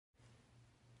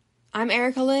I'm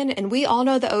Erica Lynn, and we all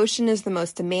know the ocean is the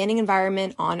most demanding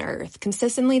environment on Earth,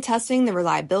 consistently testing the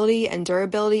reliability and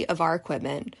durability of our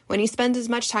equipment. When you spend as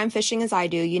much time fishing as I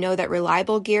do, you know that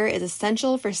reliable gear is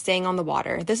essential for staying on the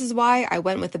water. This is why I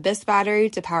went with the Abyss battery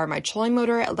to power my trolling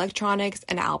motor, electronics,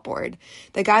 and outboard.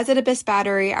 The guys at Abyss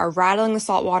Battery are rattling the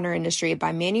saltwater industry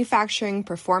by manufacturing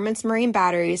performance marine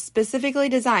batteries specifically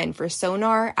designed for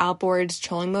sonar, outboards,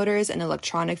 trolling motors, and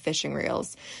electronic fishing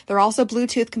reels. They're also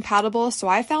Bluetooth compatible, so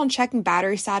I found checking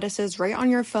battery statuses right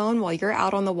on your phone while you're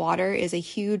out on the water is a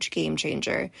huge game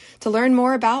changer. To learn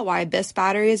more about why Abyss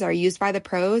batteries are used by the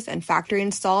pros and factory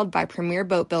installed by premier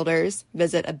boat builders,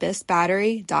 visit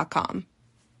abyssbattery.com.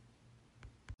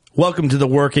 Welcome to the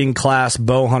Working Class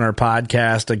Bowhunter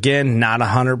Podcast. Again, not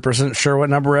 100% sure what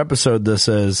number episode this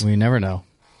is. We never know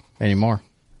anymore.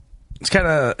 It's kind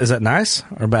of, is that nice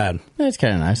or bad? It's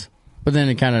kind of nice. But then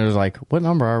it kind of was like, what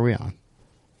number are we on?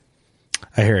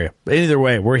 I hear you. But either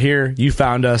way, we're here. You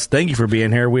found us. Thank you for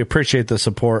being here. We appreciate the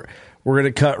support. We're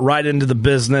going to cut right into the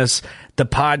business. The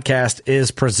podcast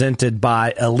is presented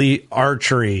by Elite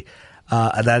Archery.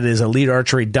 That is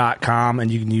elitearchery.com, and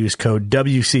you can use code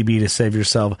WCB to save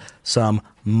yourself some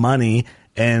money.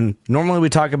 And normally we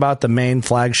talk about the main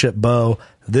flagship bow.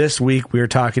 This week we are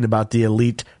talking about the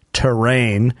Elite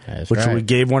Terrain, which right. We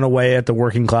gave one away at the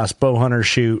Working Class Bowhunter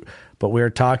shoot. But we're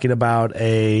talking about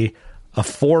a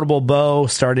affordable bow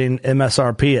starting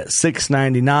MSRP at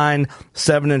 $699,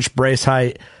 7-inch brace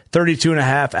height,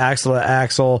 32.5 axle to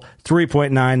axle,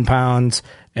 3.9 pounds,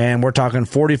 and we're talking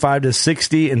 45 to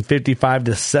 60 and 55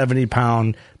 to 70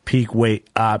 pound peak weight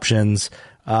options,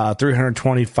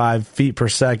 325 feet per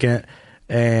second,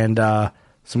 and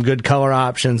some good color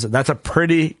options. That's a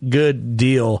pretty good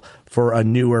deal for a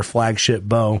newer flagship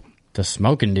bow. It's a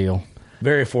smoking deal.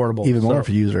 Very affordable. Even more if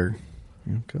you use our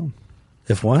code.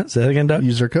 If what? Say that again, Doug?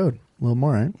 Use our code. A little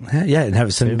more, right? Yeah, and have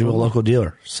it sent to a local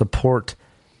dealer. Support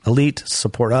Elite,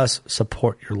 support us,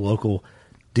 support your local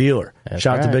dealer. That's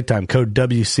Shout out to Big Time, code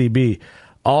WCB.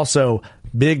 Also,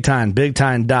 Big Time,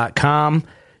 BigTime.com.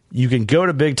 You can go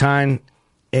to Big Time,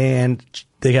 and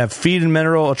they have feed and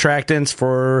mineral attractants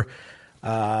for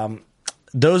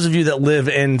those of you that live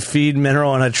in feed,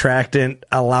 mineral, and attractant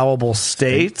allowable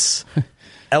states.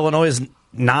 Illinois is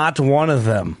not one of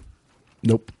them.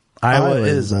 Nope. Iowa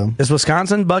is. Is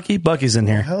Wisconsin? Bucky's in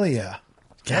here. Hell yeah.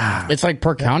 God. It's like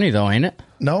per county, though, ain't it?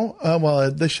 No?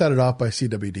 Well, they shut it off by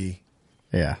CWD.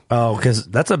 Yeah. Oh, because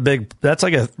that's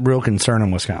like a real concern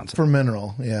in Wisconsin. For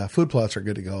mineral, yeah. Food plots are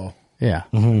good to go. Yeah.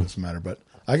 Doesn't matter. But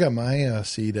I got my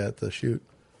seed at the shoot.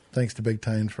 Thanks to Big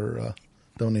Time for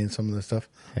donating some of this stuff.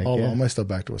 All my stuff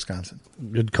back to Wisconsin.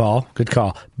 Good call.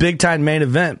 Big Time main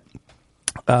event.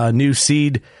 New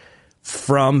seed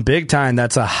from Big Time.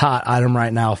 That's a hot item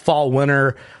right now. Fall,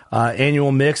 winter,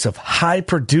 annual mix of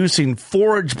high-producing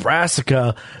forage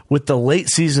brassica with the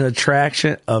late-season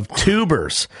attraction of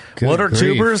tubers. What are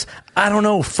tubers? I don't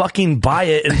know. Fucking buy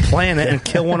it and plant it and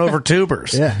kill one over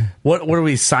tubers. Yeah. What are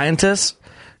we, scientists?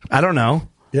 I don't know.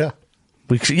 Yeah.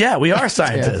 We are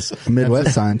scientists. Yeah.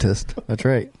 Midwest scientist. That's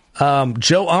right.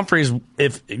 Joe Humphreys,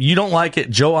 if you don't like it,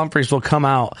 Joe Humphreys will come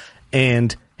out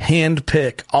and hand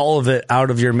pick all of it out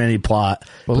of your mini plot.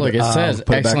 Well, look, it says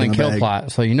excellent kill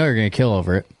plot, so you know you're going to kill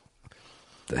over it.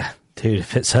 Dude,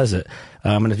 if it says it.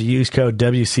 And if you use code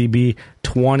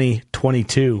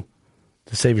WCB2022 to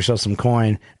save yourself some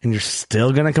coin and you're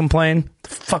still going to complain, the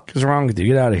fuck is wrong with you?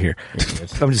 Get out of here.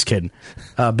 I'm just kidding.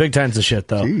 Big Time's the shit,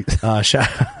 though. Sorry,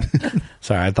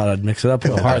 I thought I'd mix it up a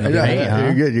little hard.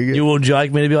 You're good. Would you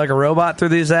like me to be like a robot through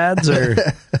these ads, or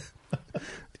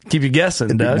keep you guessing,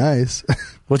 It'd Doug? be nice.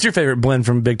 What's your favorite blend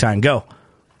from Big Time? Go,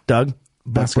 Doug.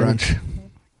 Buck brunch.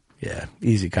 Yeah,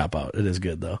 easy cop out. It is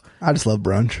good, though. I just love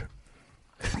brunch.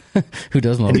 Who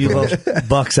doesn't love brunch? You love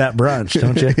Bucks at brunch,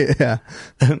 don't you? Yeah.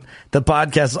 The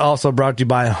podcast is also brought to you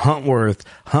by Huntworth,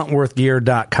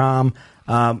 huntworthgear.com.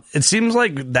 It seems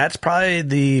like that's probably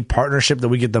the partnership that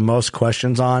we get the most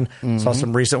questions on. Saw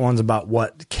some recent ones about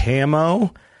what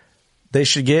camo they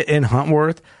should get in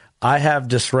Huntworth. I have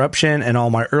Disruption in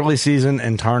all my early season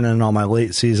and Tarnin in all my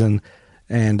late season.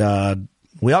 And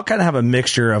we all kind of have a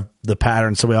mixture of the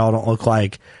patterns, so we all don't look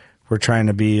like we're trying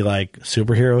to be like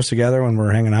superheroes together when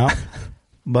we're hanging out.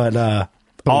 But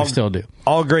we still do.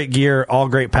 All great gear, all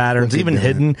great patterns, even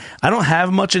hidden. I don't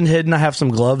have much in hidden. I have some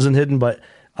gloves in hidden, but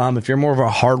if you're more of a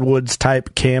hardwoods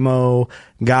type camo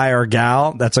guy or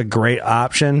gal, that's a great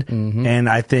option. And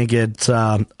I think it's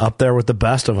up there with the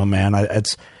best of them, man.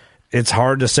 It's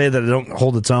hard to say that it don't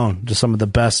hold its own. Just some of the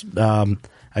best,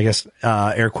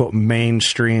 air quote,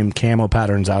 mainstream camo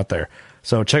patterns out there.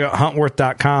 So check out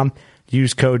huntworth.com.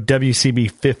 Use code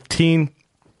WCB15.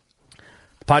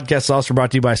 The podcast is also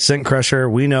brought to you by Scent Crusher.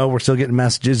 We know we're still getting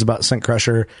messages about Scent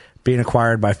Crusher being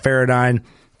acquired by Faradyne,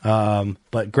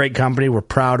 but great company. We're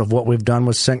proud of what we've done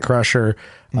with Scent Crusher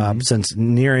since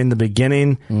nearing the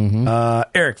beginning.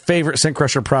 Eric, favorite Scent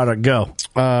Crusher product? Go.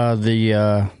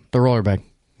 The roller bag.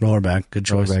 Roller bag, good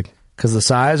choice. Roller bag. Because the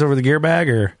size over the gear bag,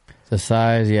 or The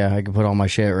size, yeah, I can put all my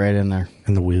shit right in there.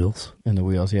 and the wheels? In the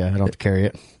wheels, yeah. I don't have to carry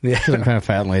it. Yeah. 'Cause I'm kind of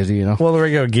fat and lazy, you know. Well, the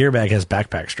regular gear bag has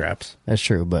backpack straps. That's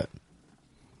true, but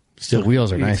Still, the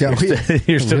wheels are nicer.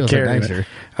 You're still wheels are carrying nicer.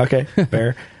 it. Okay,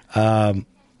 fair.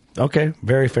 Okay,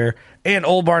 very fair. And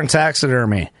Old Barn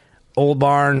Taxidermy. Old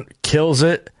Barn kills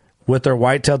it with their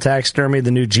whitetail taxidermy.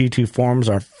 The new G2 forms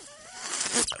are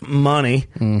money.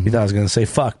 You thought I was going to say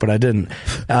fuck, but I didn't.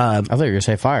 I thought you were going to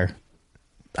say fire.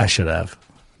 I should have.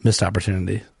 Missed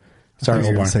opportunity. Sorry, I was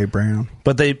Old going Barn. to say brown.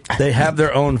 But they have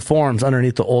their own forms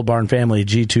underneath the Old Barn family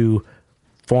G2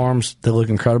 forms. They look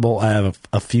incredible. I have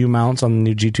a few mounts on the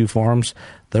new G2 forms.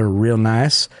 They're real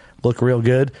nice. Look real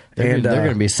good. They're And going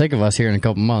to be sick of us here in a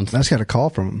couple months. I just got a call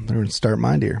from them. They're going to start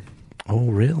my deer. Oh,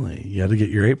 really? You got to get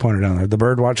your 8-pointer down there. The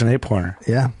bird watching 8-pointer.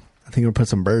 Yeah. I think we'll put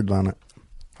some birds on it.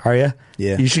 Are you?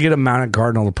 Yeah. You should get a mounted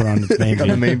cardinal to put on its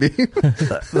maybe. Maybe.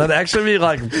 That'd actually be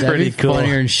like That'd pretty be cool.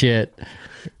 funnier and shit.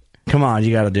 Come on,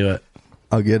 you got to do it.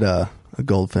 I'll get a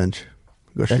goldfinch.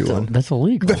 Go shoot one. That's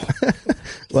illegal.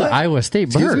 It's an Iowa State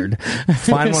bird.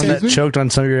 Find one that choked on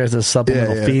some of your guys'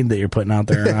 supplemental Yeah. feed that you're putting out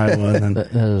there in Iowa, and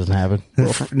That doesn't happen.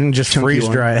 then just chunky freeze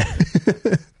one. dry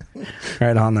it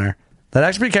right on there. That'd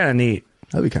actually be kind of neat.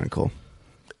 That'd be kind of cool.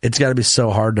 It's got to be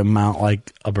so hard to mount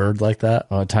like a bird like that.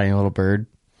 Oh, a tiny little bird.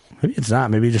 Maybe it's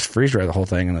not. Maybe you just freeze dry the whole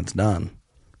thing and it's done.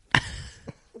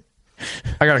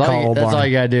 I got to call Old That's Barn. all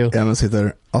you got to do. Yeah, I'm gonna see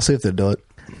if I'll see if they do it.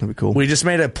 That'd be cool. We just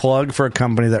made a plug for a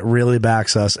company that really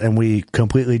backs us, and we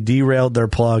completely derailed their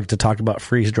plug to talk about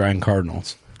freeze drying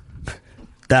cardinals.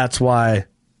 That's why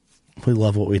we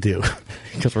love what we do.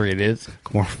 Because we're idiots.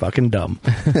 We're fucking dumb.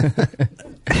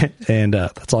 And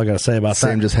that's all I got to say about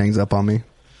Sam that. just hangs up on me.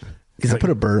 Can I put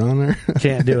a bird on there?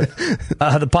 Can't do it.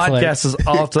 The podcast is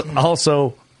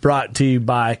also brought to you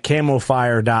by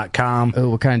camofire.com. Oh,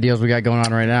 what kind of deals we got going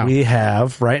on right now? We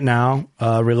have right now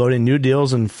reloading new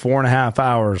deals in 4.5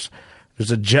 hours.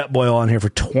 There's a jet boil on here for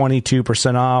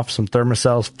 22% off. Some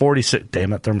thermocells, 46. Damn,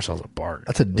 that thermocel's a bargain.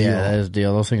 That's a deal. Yeah, that is a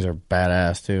deal. Those things are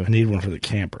badass, too. I need one for the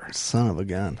camper. Son of a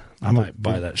gun. I might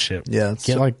buy that shit. Yeah,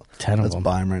 Get like 10 of let's them.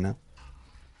 buy them right now.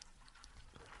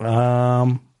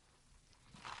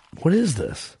 What is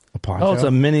this? A poncho? Oh, it's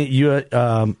a mini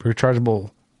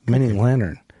rechargeable mini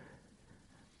lantern.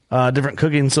 Different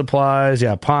cooking supplies,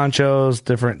 ponchos,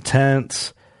 different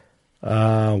tents,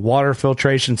 water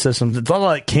filtration systems. It's all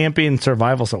like camping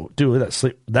survival stuff. Dude,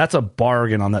 that's a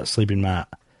bargain on that sleeping mat.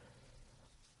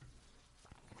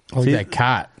 Oh, See, that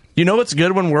cot. You know what's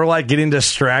good when we're like getting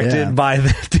distracted by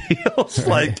the deals?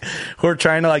 Like we're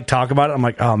trying to like talk about it. I'm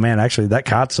like, oh man, actually that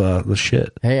cot's the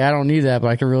shit. Hey, I don't need that, but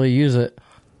I can really use it.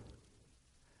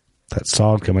 That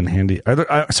solid come in handy.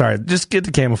 Sorry, just get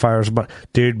the camo fires. But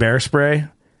dude, bear spray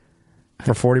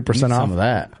for 40% Some off. of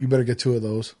that. You better get 2 of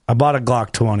those. I bought a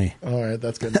Glock 20. All right,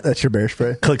 that's good. That's your bear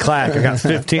spray. Click clack. I got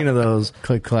 15 of those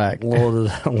Click clack.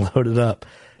 loaded up.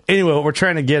 Anyway, what we're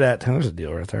trying to get at, there's a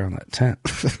deal right there on that tent.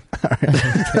 Look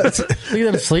at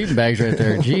them sleeping bags right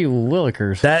there. Gee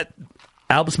willikers. That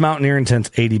Alps Mountaineering tent's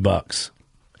 $80.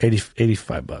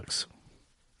 85 bucks.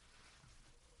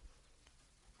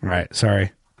 All right,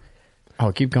 sorry.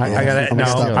 Oh, keep going. I gotta- no,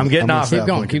 I'm getting off. Keep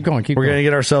going. Keep going. Keep We're going. going to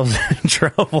get ourselves in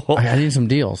trouble. I need some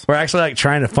deals. We're actually like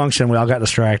trying to function. We all got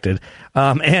distracted.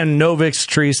 And Novix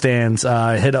tree stands.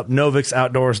 Hit up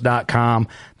novixoutdoors.com.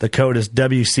 The code is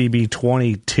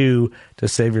WCB22 to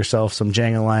save yourself some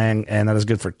jang-a-lang, and that is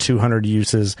good for 200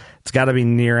 uses. It's got to be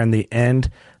nearing the end.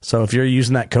 So if you're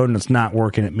using that code and it's not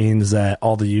working, it means that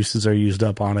all the uses are used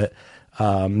up on it.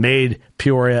 Made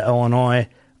Peoria, Illinois.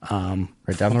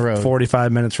 Right down the road.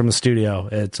 45 minutes from the studio.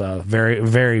 It's very,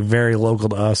 very, very local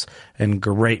to us and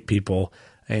great people.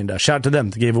 And shout out to them.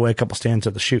 They gave away a couple stands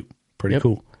at the shoot. Pretty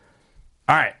cool.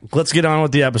 All right, let's get on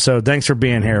with the episode. Thanks for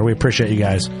being here. We appreciate you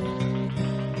guys.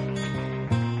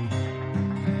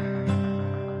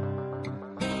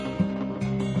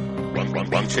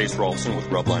 I'm Chase Rolfson with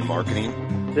Rubline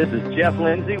Marketing. This is Jeff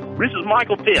Lindsay. This is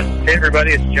Michael Pitt. Hey,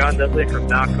 everybody, it's John Dudley from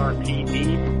Knock on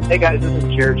TV. Hey, guys, this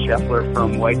is Jared Scheffler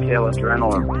from Whitetail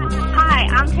Adrenaline. Hi,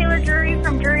 I'm Taylor Drury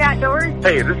from Drury Outdoors.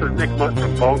 Hey, this is Nick Mutt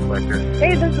from Bow Collector.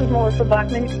 Hey, this is Melissa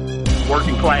Buckman.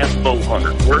 Working Class Bow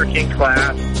Hunter. Working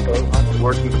Class Bow Hunter.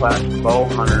 Working Class Bow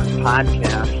Hunter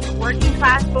podcast. Working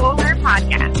Class Bowhunter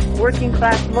Podcast. Working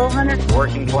Class Bowhunter.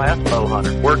 Working Class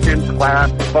Bowhunter. Working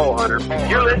Class Bowhunter.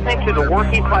 You're listening to the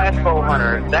Working Class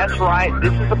Bowhunter. That's right.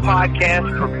 This is a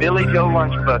podcast for Billy Joe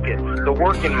Lunchbucket, the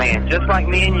working man, just like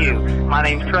me and you. My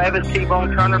name's Travis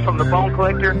T-Bone Turner from the Bone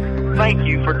Collector. Thank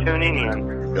you for tuning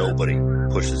in. Nobody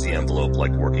pushes the envelope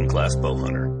like Working Class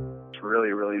Bowhunter. It's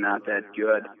really, really not that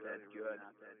good.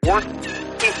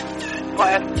 Working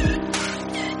Class.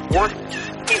 Working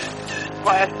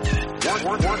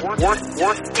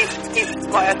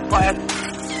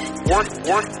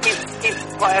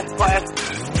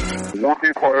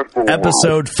Class.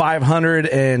 Episode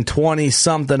 520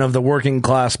 something of the Working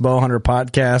Class Bowhunter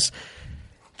podcast.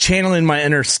 Channeling my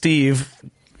inner Steve.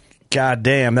 God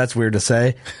damn, that's weird to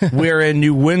say. We're in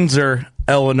New Windsor,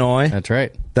 Illinois. That's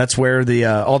right. That's where the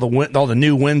all the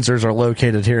new Windsors are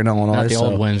located here in Illinois. Not the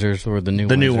old Windsors or the new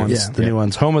the Windsors. new ones. Yeah. The new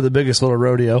ones. Home of the biggest little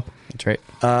rodeo. That's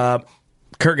right.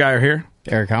 Kurt Geyer here.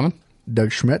 Eric Hammond.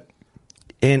 Doug Schmidt.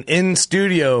 And in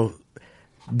studio,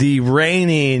 the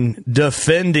reigning,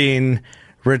 defending,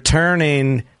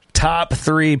 returning top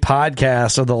 3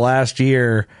 podcast of the last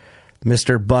year,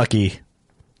 Mr. Bucky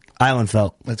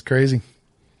Ihlenfeldt. That's crazy.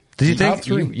 Did you think?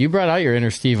 You brought out your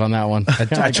inner Steve on that one.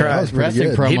 I tried.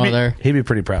 Wrestling promo there. He'd be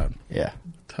pretty proud. Yeah.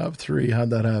 Top 3. How'd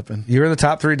that happen? You were in the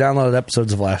top 3 downloaded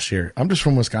episodes of last year. I'm just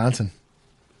from Wisconsin.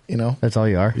 You know? That's all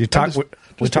you are. You talk.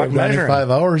 We talk measuring. 5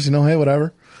 hours. You know, hey,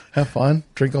 whatever. Have fun.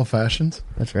 Drink old fashions.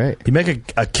 That's right. You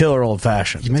make a killer old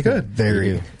fashioned. You make a Good.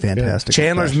 very fantastic.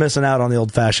 Chandler's missing out on the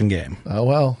old fashioned game. Oh,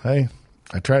 well, hey.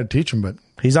 I tried to teach him, but...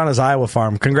 He's on his Iowa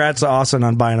farm. Congrats to Austin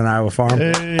on buying an Iowa farm.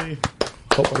 Hey.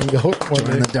 Hope I can go one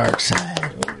day. on the dark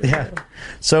side. Yeah.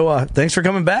 So thanks for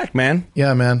coming back, man.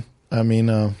 Yeah, man. I mean,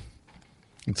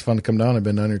 it's fun to come down. I've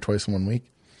been down here twice in 1 week.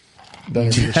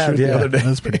 Down here for the shoot the other day.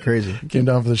 That's pretty crazy. Came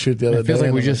down for the shoot the other It feels day.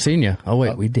 like we and just seen you. Oh,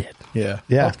 wait, we did. Yeah.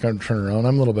 Yeah. I'll have to kind of turn around.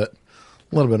 I'm a little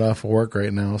bit off of work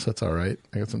right now, so that's all right.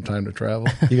 I got some time to travel.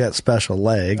 You got special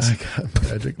legs. I got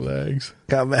magic legs.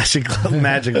 Got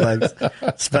magic legs.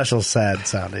 Special sad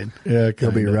sounding. Yeah, He'll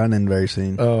be kinda. running very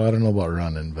soon. Oh, I don't know about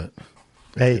running, but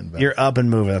Hey, you're up and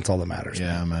moving. That's all that matters.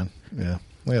 yeah, man. Yeah.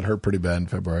 I got hurt pretty bad in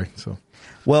February, so.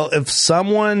 Well, if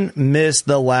someone missed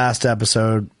the last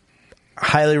episode,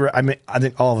 I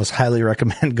think all of us highly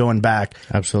recommend going back.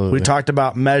 Absolutely. We talked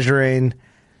about measuring.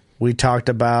 We talked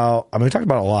about a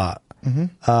lot. Mm-hmm.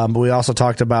 But we also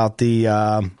talked about the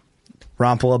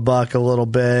Rumpel a buck a little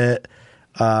bit,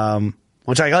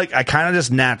 which I like. I kind of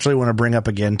just naturally want to bring up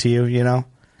again to you. You know,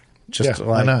 just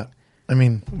why not? I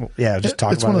mean, just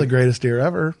talk. It's about one of the greatest deer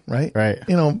ever, right? Right.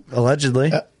 You know,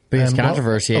 allegedly. Biggest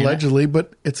controversy. ain't it? Allegedly,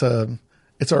 but it's an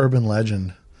urban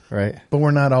legend. Right. But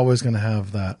we're not always going to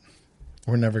have that.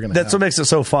 We're never going to. That's what makes it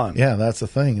so fun. Yeah, that's the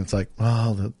thing. It's like,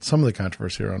 well, some of the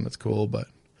controversy around it's cool, but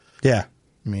Yeah.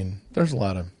 I mean, there's a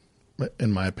lot of,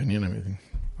 in my opinion, I mean,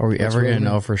 Are we ever really going to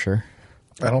good. know for sure?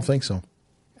 I don't think so.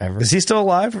 Ever? Is he still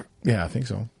alive? Yeah, I think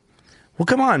so. Well,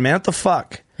 come on, man. What the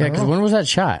fuck? Yeah, because when was that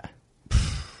shot?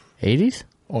 80s?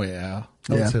 Oh yeah,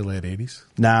 I Yeah. would say late 80s.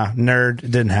 Nah, nerd.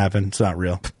 It didn't happen. It's not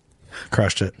real.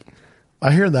 Crushed it.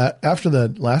 I hear that after the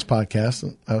last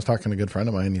podcast. I was talking to a good friend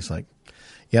of mine. He's like,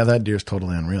 "Yeah, that deer's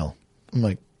totally unreal." I'm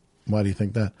like, "Why do you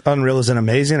think that?" Unreal is it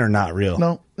amazing or not real?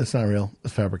 No, it's not real.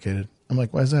 It's fabricated. I'm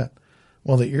like, "Why is that?"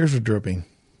 Well, the ears are drooping.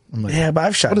 I'm like, Yeah, but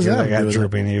I've shot What does deer that that have to do got with it?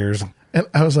 drooping ears. And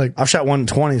I was like, I've shot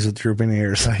 120s with drooping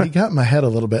ears. he got in my head a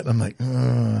little bit. And I'm like,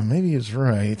 maybe he's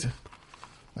right.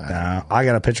 Nah, I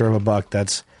got a picture of a buck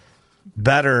that's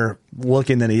better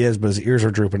looking than he is, but his ears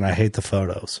are drooping. I hate the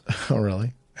photos. Oh,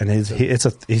 really? And he's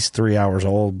 3 hours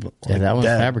old. Yeah, that one's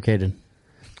dead. fabricated.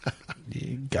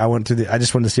 I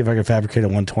just wanted to see if I could fabricate a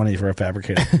 120 for a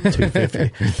fabricated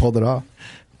 250. You pulled it off.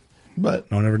 But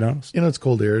No one ever noticed. it's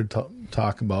cool deer to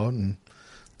talk about, and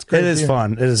it's great. It is deer.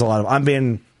 fun. It is a lot of. I'm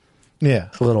being Yeah.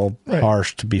 a little Right.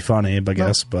 harsh to be funny, I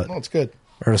guess, but No, it's good.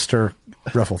 or to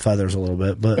ruffle feathers a little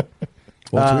bit. But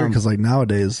Well, it's weird because like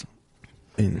nowadays,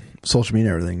 in social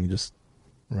media and everything,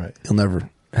 Right. you'll never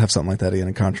have something like that again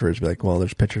in controversy. Be like, well,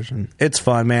 there's pictures and it's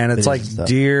fun, man. It's Videos like and stuff.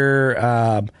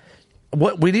 deer.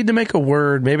 What we need to make a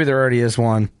word. Maybe there already is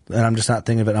one, and I'm just not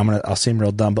thinking of it. I'll seem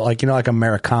real dumb, but like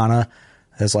Americana,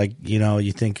 as like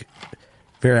you think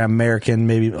very American,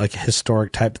 maybe like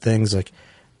historic type things. Like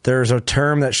there's a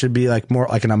term that should be like more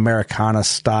like an Americana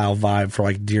style vibe for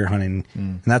like deer hunting,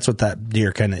 and that's what that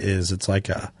deer kind of is. It's like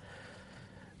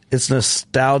it's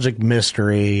nostalgic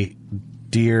mystery,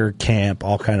 deer camp,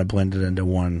 all kind of blended into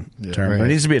one term. right. There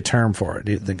needs to be a term for it.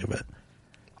 Do you think of it?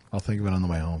 I'll think of it on the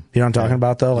way home. You know what I'm talking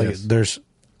about, though? Like, Yes.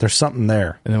 there's something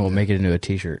there. And then we'll make it into a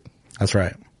T-shirt. That's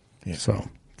right. Yeah. So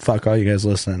fuck all you guys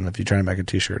listening if you're trying to make a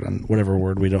t-shirt on whatever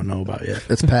word we don't know about yet.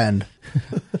 It's panned.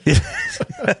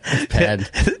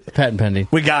 Patent pending.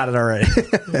 We got it already.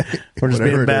 We're just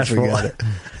being Whatever it is, we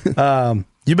bashful. got it.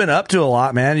 You've been up to a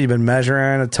lot, man. You've been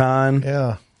measuring a ton.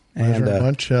 Yeah. And, Measuring a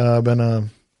bunch. I've been a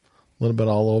little bit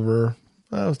all over.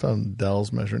 I was down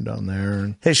Dell's measuring down there.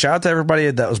 And Hey, shout out to everybody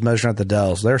that was measuring at the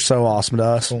Dells. They're so awesome to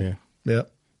us. cool. Yeah.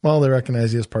 Well, they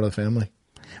recognize you as part of the family.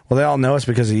 Well, they all know it's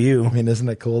because of you. I mean, isn't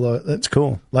that cool though? It's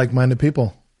cool. Like-minded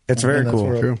people. It's very that's cool.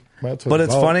 what- True. that's what But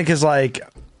it's about. funny because, like,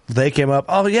 they came up,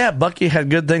 oh, yeah, Bucky had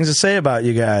good things to say about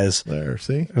you guys. There,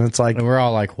 see? And it's like, And we're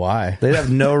all like, why? they'd have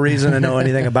no reason to know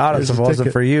anything about us if it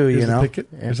wasn't for you, you know?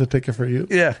 Here's a ticket for you.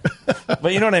 Yeah.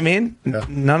 But you know what I mean? Yeah.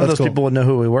 None of That's those cool. people would know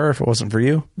who we were if it wasn't for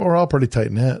you. But we're all pretty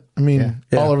tight knit. I mean,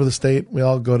 Yeah. all over the state, we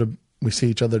all we see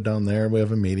each other down there. We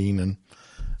have a meeting and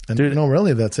Dude.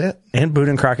 really, that's it. And Boone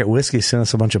and Crockett Whiskey sent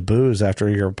us a bunch of booze after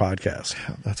your podcast.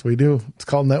 That's what we do. It's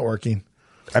called networking.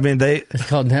 I mean, they It's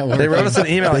called network. wrote us an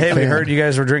email. Hey, we heard you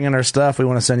guys were drinking our stuff. We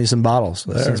want to send you some bottles.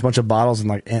 They sent us a bunch of bottles and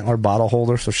like antler bottle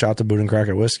holders. So shout out to Boone and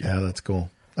Crockett Whiskey. Yeah, that's cool.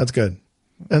 That's good.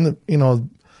 And Yeah,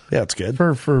 it's good.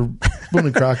 for Boone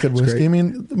and Crockett whiskey, I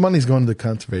mean, the money's going to the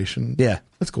conservation. Yeah.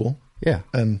 that's cool. Yeah.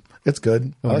 And it's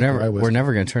good. I We're like never, rye whiskey. we're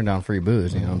never going to turn down free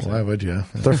booze. You know what I'm saying? Why would you?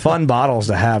 They're fun bottles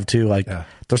to have too. Like Yeah.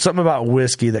 there's something about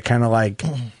whiskey that kind of like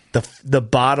the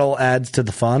bottle adds to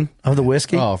the fun of the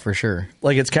whiskey. Oh, for sure.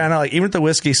 Like it's kind of like even if the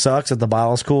whiskey sucks, if the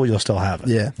bottle's cool, you'll still have it.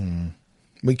 Yeah.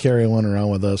 We carry one around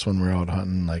with us when we're out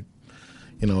hunting, like,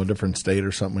 a different state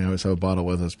or something. We always have a bottle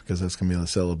with us because that's going to be the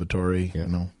celebratory,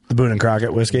 The Boone and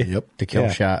Crockett whiskey. Yep. To kill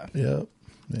Yeah. shot. Yeah.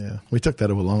 Yeah. We took that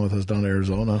along with us down to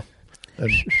Arizona.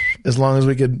 And as long as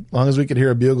we could hear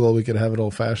a bugle, we could have it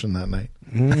old fashioned that night.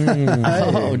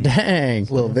 Oh, dang.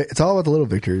 It's all about the little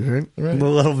victories, right? The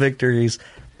little victories.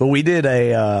 But we did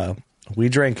we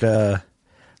drank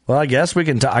well, I guess I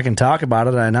can talk about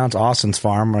it. I announced Austin's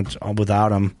farm which,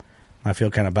 without him. I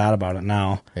feel kind of bad about it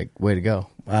now. Hey, way to go.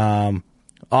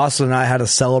 Austin and I had a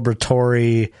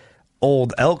celebratory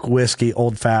old elk whiskey,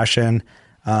 old fashioned.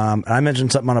 And I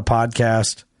mentioned something on a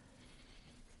podcast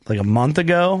like a month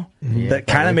ago that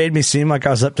kind of made me seem like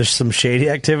I was up to some shady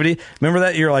activity. Remember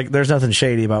that? You're like, there's nothing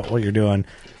shady about what you're doing.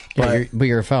 Yeah, but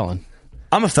you're a felon.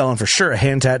 I'm a felon for sure.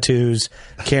 Hand tattoos,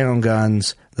 candle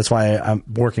guns. That's why I'm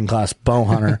working class bow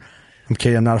hunter. I'm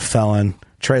kidding. I'm not a felon.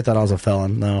 Trey thought I was a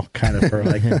felon. No, kind of for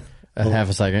like Half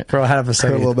a second. for half a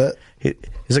second. A little bit.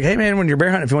 He's like, hey man, when you're bear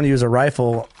hunting, if you want to use a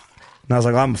rifle, and I was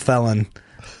like, I'm a felon.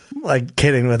 Like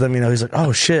kidding with him, he's like,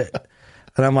 oh shit.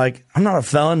 And I'm like, I'm not a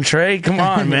felon, Trey. Come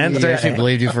on, man. He actually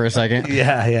believed you for a second.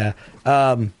 Yeah.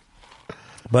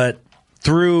 But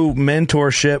through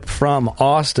mentorship from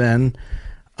Austin,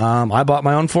 I bought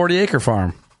my own 40-acre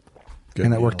farm. Good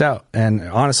and it deal. worked out. And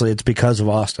honestly, it's because of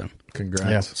Austin. Congrats.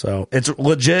 Yeah. So it's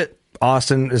legit.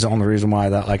 Austin is the only reason why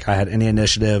I had any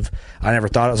initiative. I never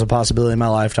thought it was a possibility in my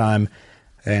lifetime.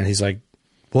 And he's like,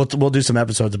 we'll do some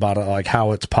episodes about it, like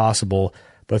how it's possible.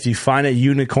 But if you find a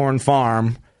unicorn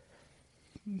farm,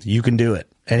 you can do it.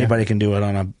 Anybody can do it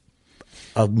on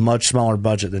a much smaller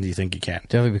budget than you think you can.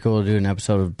 Definitely be cool to do an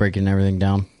episode of breaking everything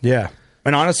down. Yeah.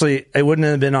 And honestly, it wouldn't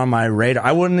have been on my radar.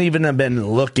 I wouldn't even have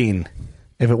been looking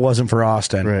if it wasn't for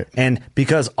Austin. Right. And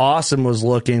because Austin was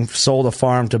looking, sold a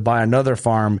farm to buy another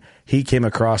farm, he came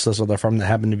across this other farm that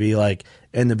happened to be like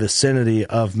in the vicinity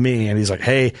of me. And he's like,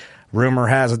 hey, rumor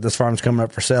has it this farm's coming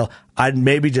up for sale. I'd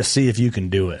maybe just see if you can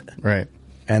do it. Right.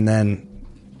 And then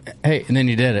Hey, and then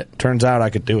you did it. turns out I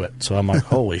could do it. So I'm like,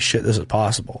 holy shit, this is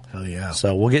possible. Hell yeah.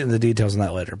 So we'll get into the details on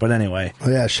that later. But anyway,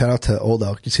 Oh yeah, shout out to Old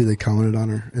Elk. You see they commented on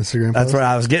her Instagram that's post? what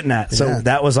I was getting at. So Yeah.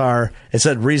 that was it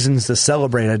said reasons to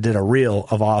celebrate. I did a reel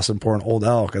of Austin pouring old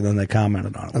elk, and then they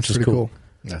commented on it, which That's is pretty cool. cool.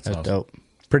 That's That's awesome. dope.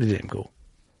 Pretty damn cool.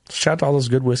 Shout out to all those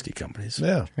good whiskey companies.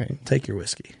 Yeah. Take your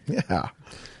whiskey. Yeah.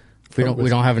 We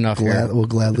don't have enough here We'll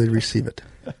gladly receive it.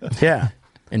 Yeah.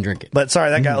 and drink it. But sorry,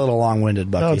 that got a little long-winded,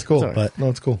 Bucky. No, it's cool. Sorry. But No,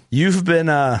 it's cool. you've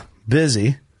been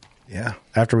busy Yeah.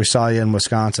 after we saw you in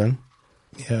Wisconsin.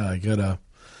 Yeah, I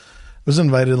was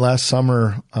invited last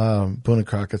summer. Boone and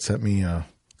Crockett sent me a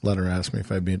letter, asked me if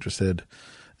I'd be interested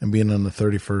in being on the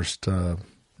 31st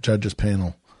judges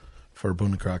panel for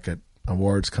Boone and Crockett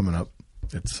awards coming up.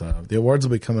 It's the awards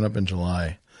will be coming up in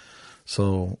July.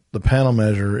 So the panel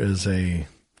measure is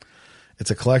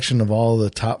it's a collection of all the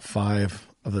top 5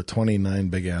 of the 29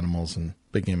 big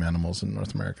game animals in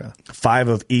North America. 5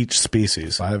 of each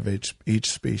species. 5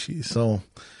 each species. So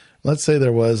let's say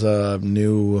there was a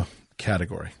new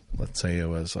category. Let's say it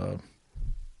was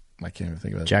I can't even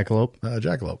think of it. Jackalope.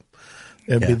 Jackalope.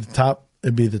 It'd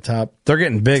be the top. They're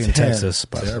getting big in 10. Texas,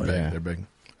 by They're the way. big. Yeah. They're big.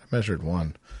 I measured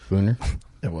one. Booner.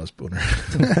 It was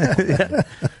Booner.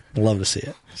 Love to see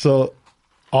it. So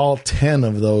all 10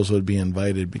 of those would be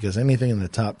invited because anything in the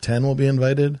top 10 will be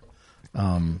invited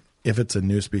if it's a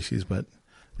new species, but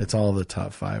it's all of the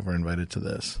top 5 are invited to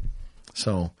this.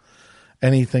 So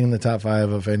anything in the top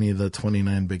 5 of any of the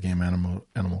 29 big game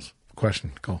animals.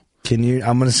 Question, go. Can you?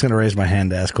 I'm just going to raise my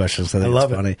hand to ask questions. I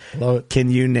love it. Funny. Love it.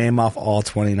 Can you name off all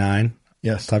 29?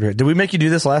 Yes. Did we make you do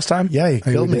this last time? Yeah, you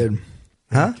killed me. did.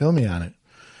 Huh? You killed me on it.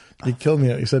 You killed me.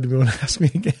 You said you want to ask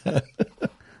me again.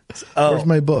 Where's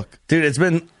my book? Dude, it's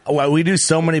been. Well, we do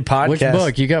so many podcasts. Which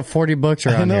book? You got 40 books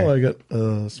around I know. here. I got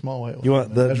a small white one. You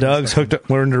want the Doug's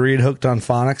Learn to Read Hooked on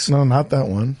Phonics? No, not that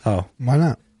one. Oh, Why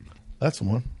not? That's the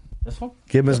one. This one?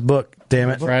 give him his book. Damn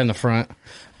it. Right in the front.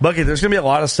 Bucky, there's going to be a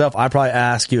lot of stuff I probably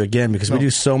ask you again because we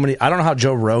do so many. I don't know how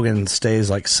Joe Rogan stays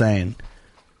like sane.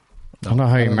 I don't know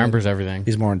how he remembers everything.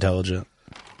 He's more intelligent.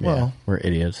 Well, We're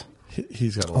idiots.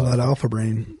 he's got a All lot. that alpha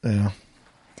brain. Yeah.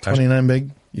 29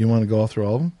 big. You want to go all through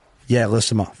all of them? Yeah, list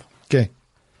them off. Okay.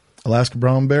 Alaska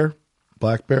brown bear,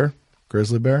 black bear,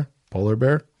 grizzly bear, polar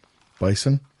bear,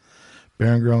 bison,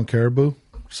 barren ground caribou,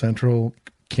 central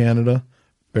Canada,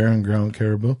 barren ground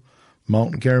caribou,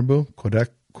 mountain caribou,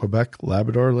 Quebec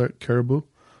Labrador caribou,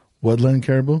 woodland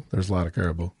caribou. There's a lot of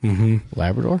caribou.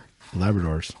 Labrador?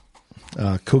 Labradors.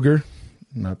 Cougar,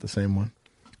 not the same one.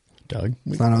 Doug?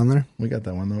 It's not on there? We got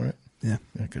that one though, right? Yeah.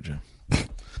 Yeah, good job.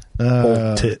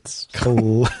 Old tits.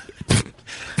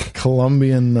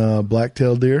 Colombian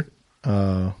black-tailed deer,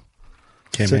 Cam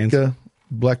Hanes. Sitka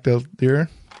black-tailed deer.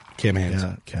 Cam Hanes.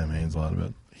 Yeah, Cam Hanes, a lot of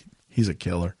it. He's a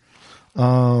killer.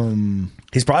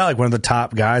 He's probably like one of the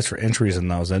top guys for entries in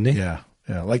those, isn't he? Yeah.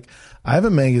 Like I have a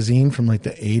magazine from like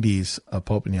the 80s of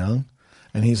Pope and Young,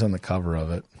 and he's on the cover of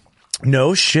it.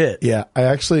 No shit. Yeah,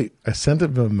 I sent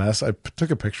it to a mess. I took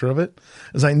a picture of it,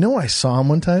 as I know I saw him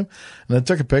one time, and I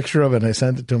took a picture of it and I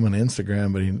sent it to him on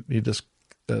Instagram, but he just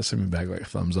sent me back like a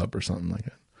thumbs up or something like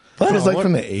that. It was like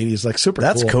from the 80s, like super.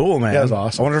 That's cool, man. Yeah, it was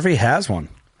awesome. I wonder if he has one.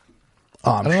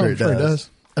 Oh, I'm I don't sure know, he I'm does.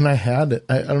 And I had it.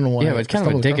 I don't know why. Yeah, but it's kind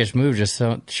of a I stumbled dickish move just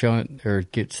showing or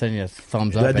sending you a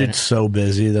thumbs up. That ain't dude's so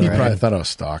busy, though. across. He right? probably thought I was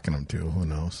stalking him too. Who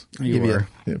knows? You were.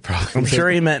 Yeah, probably. I'm sure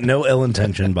he meant no ill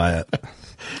intention by it.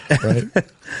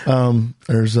 Right.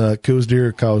 There's coos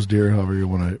deer, cows deer, however you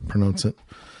want to pronounce it.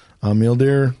 Mule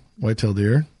deer, white-tailed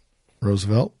deer,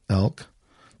 Roosevelt elk,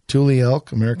 Thule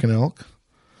elk, American elk,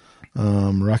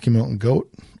 Rocky Mountain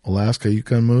goat, Alaska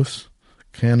Yukon moose,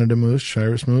 Canada moose,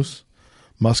 Shiras moose,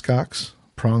 muskox,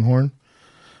 pronghorn,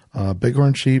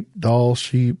 bighorn sheep, Dall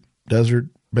sheep, desert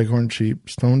bighorn sheep,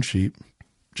 stone sheep,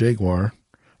 jaguar,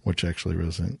 which actually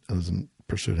isn't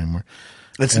pursued anymore.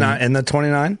 It's not in the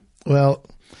 29? Well,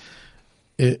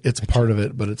 it's part of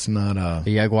it, but it's not.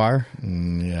 The Jaguar?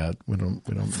 Yeah, we don't.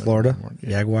 Florida?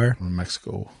 Jaguar?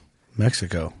 Mexico.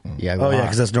 Mexico. Jaguar. Oh, yeah,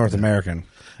 because that's North American.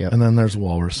 Yep. And then there's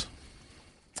walrus.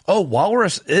 Oh,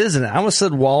 walrus isn't it? I almost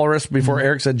said walrus before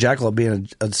Eric said jackalope being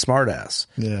a smartass.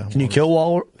 Yeah. Can you kill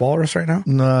walrus right now?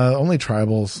 No, only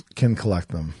tribals can collect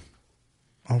them.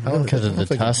 Oh, really? Because of the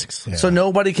tusks? Yeah. So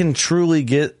nobody can truly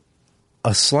get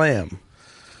a slam.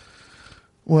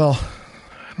 Well,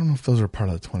 I don't know if those are part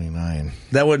of the 29.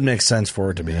 That would make sense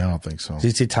for it to be. Yeah, I don't think so. Do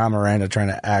you see Tom Miranda trying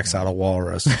to axe out a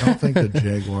walrus? I don't think the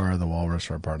jaguar or the walrus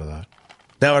are part of that.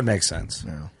 That would make sense.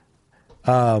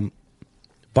 Yeah.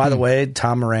 By the way,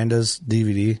 Tom Miranda's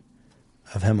DVD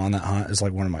of him on that hunt is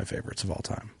like one of my favorites of all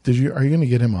time. Are you going to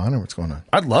get him on, or what's going on?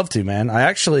 I'd love to, man. I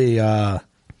actually, I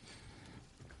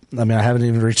haven't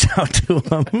even reached out to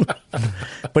him,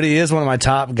 but he is one of my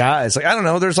top guys. Like, I don't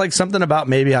know. There's like something about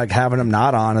maybe like having him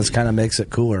not on is kind of makes it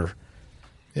cooler.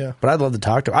 Yeah. But I'd love to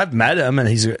talk to him. I've met him and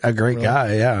he's a great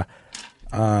guy. Yeah.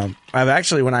 I've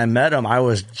actually, when I met him,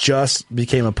 I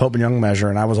became a Pope and Young measure,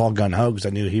 and I was all gun ho because I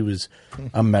knew he was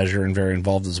a measure and very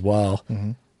involved as well.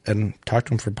 Mm-hmm. And talked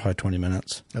to him for probably 20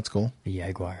 minutes. That's cool. The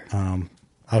Jaguar. I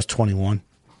was 21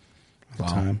 at the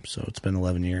time, so it's been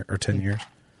 10 years.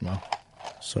 Wow.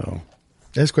 So,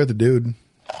 That's quite the dude.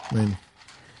 I mean,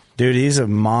 dude, he's a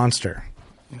monster.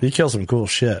 He kills some cool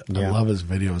shit. I love his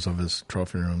videos of his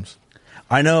trophy rooms.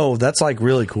 I know. That's like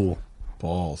really cool.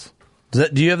 Balls.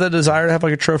 Do you have the desire to have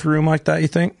like a trophy room like that, you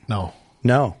think? No,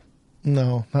 No.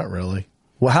 not really.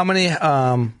 Well, how many,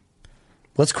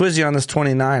 let's quiz you on this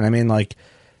 29. I mean, like,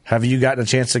 have you gotten a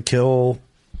chance to kill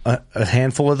a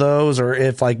handful of those? Or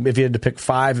if you had to pick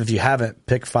 5, if you haven't,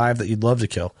 pick 5 that you'd love to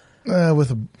kill? I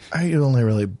only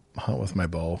really hunt with my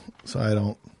bow, so I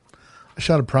don't. I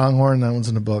shot a pronghorn. That one's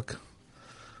in the book.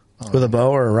 With a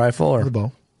bow or a rifle? Or With a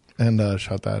bow. And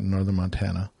shot that in northern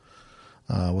Montana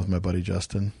with my buddy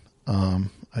Justin.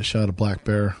 I shot a black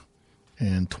bear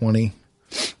in 20.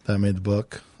 That made the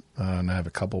book. And I have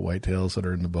a couple whitetails that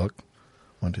are in the book.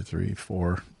 1, 2, 3,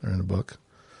 4 are in the book.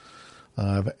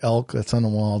 I have an elk that's on the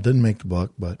wall. Didn't make the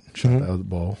book, but shot that with a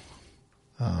bow.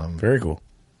 Very cool.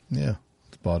 Yeah,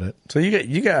 that's about it. So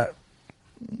you got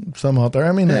Some out there.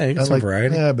 I mean, Yeah, you got I some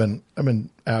variety. Yeah, I've been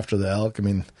after the elk. I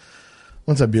mean,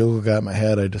 once that bugle got in my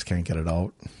head, I just can't get it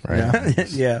out. right.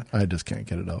 Yeah. I just can't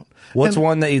get it out. What's And,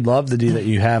 one that you'd love to do that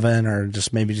you haven't, or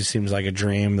just maybe just seems like a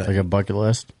dream that Like a bucket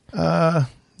list.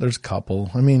 there's a couple.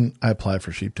 I mean, I apply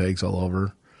for sheep tags all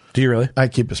over. do you really? I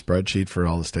keep a spreadsheet for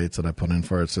all the states that I put in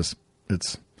for. I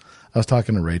was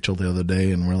talking to Rachel the other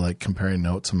day, and we're like comparing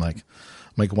notes. I'm like,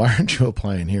 why aren't you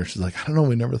applying here? She's like, I don't know.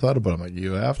 We never thought about it. I'm like,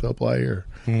 you have to apply here.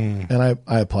 And I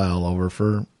apply all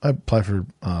over I apply for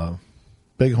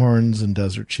bighorns and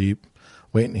desert sheep.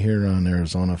 Waiting here on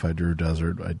Arizona. If I drew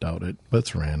desert, I doubt it, but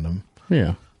it's random.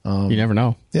 Yeah. You never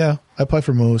know. Yeah, I apply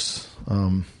for moose.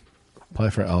 Apply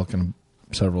for elk in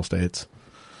several states.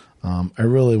 I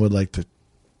really would like to.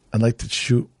 I'd like to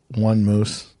shoot one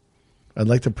moose. I'd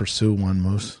like to pursue one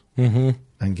moose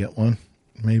and get one,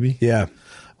 maybe. Yeah.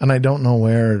 And I don't know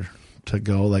where to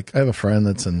go. Like, I have a friend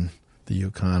that's in the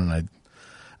Yukon, and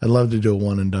I'd love to do a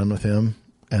one and done with him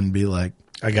and be like,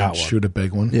 I got one. shoot a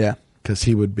big one. Yeah. Because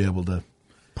he would be able to.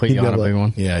 Put he'd you be on a able big to-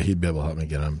 one. Yeah, he'd be able to help me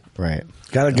get him. Right.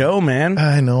 Gotta go, man.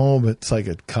 I know, but it's like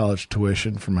a college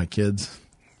tuition for my kids.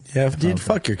 Yeah, dude,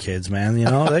 fuck your kids, man. You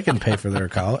know, they can pay for their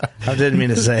college. I didn't mean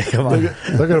to say, come on.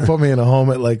 They're going to put me in a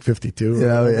home at like 52.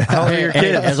 Yeah. How old are your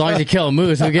kids? As long as you kill a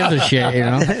moose, who gives a shit, you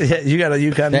know? Yeah, you got a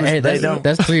Yukon. Hey, They don't.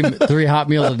 that's three hot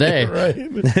meals a day. Right.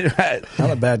 Right.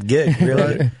 Not a bad gig,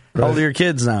 really. Right. How old are your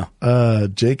kids now?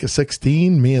 Jake is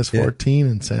 16, Mia's 14,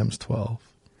 and Sam's 12.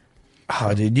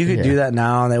 Oh, dude, you could do that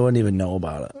now and they wouldn't even know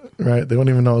about it. Right. They don't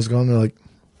even know I was going. They're like,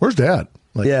 where's Dad?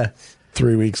 Like, Yeah.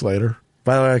 3 weeks later.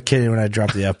 By the way, I'm kidding when I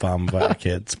dropped the F-bomb about your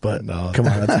kids, but No. come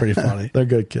on, that's pretty funny. They're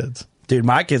good kids. Dude,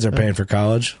 my kids are paying for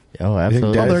college. Oh,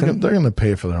 absolutely. Well, they're going to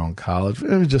pay for their own college.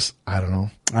 It was just, I don't know.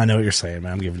 I know what you're saying,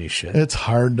 man. I'm giving you shit. It's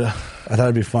hard to. I thought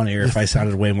it'd be funnier if I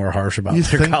sounded way more harsh about You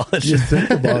their think, college. you think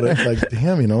about it like,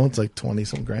 damn, it's like 20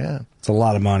 some grand. It's a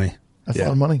lot of money. That's a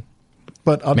lot of money.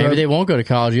 But Maybe they won't go to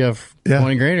college. You have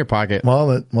 20 grand in your pocket. Well,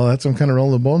 that's what I'm kind of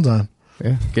rolling the bones on.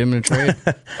 Yeah, get them in a trade.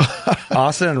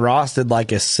 Austin and Ross did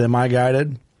like a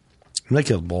semi-guided. They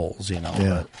killed bulls, you know.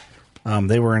 Yeah. But,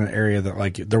 they were in an area that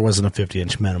like there wasn't a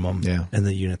 50-inch minimum in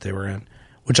the unit they were in,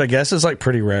 which I guess is like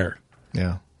pretty rare.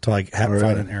 Yeah. To like have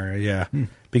find an area,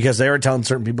 because they were telling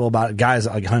certain people about it, guys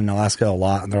that like hunt in Alaska a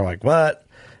lot, and they're like, "What?"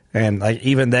 And like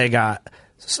even they got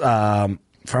from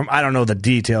I don't know the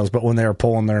details, but when they were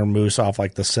pulling their moose off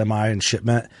like the semi and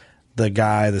shipment, the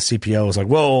CPO was like,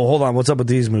 "Whoa, hold on, what's up with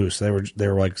these moose?" They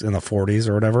were like in the 40s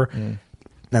or whatever, and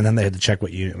then they had to check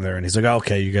what unit they're in. He's like,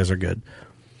 "Okay, you guys are good."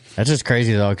 That's just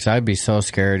crazy, though, because I'd be so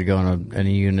scared to go in a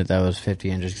unit that was 50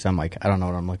 inches because I'm like, I don't know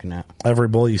what I'm looking at. Every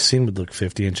bull you've seen would look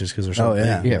 50 inches because they're so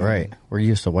big. Yeah, right. We're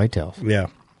used to whitetails. Yeah.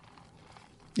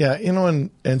 Yeah,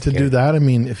 and to do that, I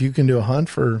mean, if you can do a hunt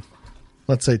for,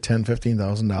 let's say,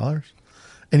 $10,000-$15,000,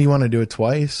 and you want to do it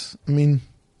twice, I mean,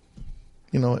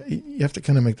 you have to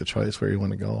kind of make the choice where you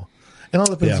want to go. It all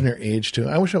depends on your age too.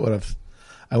 I wish I would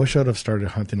have started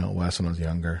hunting out west when I was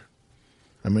younger.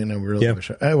 I mean, I really wish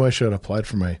I had applied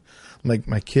for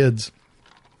my kids.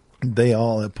 They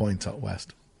all have points out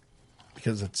west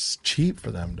because it's cheap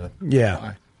for them to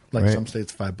buy. Like some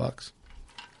states, $5.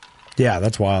 Yeah,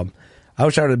 that's wild. I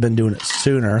wish I would have been doing it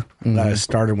sooner. That I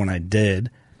started when I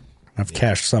did. I've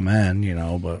cashed some in,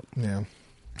 but yeah.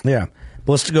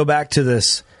 But let's go back to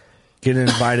this. Getting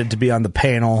invited to be on the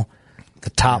panel,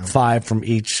 the top 5 from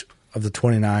each of the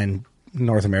 29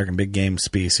 North American big game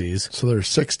species. So there's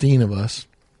 16 of us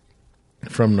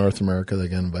from North America that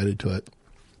got invited to it.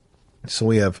 So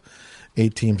we have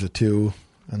 8 teams of 2,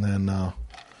 and then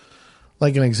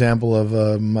like an example of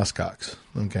muskox.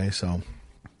 Okay, so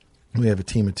we have a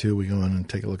team of 2. We go in and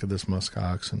take a look at this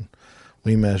muskox, and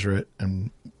we measure it.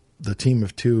 And the team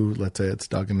of 2, let's say it's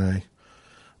Doug and I,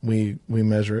 we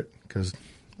measure it because,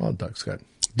 well,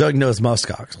 Doug knows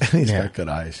muskox. He's got good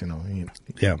eyes,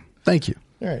 Yeah. Thank you.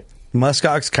 All right.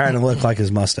 Muskox kind of look like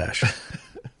his mustache.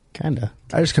 Kind of.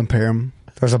 I just compare them.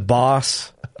 There's a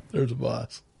boss. There's a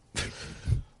boss.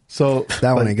 So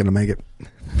That one ain't going to make it.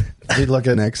 we look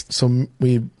at Next. So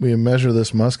we measure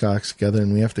this muskox together,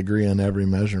 and we have to agree on every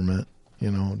measurement.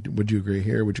 Would you agree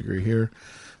here? Would you agree here?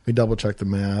 We double check the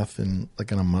math, and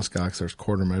like on a muskox, there's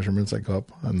quarter measurements that go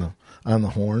up on the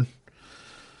horn.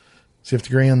 So you have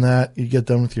to agree on that. You get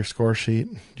done with your score sheet.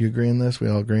 Do you agree on this? We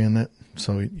all agree on that.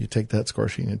 So you take that score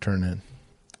sheet and you turn it in.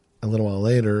 A little while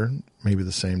later, maybe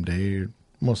the same day, or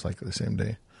most likely the same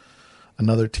day,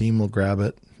 another team will grab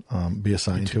it, be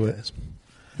assigned to it,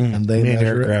 and they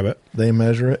measure it. Grab it. They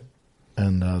measure it,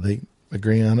 and they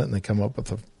agree on it, and they come up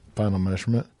with a final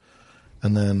measurement,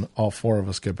 and then all 4 of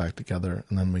us get back together,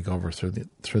 and then we go over through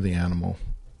the animal,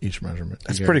 each measurement.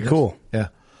 That's pretty cool. Yeah.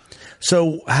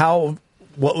 So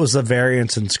what was the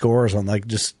variance in scores on, like,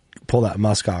 just pull that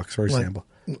muskox, for example?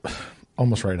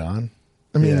 Almost right on.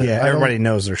 I mean, everybody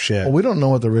knows their shit. Well, we don't know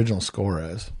what the original score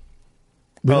is.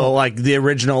 Like the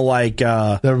original, like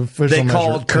they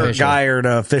called Kurt Geyer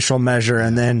to official measure,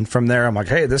 and then from there, I'm like,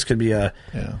 hey, this could be a.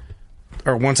 Yeah.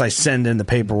 Or once I send in the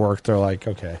paperwork, they're like,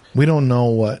 okay. We don't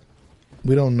know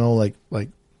like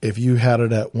if you had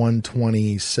it at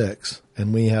 126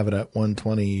 and we have it at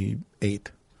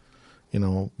 128.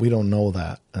 We don't know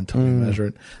that until we measure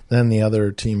it. Then the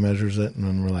other team measures it, and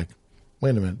then we're like,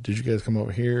 wait a minute, did you guys come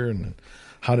over here? And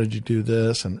how did you do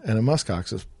this? And a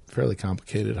muskox is fairly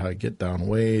complicated, how you get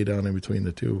way down in between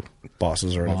the two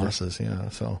bosses or whatever. Yeah.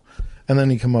 So, and then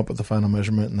you come up with the final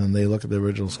measurement, and then they look at the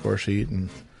original score sheet and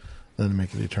then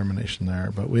make a determination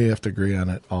there. But we have to agree on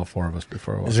it, all 4 of us,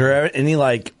 before. Is there any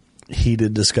like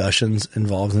heated discussions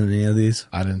involved in any of these?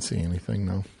 I didn't see anything,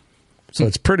 no. So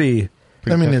it's pretty.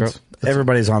 I mean, it's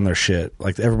everybody's on their shit.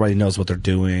 Like, everybody knows what they're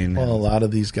doing. Well, a lot of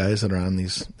these guys that are on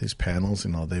these panels,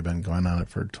 they've been going on it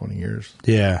for 20 years.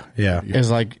 Yeah.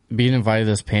 It's like being invited to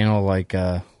this panel, like,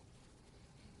 I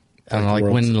don't know, like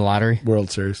winning the lottery. World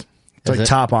Series. It's like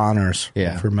top honors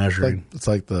for measuring. It's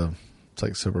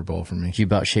like Super Bowl for me. Did you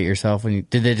about shit yourself? Did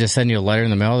they just send you a letter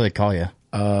in the mail, or did they call you?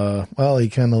 Well, he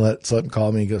kind of let something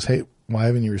call me. He goes, hey, why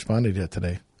haven't you responded yet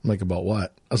today? I'm like, about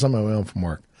what? I was on my way home from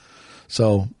work.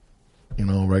 So,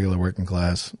 regular working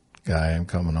class guy, I'm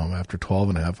coming home after 12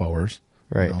 and a half hours.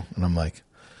 Right. And I'm like,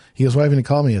 he goes, why haven't you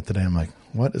called me yet today? I'm like,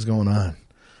 what is going on?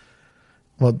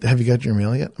 Well, have you got your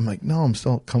mail yet? I'm like, no, I'm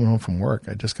still coming home from work.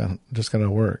 I just got out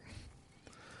of work.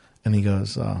 And he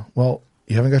goes, well,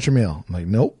 you haven't got your mail. I'm like,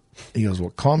 nope. He goes, well,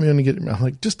 call me when you get your mail. I'm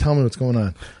like, just tell me what's going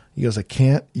on. He goes, I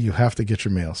can't. You have to get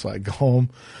your mail. So I go home,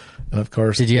 and of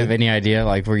course. Did you have any idea?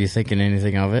 Like, were you thinking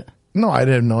anything of it? No, I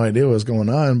had no idea what was going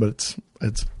on. But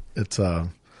it's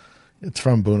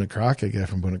from Boone and Crockett, guy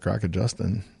from Boone and Crockett,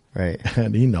 Justin. Right.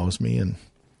 And he knows me,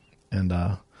 and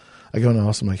I go in the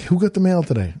house. I'm like, who got the mail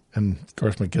today? And of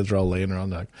course, my kids are all laying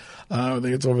around like, I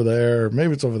think it's over there.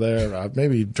 Maybe it's over there.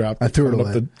 Maybe he dropped it. I threw it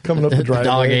away. Coming up the driveway. The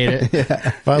dog ate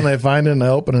it. Finally, I find it and I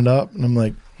open it up, and I'm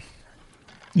like,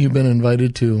 you've been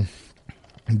invited to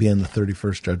be on the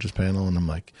 31st judges panel, and I'm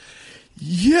like,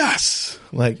 yes,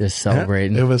 like just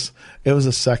celebrating. It was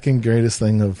the second greatest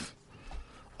thing of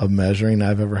measuring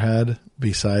I've ever had,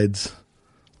 besides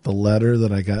the letter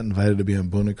that I got invited to be on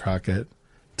Boone and Crockett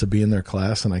to be in their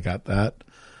class, and I got that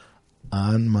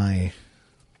on my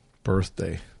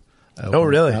birthday. Oh,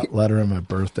 really? That letter on my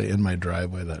birthday in my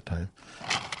driveway that time.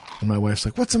 And my wife's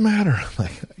like, what's the matter? I'm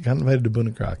like, I got invited to Boone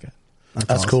and Crockett. That's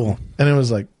awesome. cool. And it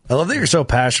was like, I love that you're so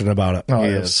passionate about it. Oh,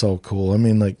 it was so cool. I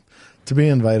mean, like, to be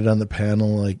invited on the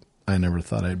panel, like, I never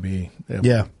thought I'd be able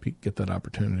to get that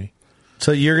opportunity.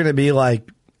 So you're going to be like,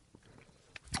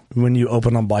 when you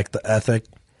open up like the ethic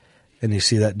and you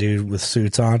see that dude with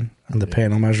suits on and the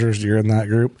panel measures, you're in that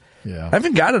group. Yeah. I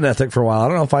haven't got an ethic for a while. I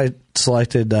don't know if I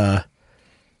selected. Well,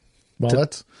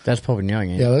 that's Pope and Young.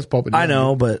 Yeah, that's Pope and Young. I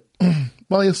know, but.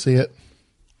 Well, you'll see it.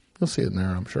 You'll see it in there,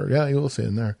 I'm sure. Yeah, you will see it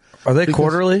in there. Are they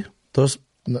quarterly? Those?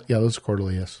 Yeah, those are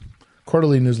quarterly, yes.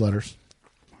 Quarterly newsletters.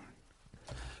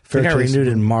 I think I renewed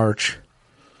in March.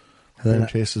 Fair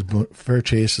Chase is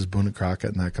Boone and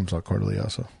Crockett, and that comes out quarterly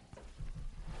also.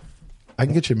 I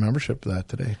can get you a membership to that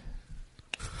today.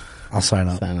 I'll sign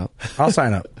up. I'll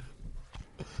sign up.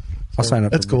 I'll sign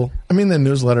up. That's cool. I mean, the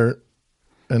newsletter,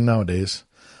 and nowadays,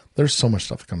 there's so much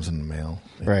stuff that comes in the mail.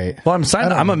 Right. Well,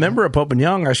 I'm a member of Pope and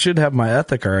Young. I should have my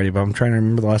ethic already, but I'm trying to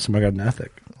remember the last time I got an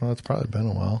ethic. Well, it's probably been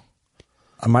a while.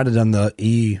 I might have done the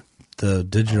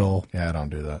digital. Yeah, I don't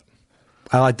do that.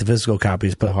 I like the physical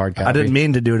copies, but the hard copy. I didn't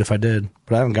mean to do it if I did,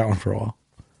 but I haven't got one for a while.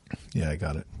 Yeah, I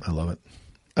got it. I love it.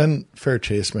 And Fair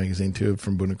Chase magazine, too,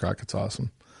 from Boone and Crockett's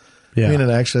awesome. Yeah. I mean, it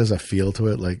actually has a feel to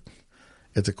it, like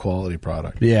it's a quality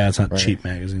product. Yeah, it's not cheap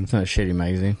magazine. It's not a shitty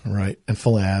magazine. Right. And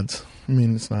full ads. I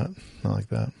mean, it's not like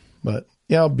that. But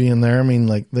yeah, I'll be in there. I mean,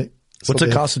 like, what's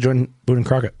it cost to join Boone and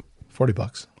Crockett?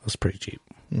 $40. That's pretty cheap.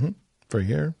 Mm-hmm. For a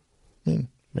year. I mean,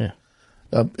 yeah.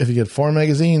 If you get 4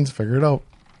 magazines, figure it out.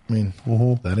 I mean,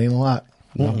 that ain't a lot.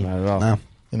 No, not at all. No.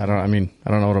 I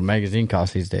don't know what a magazine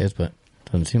costs these days, but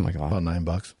it doesn't seem like a lot. About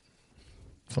 $9.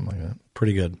 Something like that.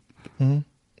 Pretty good. Mm-hmm.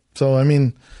 So, I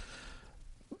mean,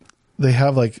 they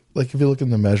have like if you look in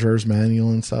the measurer's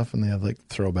manual and stuff, and they have like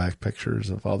throwback pictures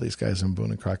of all these guys in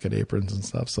Boone and Crockett aprons and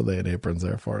stuff. So they had aprons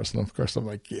there for us. And of course, I'm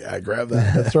like, yeah, I grab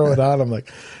that. I throw it on. I'm like,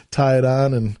 tie it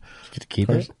on. And get to keep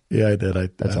it? Yeah, I did.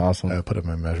 That's awesome. I put it in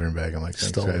my measuring bag. I'm like,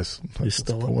 thanks, guys. It's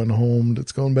stole it. going home.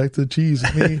 It's going back to the cheese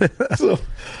with me. So,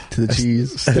 To the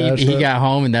cheese. He got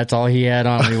home and that's all he had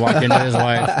on when he walked into his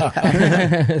wife.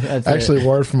 I actually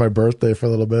wore it for my birthday for a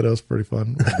little bit. It was pretty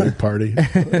fun. It was a big party.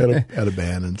 Had a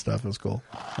band and stuff. It was cool.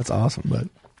 That's awesome. But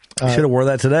Should have wore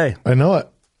that today. I know it.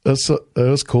 It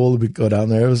was cool to go down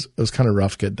there. It was kind of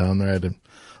rough to get down there.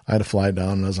 I had to fly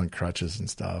down, and I was on crutches and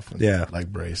stuff, and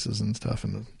leg braces and stuff,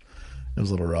 and it was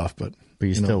a little rough. But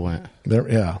you still went.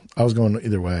 Yeah, I was going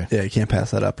either way. Yeah, you can't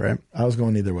pass that up, right? I was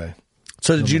going either way.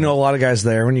 So did you know a lot of guys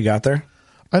there when you got there?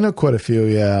 I know quite a few.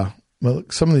 Yeah, well,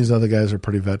 some of these other guys are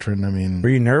pretty veteran. I mean, Were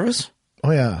you nervous?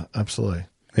 oh yeah, absolutely.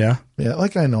 Yeah. Yeah,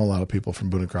 like I know a lot of people from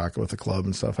Boone and Crockett with the club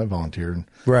and stuff. I volunteered.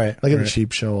 Right. Like at right. the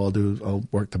sheep show, I'll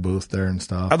work the booth there and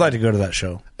stuff. I'd like to go to that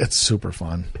show. It's super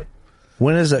fun.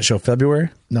 When is that show? February?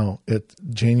 No, it's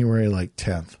January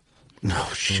 10th. No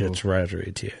shit, it's right after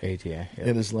ATA. ATA. Yeah.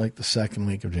 It is like the second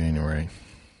week of January.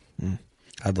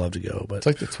 I'd love to go, but It's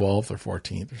like the 12th or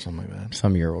 14th or something like that.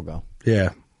 Some year we'll go. yeah.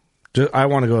 I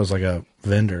want to go as like a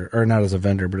vendor, or not as a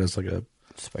vendor, but as like a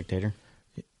Spectator.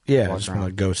 I Walk just around. want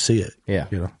to go see it. Yeah.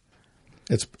 You know.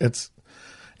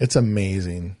 It's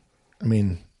amazing. I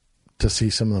mean, to see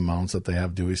some of the mounts that they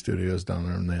have, Dewey Studios down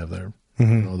there, and they have their,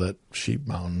 that sheep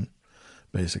mountain,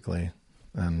 basically.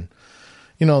 And,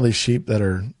 these sheep that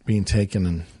are being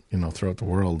taken and, throughout the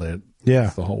world,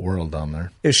 it's the whole world down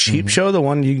there. Is Sheep Show the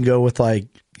one you can go with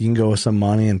some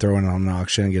money and throw it on an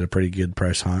auction and get a pretty good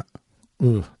price hunt?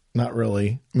 Ooh, not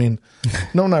really. I mean,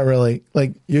 no, not really.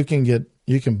 Like you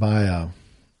can buy a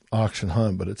auction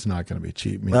hunt, but it's not going to be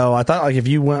cheap. No, I thought like if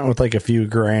you went with like a few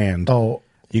grand, Oh,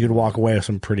 you could walk away with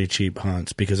some pretty cheap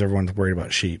hunts because everyone's worried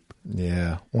about sheep.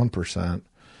 yeah, 1%.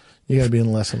 You got to be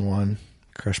in less than 1.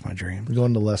 Crush my dream. Go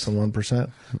into less than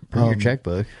 1%. Bring your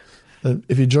checkbook.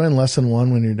 If you join less than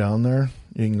 1 when you're down there,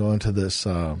 you can go into this.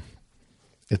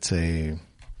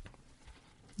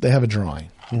 They have a drawing,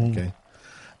 okay,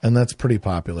 and that's pretty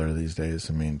popular these days.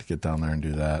 I mean, to get down there and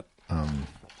do that,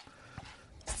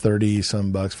 $30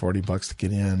 some bucks, $40 to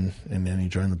get in, and then you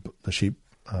join the sheep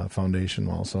foundation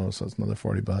also, so it's another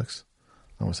 $40.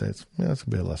 I would say it's gonna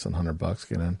be less than $100 to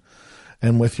get in,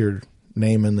 and with your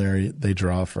name in there, they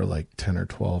draw for like 10 or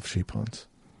 12 sheep hunts.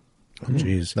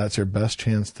 Jeez. That's your best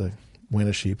chance to win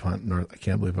a sheep hunt. I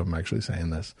can't believe I'm actually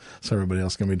saying this. So everybody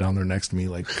else is going to be down there next to me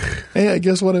like, hey, I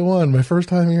guess what I won? My first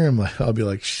time here. I'll be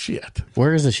like, shit.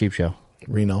 Where is the sheep show?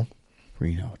 Reno.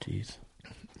 Jeez.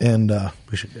 And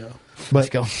We should go. but Let's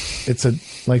go.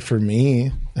 it's like for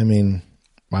me, I mean,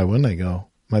 why wouldn't I go?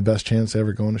 My best chance to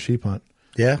ever going to sheep hunt.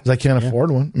 Yeah. 'Cause I can't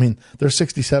afford one. I mean, they're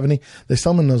 60, 70. They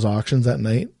sell them in those auctions at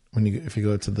night if you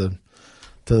go to the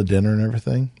dinner and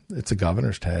everything. It's a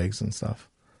governor's tags and stuff.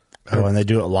 Oh, and they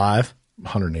do it live?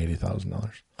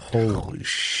 $180,000. Holy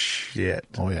shit.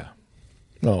 Oh yeah.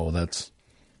 Oh, that's.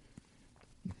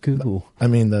 Cool. I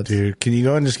mean, that's. Dude, can you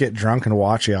go and just get drunk and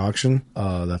watch the auction?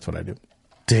 That's what I do.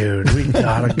 Dude, we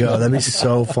gotta go. That'd be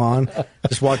so fun.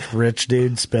 Just watch rich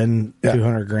dude spend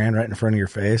 $200,000 right in front of your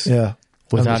face. Yeah.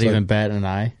 Without even batting an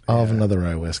eye. I'll have another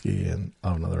rye whiskey and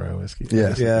I'll have another rye whiskey.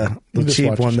 Yeah. Yeah. The You just cheap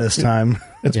watch one the this show. time.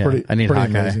 It's Yeah, pretty. I need pretty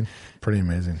Hawkeye. amazing. Pretty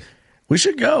amazing. We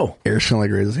should go. Air's feeling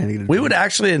like raises hand. We would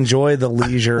actually enjoy the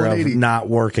leisure of 180. not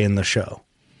working the show.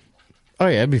 Oh,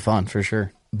 yeah, it'd be fun for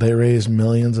sure. They raise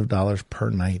millions of dollars per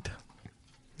night.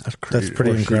 That's crazy. That's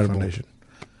pretty for Sheep incredible. Foundation.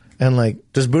 And like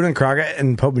Does Boone and Crockett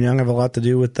and Pope and Young have a lot to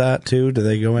do with that too? Do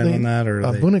they go in on that, or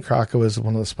Boone and Crockett was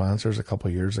one of the sponsors a couple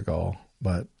of years ago,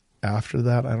 but after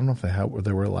that, I don't know if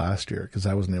they were last year because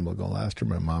I wasn't able to go last year.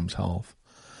 My mom's health,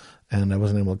 and I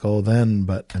wasn't able to go then.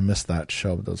 But I missed that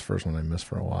show. But that was the first one I missed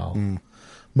for a while.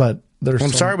 But there's I'm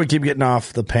sorry we keep getting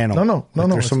off the panel. No.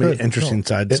 There's it's so many good. interesting No,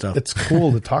 side stuff. It's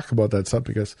cool to talk about that stuff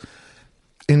because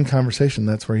in conversation,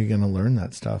 that's where you're going to learn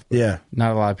that stuff. But, Yeah.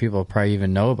 Not a lot of people probably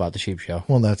even know about the sheep show.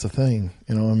 well, that's the thing.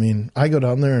 I mean, I go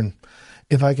down there, and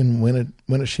if I can win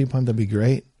a sheep hunt, that'd be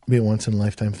great. Be a once in a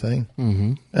lifetime thing.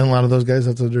 Mm-hmm. And a lot of those guys,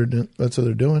 that's what they're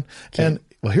doing. Okay. And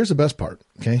well, here's the best part.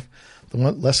 Okay,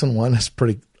 lesson 1 is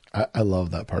pretty. I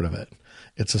love that part of it.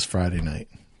 It's this Friday night,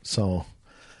 so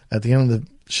at the end of the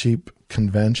sheep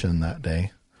convention that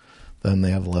day, then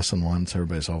they have lesson 1. So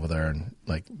everybody's over there, and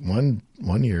like one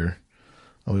year,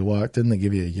 we walked in. They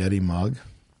give you a Yeti mug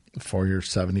for your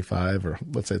 75, or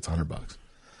let's say it's $100.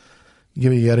 You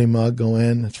give you a Yeti mug, go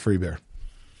in, it's free beer.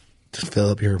 Just fill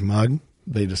up your mug.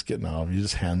 They just get you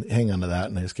just hang on to that,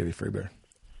 and they just give you free beer.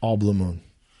 All Blue Moon.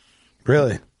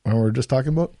 Really? What we were just talking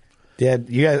about? Yeah.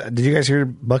 Did you guys hear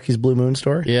Bucky's Blue Moon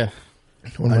story? Yeah.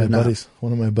 One of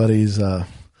my buddies,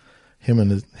 him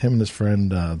and his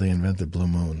friend, they invented Blue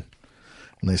Moon,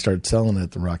 and they started selling it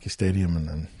at the Rocky Stadium, and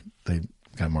then they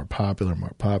got more popular.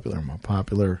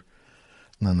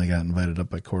 And then they got invited up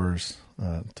by Coors.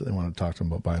 They wanted to talk to them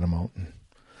about buying them out. And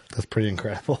That's pretty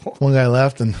incredible. one guy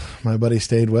left, and my buddy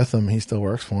stayed with him. He still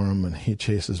works for him, and he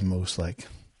chases moose. Like,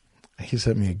 he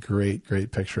sent me a great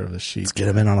picture of the sheep. Let's get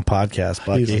him in on a podcast,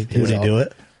 Bucky. Would he do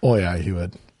it? Oh, yeah, he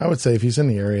would. I would say if he's in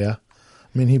the area,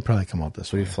 I mean, he'd probably come out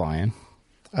this Are way. you flying?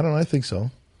 I don't know. I think so.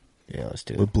 Yeah, let's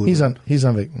do it. He's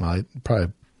on well,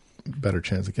 probably better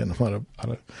chance of getting him out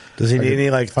of. Does he need any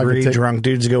like three drunk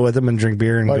dudes to go with him and drink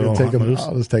beer and I'll go hunt moose?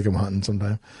 I'll just take him hunting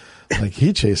sometime. Like,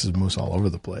 he chases moose all over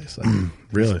the place. Like,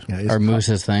 Really? Yeah, he's Our moose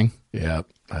his thing. Yeah,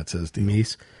 that's his deal.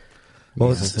 Meese. Well,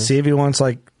 let's see if he wants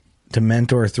like to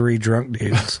mentor 3 drunk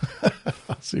dudes.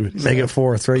 See what he Make it says.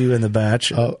 4, throw you in the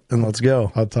batch, and let's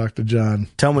go. I'll talk to John.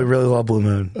 Tell him we really love Blue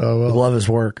Moon. Oh, well. We love his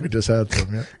work. We just had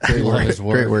some. Yeah. Great work. His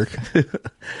Great work.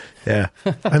 Yeah.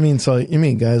 I mean, so you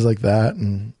meet guys like that,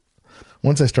 and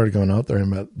once I started going out there, I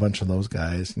met a bunch of those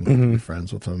guys and be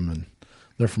friends with them, and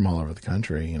they're from all over the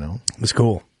country. You know, It's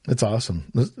cool. it's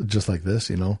awesome. Just like this,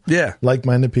 you know. Yeah.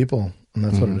 Like-minded people, and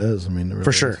that's what it is. I mean, it really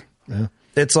For sure. is. Yeah.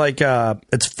 It's like,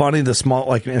 it's funny the small,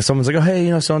 like, if someone's like, oh, hey,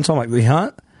 you know, so-and-so, I'm like, we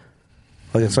hunt?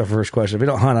 Like, that's our first question. If we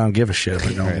don't hunt, I don't give a shit. If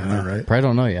we don't, Right. Probably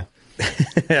don't know you.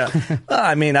 Yeah. Well,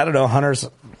 I mean, I don't know. Hunters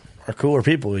are cooler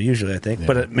people usually, I think.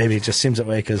 But maybe it just seems that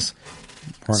way because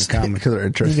we're in common. Because they're You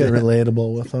interested. get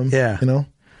relatable with them. Yeah. You know,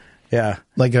 Yeah.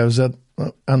 like I was on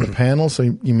the panel, so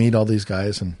you meet all these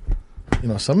guys, and you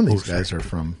know, some of these guys they're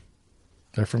from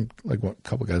like a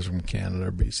couple guys from Canada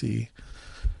or BC.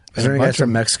 Is there any guys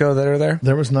from Mexico that are there?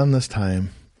 There was none this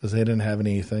time because they didn't have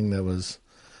anything that was.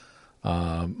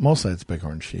 Mostly it's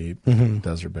bighorn sheep,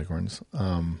 desert bighorns.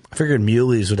 I figured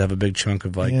muleys would have a big chunk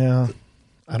of like Yeah,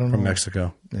 I don't know. from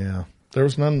Mexico. Yeah, there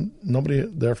was nobody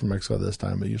there from Mexico this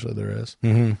time, but usually there is.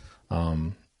 And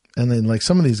then like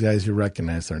some of these guys, you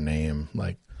recognize their name.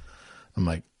 Like I'm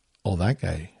like, oh, that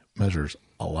guy measures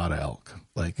a lot of elk.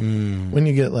 Like when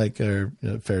you get like a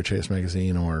Fair Chase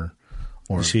magazine or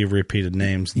You see repeated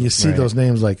names. you see those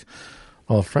names like,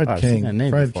 oh, Fred I've seen that King. name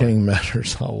Fred before. King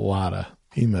measures a lot of.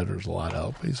 He measures a lot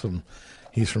of elk.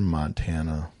 He's from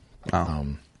Montana.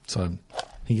 So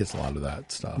he gets a lot of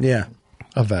that stuff. Yeah.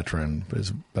 A veteran, but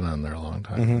he's been on there a long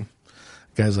time.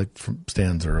 Guys like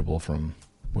Stan Zerbil from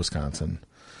Wisconsin.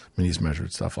 I mean, he's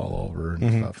measured stuff all over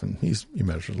and stuff, and he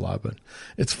measures a lot. But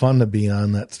it's fun to be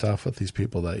on that stuff with these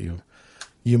people that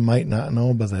you might not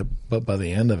know, but by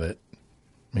the end of it,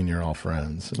 I mean, you're all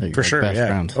friends. You're For like sure. best Yeah.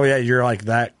 friends. Oh yeah. You're like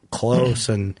that close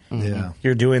and Yeah.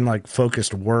 you're doing like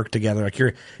focused work together. Like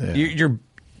you're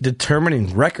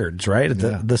determining records, right?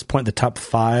 At this point, the top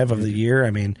 5 of the year.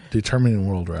 I mean, Determining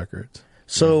world records.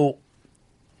 so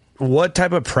what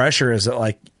type of pressure is it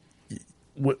like?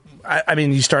 I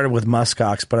mean, you started with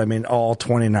muskox, but I mean, all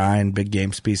 29 big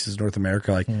game species in North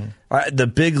America. Like the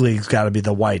big league's got to be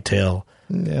the whitetail,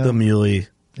 the muley,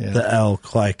 the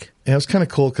elk. Like, Yeah, it was kind of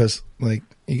cool because like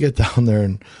you get down there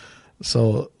and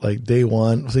so like day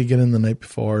one, so you get in the night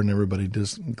before and everybody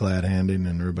just glad handing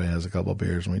and everybody has a couple of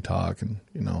beers and we talk and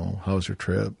you know, how's your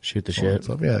trip? Shoot the All that shit.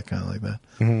 stuff. Yeah, kind of like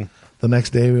that. The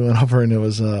next day we went over and it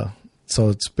was so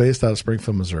it's based out of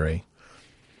Springfield, Missouri.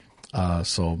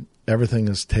 So everything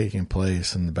is taking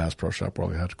place in the Bass Pro Shop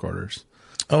World headquarters.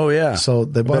 oh yeah. So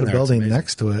they bought been a there. building It's amazing.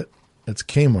 next to it. It's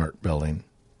Kmart building.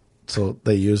 So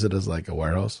they use it as like a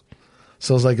warehouse.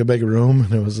 So it's like a big room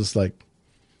and it was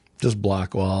just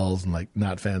block walls and like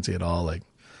not fancy at all. Like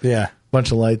yeah.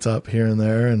 bunch of lights up here and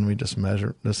there and we just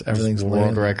measure just everything's World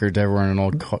laying. records everywhere in an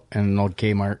old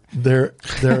Kmart. They're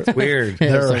Weird.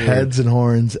 there are so heads and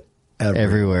horns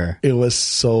Everywhere. It was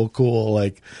so cool.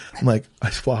 Like I'm like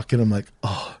I walk in, I'm like,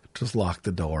 oh, just lock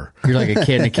the door. You're like a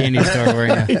kid in a candy store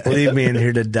wearing a... Leave me in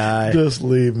here to die. Just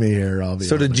leave me here. I'll be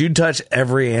So did you touch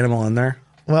every animal in there?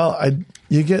 Well,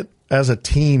 you get as a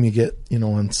team, you get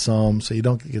on some, so you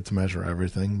don't get to measure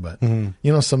everything. But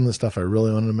some of the stuff I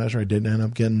really wanted to measure, I didn't end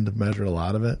up getting to measure a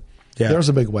lot of it. Yeah. There was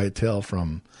a big whitetail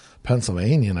from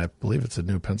Pennsylvania, and I believe it's a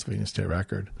new Pennsylvania state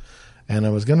record. And I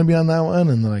was going to be on that one,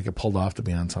 and then I get pulled off to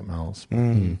be on something else.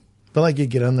 But like you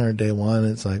get in there day one,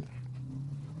 it's like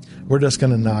we're just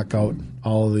going to knock out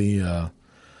all the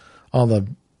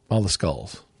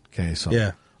skulls. Okay, so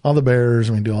Yeah. all the bears,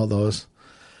 and we do all those.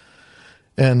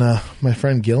 And my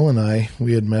friend Gil and I,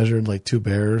 we had measured like 2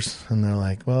 bears, and they're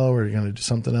like, "Well, we're going to do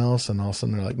something else." And all of a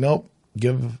sudden, they're like, "Nope,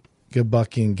 give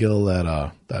Bucky and Gil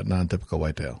that non-typical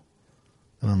whitetail."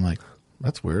 And I'm like,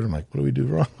 "That's weird." I'm like, "What do we do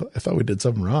wrong?" I thought we did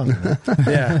something wrong.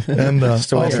 Yeah. And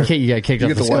Still also, You got kicked off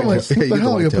get the the scale. I'm like, Yeah, what you the get the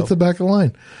hell? You whitetail. put the back of the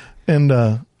line. And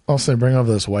also I bring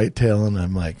over this whitetail, and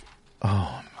I'm like,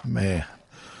 oh, man.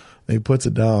 And he puts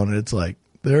it down, and it's like,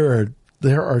 there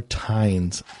are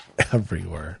tines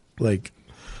everywhere. Like,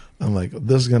 I'm like,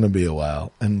 this is going to be a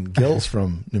while. And Gil's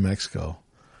from New Mexico,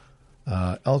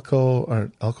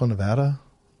 Elko, Nevada.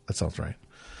 That sounds right.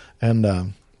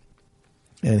 And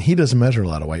he doesn't measure a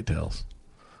lot of whitetails.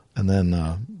 And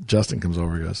then Justin comes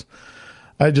over and goes,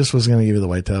 I just was going to give you the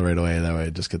whitetail right away. That way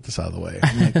I'd just get this out of the way.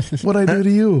 I'm like, what'd I do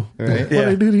to you? Right? What'd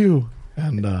I do to you?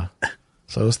 And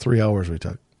so it was 3 hours we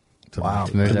took. To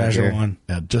To measure one.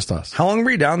 Yeah, just us. How long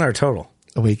were you down there total?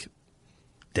 A week.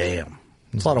 Damn.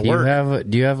 It's a lot of Do you work.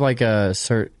 do you have like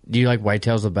do you like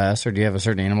whitetails the best, or do you have a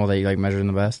certain animal that you like measuring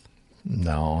the best?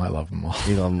 No, I love them all.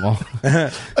 You love them all.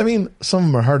 I mean, some of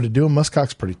them are hard to do.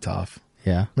 Muskox's pretty tough.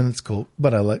 Yeah. I mean, it's cool.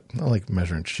 But I like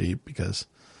measuring sheep because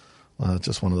it's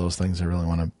just one of those things I really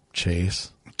want to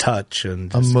chase. Touch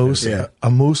and A moose. Yeah. A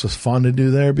moose was fun to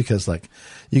do there because like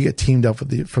you get teamed up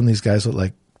with from these guys with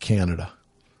like Canada.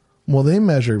 Well, they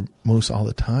measure moose all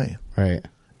the time. Right.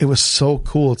 It was so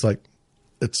cool. It's like,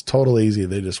 it's totally easy.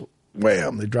 They just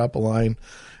wham, they drop a line,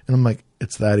 and I'm like,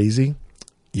 it's that easy.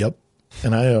 Yep.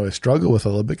 And I always struggle with it a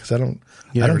little bit because I don't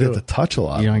get to touch a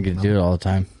lot. You don't get to do it all the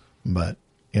time. But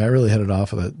yeah, I really hit it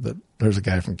off with it. There's a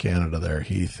guy from Canada there,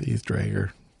 Heath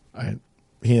Drager.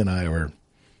 He and I were,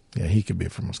 he could be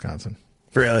from Wisconsin.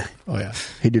 Really? Oh yeah,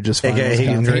 He did just fine. Okay, he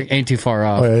can drink. Ain't too far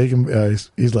off. oh yeah. He can.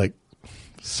 He's like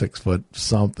 6 foot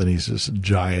something. He's just a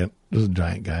giant. Just a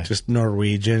giant guy. Just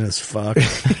Norwegian as fuck.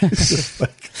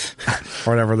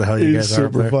 Or whatever the hell you He's guys are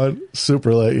up super there. fun.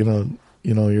 Super like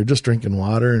you're just drinking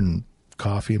water and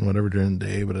coffee and whatever during the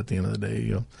day, but at the end of the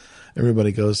day,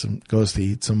 everybody goes to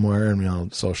eat somewhere and we all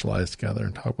socialize together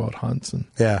and talk about hunts and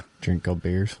Yeah. Drink go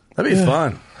beers. That'd be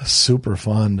fun. super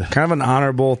fun. Kind of an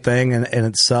honorable thing in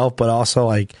itself, but also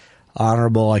like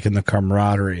honorable like in the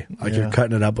camaraderie. Like you're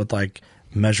cutting it up with like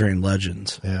measuring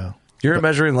legends. Yeah. You're a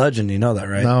measuring legend, you know that,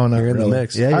 right? No, not You're in really. the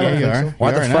mix. Yeah, I Yeah, don't you think are. so. Why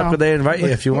You the are fuck now. would they invite you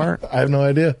if you weren't? I have no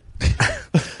idea. I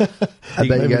bet you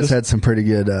maybe guys just- had some pretty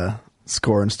good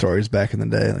scoring stories back in the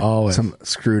day. Like Always. some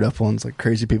screwed up ones, like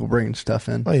crazy people bringing stuff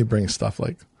in. Well, you bring stuff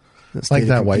like State of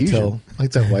that confusion.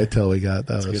 whitetail we got.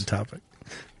 That That's a was good topic.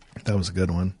 That was a good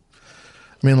one.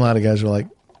 I mean, a lot of guys are like,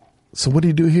 "So what do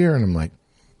you do here?" And I'm like,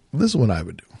 "This is what I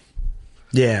would do."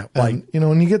 Yeah, like And,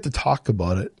 when you get to talk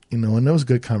about it, and it was a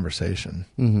good conversation.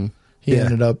 Mm-hmm. He Yeah.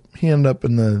 ended up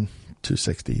in the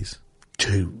 260s.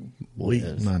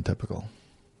 Non-typical.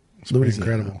 It's pretty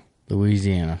incredible.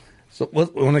 Louisiana. So,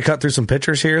 want to cut through some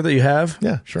pictures here that you have?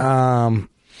 Yeah, sure. And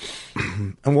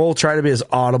we'll try to be as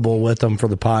audible with them for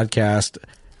the podcast,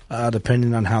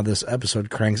 depending on how this episode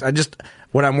cranks.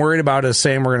 What I'm worried about is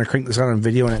saying we're going to crank this on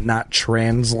video and it not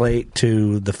translate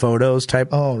to the photos type.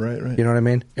 Oh, right. You know what I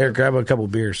mean? Eric, grab a couple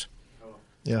beers.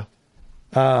 Yeah.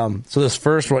 So this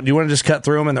first one, do you want to just cut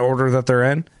through them in the order that they're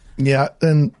in? Yeah,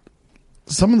 and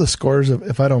some of the scores,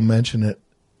 if I don't mention it,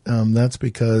 that's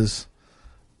because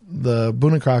the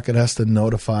Boone and Crockett has to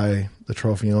notify the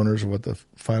trophy owners of what the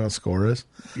final score is.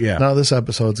 Yeah. Now this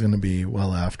episode's going to be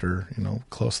well after,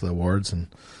 close to the awards,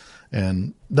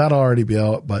 and that'll already be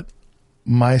out. But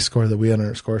my score that we had on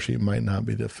our score sheet might not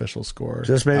be the official score.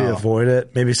 Just maybe avoid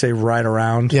it. Maybe say right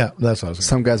around. Yeah, that's what I was.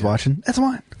 Some guys watching. That's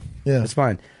fine. Yeah, It's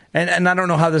fine. And I don't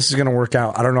know how this is going to work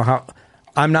out. I don't know how.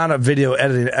 I'm not a video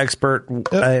editing expert,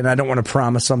 and I don't want to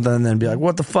promise something and then be like,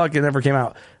 what the fuck? It never came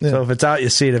out. Yeah. So if it's out, you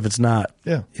see it. If it's not,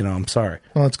 Yeah. I'm sorry.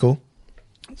 Well, that's cool.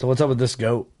 So what's up with this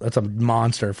goat? That's a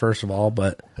monster, first of all,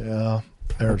 but Yeah,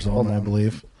 Arizona, I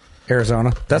believe,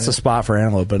 Arizona. That's a spot for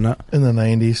antelope, isn't it? in the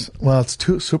 90s. Well, it's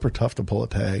super tough to pull a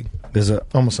tag. Is it?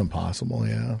 Almost impossible.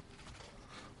 Yeah.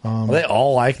 Are they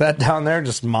all like that down there?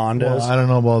 Just mondos? Well, I don't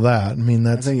know about that. I mean,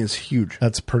 That thing is huge.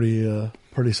 that's pretty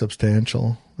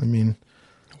substantial. I mean,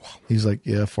 he's like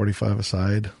 45 a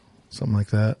side, something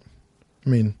like that. I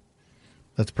mean,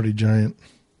 that's pretty giant.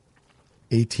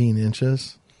 18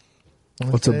 inches.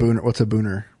 What's a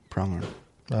booner pronghorn?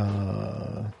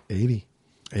 80,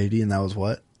 80, and that was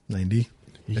what? 90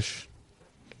 ish.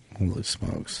 Holy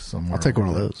smokes. Somewhere. I'll take one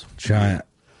of over those. Giant.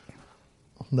 there.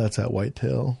 That's at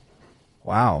whitetail.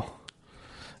 Wow.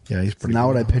 Yeah, he's pretty. Not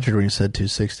what I good. pictured when you said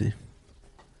 260.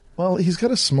 Well, he's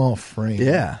got a small frame.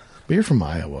 Yeah. But you're from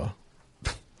Iowa.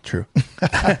 True.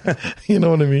 You know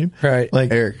what I mean? Right.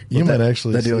 Like, Eric, you what might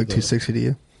actually that see deal like the- 260 to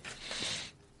you?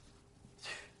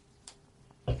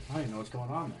 I don't even know what's going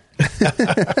on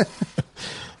there.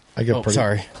 I got Oh, pretty,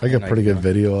 sorry. I got I pretty know. good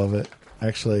video of it.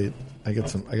 Actually, I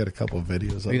got a couple of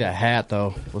videos of Look at it. that hat,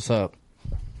 though. What's up?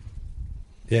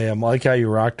 Yeah, I like how you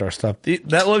rocked our stuff.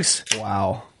 That looks...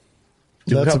 Wow.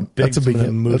 Dude, look That's how a big some of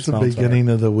the moose that's a mounts are. beginning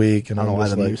of the week, and I don't know why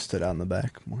just the like, moose stood out in the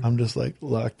back more. I'm just like,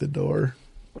 lock the door.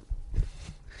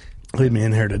 Leave me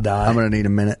in here to die. I'm going to need a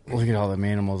minute. Look at all them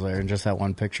animals there in just that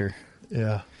one picture.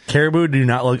 Yeah. Caribou do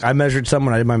not look. I measured some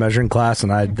when I did my measuring class,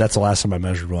 and that's the last time I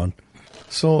measured one.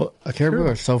 So a Caribou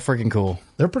are so freaking cool.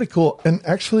 They're pretty cool. And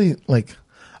actually, like,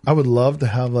 I would love to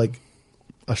have like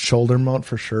a shoulder mount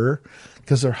for sure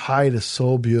because their hide is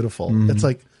so beautiful. It's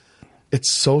like,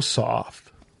 it's so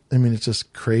soft. I mean, it's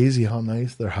just crazy how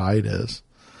nice their hide is.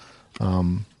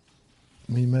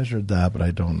 We measured that, but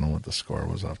I don't know what the score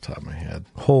was off the top of my head.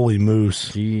 Holy moose.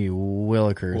 Gee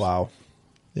willikers. Wow.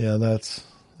 Yeah, that's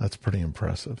pretty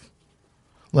impressive.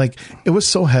 Like, it was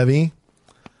so heavy,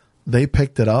 they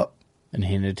picked it up. And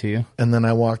handed it to you? And then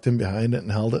I walked in behind it and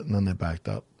held it, and then they backed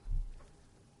up.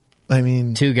 I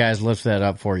mean... 2 guys lifted that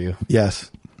up for you.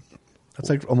 Yes. That's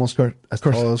like almost as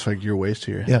tall as like your waist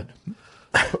to your head.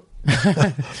 Yeah.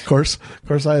 Of course,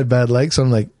 I had bad legs, so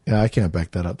I'm like, yeah, I can't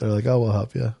back that up. They're like, oh, we'll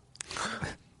help you.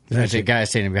 There's a guy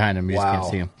standing behind him. You just can't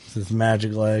see him. This is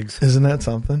magic legs. Isn't that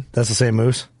something? That's the same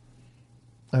moose?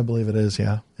 I believe it is,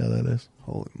 yeah. Yeah, that is.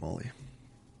 Holy moly.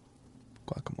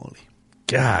 Guacamole.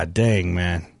 God dang,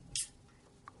 man.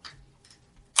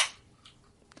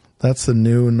 That's the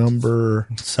new number...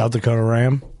 South Dakota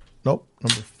Ram? Nope,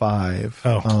 number 5.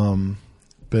 Oh.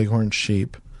 Bighorn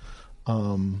sheep.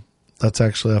 That's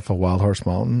actually off of Wild Horse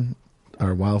Mountain,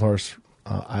 or Wild Horse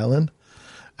Island,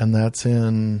 and that's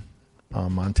in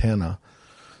Montana.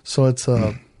 So it's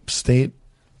a state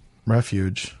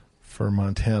refuge for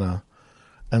Montana,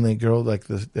 and they grow like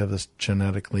this. They have this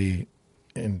genetically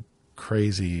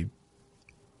crazy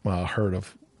herd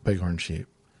of bighorn sheep.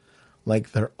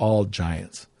 Like, they're all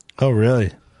giants. Oh,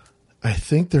 really? I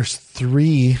think there's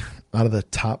 3 out of the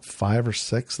top 5 or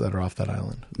 6 that are off that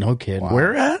island. No kidding. Wow.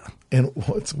 Where at? And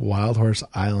it's Wild Horse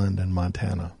Island in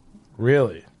Montana.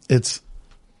 Really?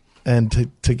 And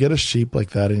to get a sheep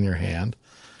like that in your hand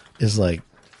is like,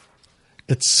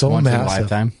 it's so Once in a massive.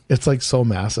 lifetime. It's like so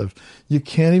massive. You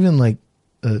can't even like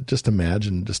just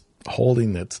imagine just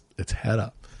holding its head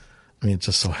up. I mean, it's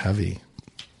just so heavy.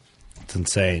 It's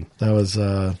insane. That was,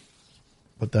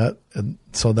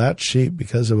 so that sheep,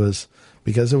 because it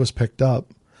was picked up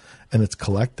and it's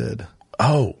collected.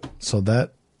 Oh, so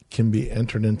that can be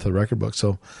entered into the record book.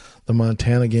 So the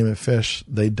Montana Game and Fish,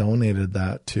 they donated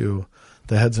that to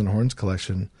the Heads and Horns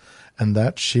collection, and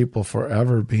that sheep will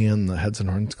forever be in the Heads and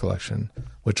Horns collection,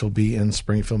 which will be in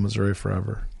Springfield, Missouri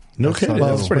forever. No kidding.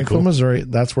 Well, That's pretty Springfield, cool. Missouri,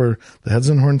 that's where the Heads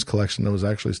and Horns collection that was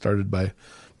actually started by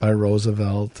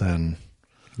Roosevelt and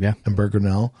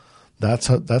Bergernell. That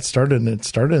started, and it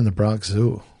started in the Bronx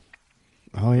Zoo.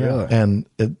 Oh, yeah. Really? And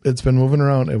it's been moving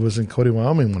around. It was in Cody,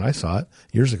 Wyoming when I saw it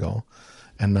years ago.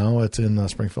 And now it's in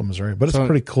Springfield, Missouri. But it's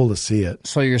pretty cool to see it.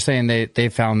 So you're saying they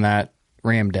found that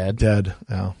ram dead? Dead,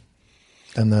 yeah.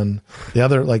 And then the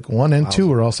other, like 1 and 2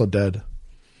 were also dead.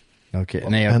 Okay.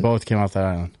 And they both came off that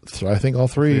island? So I think all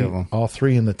three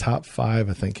in the top 5,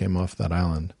 I think, came off that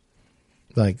island.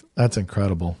 Like, that's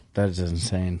incredible. That is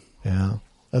insane. Yeah.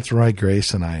 That's Roy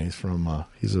Grayson.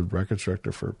 He's a records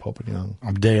director for Pope and Young.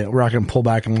 I'm digging it. Rocking pull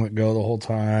back and let go the whole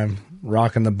time.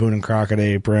 Rocking the Boone and Crockett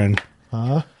apron.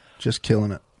 Huh? Just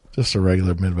killing it. Just a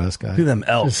regular Midwest guy. Look at them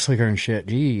elks. Just slicker and shit.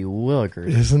 Gee, willikers.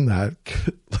 Isn't that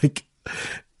good? Like,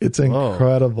 it's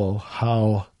incredible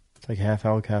how it's like half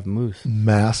elk, half moose.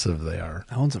 Massive they are.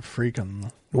 That one's a freak on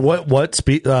the... What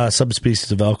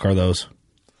subspecies of elk are those?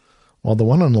 Well, the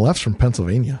one on the left's from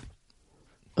Pennsylvania.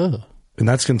 Ugh. And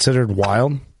that's considered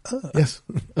wild? Yes.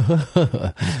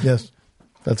 Yes.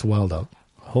 That's wild elk.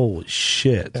 Holy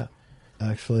shit. Yeah.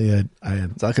 Actually, I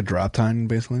had... It's like a drop tine,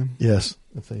 basically? Yes.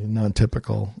 It's a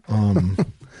non-typical.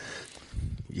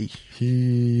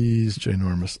 He's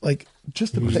ginormous. Like,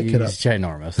 just to pick it up. He's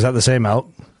ginormous. Is that the same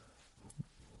elk?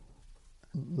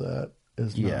 That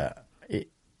is Yeah.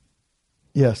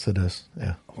 Yes, it is.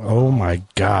 Yeah. Oh, my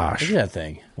gosh. Look at that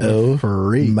thing. Oh,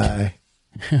 freak. My.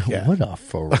 Yeah. What a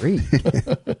freak.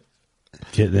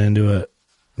 Getting into it.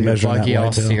 Measuring Bucky that all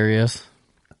whitetail. serious.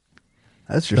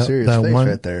 That's your serious that face one-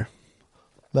 right there.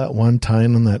 That one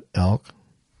tine on that elk,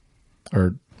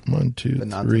 or 1, 2, The 3.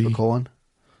 non-typical one?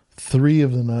 3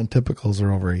 of the non-typicals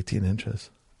are over 18 inches.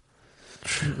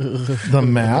 The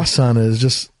mass on it is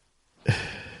just,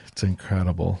 it's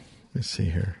incredible. Let me see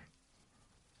here.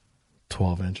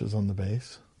 12 inches on the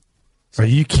base. Are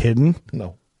you kidding?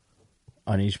 No.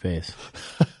 On each base.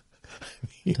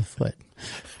 It's a foot.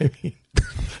 I mean,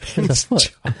 It's a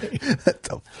foot. That's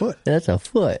a foot. That's a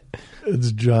foot.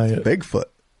 it's giant. Bigfoot.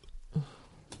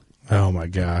 Oh, my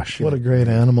gosh. What a great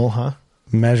animal, huh?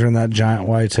 Measuring that giant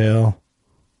whitetail.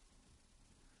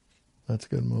 That's a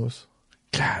good moose.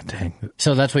 God dang.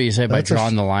 So that's what you say by That's a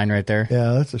drawing the line right there?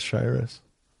 Yeah, that's a Shiras.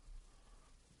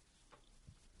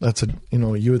 That's a,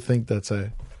 you would think that's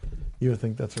a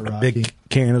Rocky. Big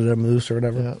Canada moose or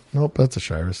whatever. Yeah. Nope, that's a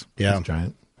Shiras. Yeah. It's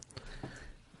giant.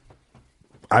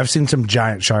 I've seen some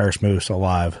giant Shire moose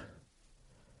alive.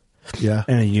 Yeah.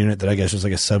 In a unit that I guess was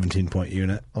like a 17-point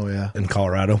unit. Oh, yeah. In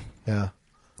Colorado. Yeah.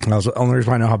 And the only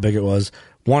reason I know how big it was,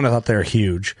 one, I thought they were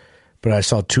huge, but I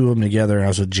saw two of them together, and I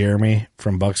was with Jeremy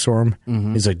from Buckstorm.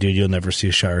 Mm-hmm. He's like, dude, you'll never see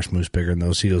a Shire moose bigger than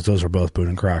those. He goes, those are both Boone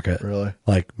and Crockett. Really?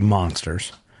 Like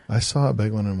monsters. I saw a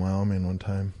big one in Wyoming one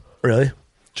time. Really?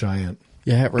 Giant.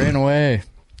 Yeah, it ran away.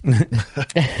 All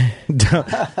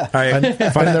right,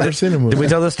 I've never seen a movie. Did we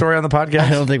tell this story on the podcast? I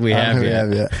don't think we have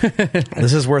yet.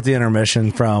 This is worth the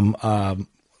intermission from...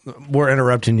 we're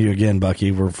interrupting you again,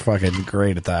 Bucky. We're fucking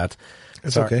great at that.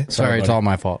 It's okay. Sorry, it's all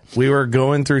my fault. We were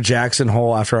going through Jackson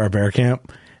Hole after our bear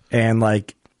camp, and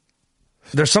like,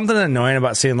 there's something annoying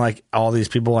about seeing like all these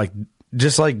people like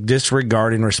just like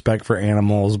disregarding respect for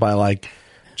animals by like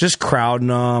just crowding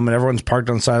them, and everyone's parked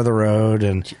on the side of the road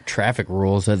and traffic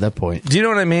rules at that point. Do you know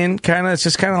what I mean? Kind of, it's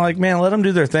just kind of like, man, let them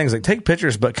do their things. Like, take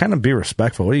pictures, but kind of be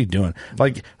respectful. What are you doing?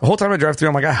 Like, the whole time I drive through,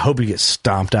 I'm like, I hope you get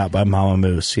stomped out by Mama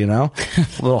Moose. You know,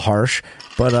 a little harsh,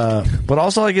 but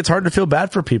also like it's hard to feel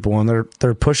bad for people when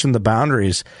they're pushing the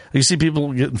boundaries. You see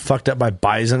people getting fucked up by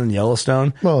bison in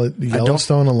Yellowstone. Well,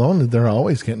 Yellowstone alone, they're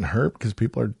always getting hurt because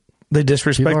they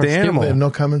disrespect the animal. They have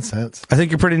no common sense. I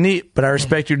think you're pretty neat, but I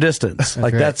respect your distance.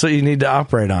 Like, that's what you need to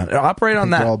operate on. Operate on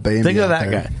that. Think of that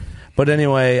guy. But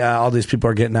anyway, all these people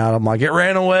are getting out. I'm like, it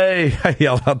ran away. I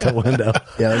yelled out the window.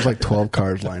 Yeah, there's like 12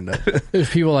 cars lined up. There's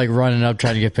people like running up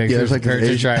trying to get pictures. Yeah, there's like parents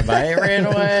are driving by. It ran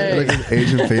away. Like an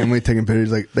Asian family taking pictures.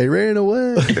 Like, they ran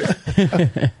away.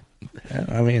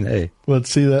 I mean, hey. Let's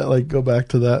see that. Like, go back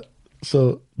to that.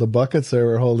 So the buckets there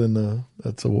were holding the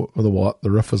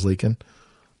roof was leaking.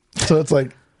 So it's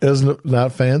like, it was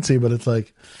not fancy, but it's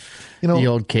like, you know, the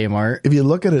old Kmart. If you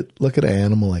look at an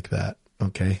animal like that,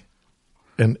 okay,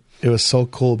 and it was so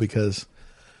cool because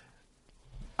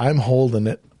I'm holding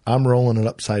it, I'm rolling it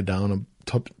upside down, I'm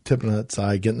tipping it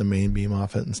outside, getting the main beam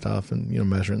off it and stuff, and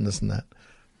measuring this and that.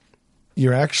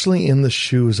 You're actually in the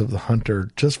shoes of the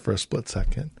hunter just for a split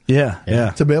second.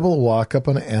 Yeah. To be able to walk up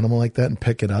on an animal like that and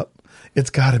pick it up, it's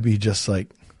got to be just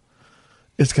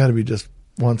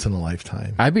once in a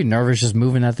lifetime. I'd be nervous just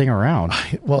moving that thing around.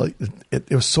 Well,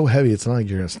 it was so heavy, it's not like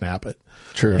you're going to snap it.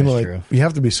 True. True. You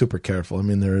have to be super careful. I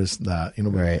mean, there is that,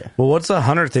 Right. Well, what's the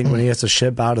hunter think when he has to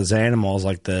ship out his animals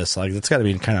like this? Like, that's got to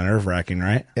be kind of nerve-wracking,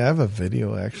 right? Yeah, I have a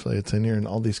video, actually. It's in here, and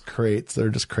all these crates. There are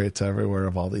just crates everywhere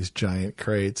of all these giant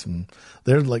crates. And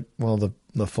they're like, well,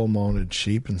 the full-mounted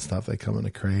sheep and stuff, they come in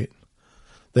a crate.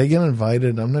 They get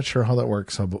invited. I'm not sure how that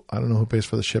works. I don't know who pays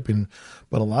for the shipping,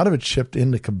 but a lot of it's shipped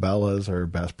into Cabela's or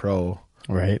Bass Pro.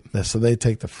 Right. So they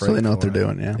take the freight. So they know what they're it.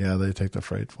 doing, yeah. Yeah, they take the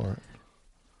freight for it.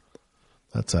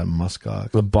 That's that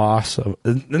muskox. The boss.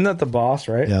 Isn't that the boss,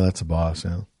 right? Yeah, that's a boss,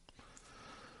 yeah.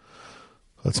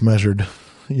 That's measured.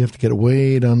 You have to get it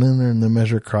way down in there and then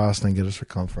measure across and then get a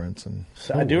circumference. And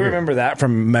So I do remember that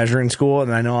from measuring school,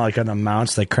 and I know like on the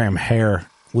mounts they cram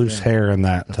loose hair in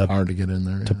that. It's hard to get in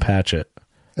there. To patch it.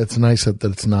 It's nice that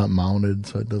it's not mounted,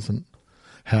 so it doesn't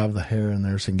have the hair in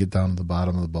there, so you can get down to the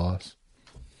bottom of the boss.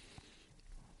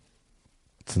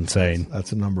 It's insane.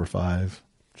 That's a number 5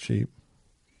 sheep.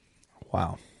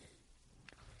 Wow.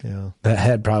 Yeah. That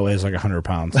head probably weighs like 100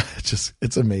 pounds.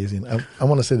 It's amazing. I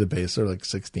want to say the base are like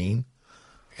 16.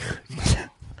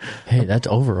 Hey, that's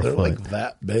over a They're foot. like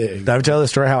that big. Did I ever tell the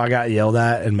story how I got yelled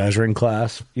at in measuring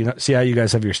class? See how you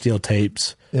guys have your steel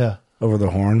tapes Yeah. over the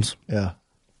horns? Yeah.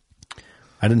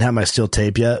 I didn't have my steel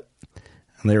tape yet,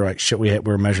 and they were like, shit, we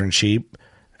were measuring sheep,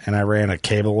 and I ran a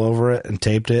cable over it and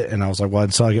taped it, and I was like, well,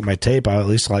 until I get my tape, I at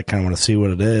least like kind of want to see what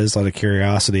it is, out of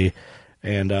curiosity,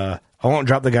 and I won't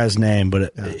drop the guy's name,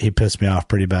 but he pissed me off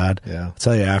pretty bad. Yeah. I'll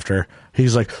tell you after.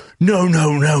 He's like,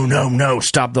 no,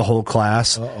 stop the whole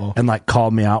class, and like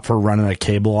called me out for running a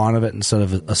cable on of it instead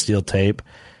of a steel tape.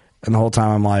 And the whole time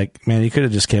I'm like, man, you could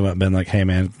have just came up and been like, hey,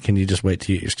 man, can you just wait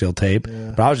till you get your steel tape?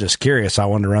 Yeah. But I was just curious. I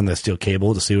wanted to run the steel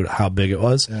cable to see how big it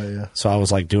was. Yeah. So I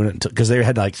was like doing it because they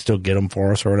had to like still get them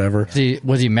for us or whatever.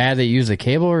 Was he mad that you used the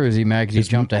cable, or was he mad because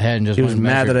he jumped ahead and just He was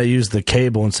mad that I used the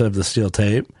cable instead of the steel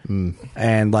tape.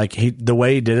 And like the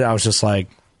way he did it, I was just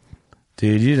like,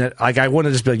 dude, you didn't, like, I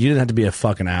wouldn't just be like, you didn't have to be a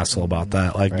fucking asshole about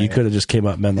that. Like, you could have just came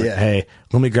up and been like, hey,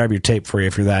 let me grab your tape for you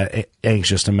if you're that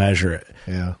anxious to measure it.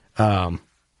 Yeah.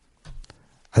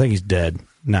 I think he's dead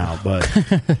now, but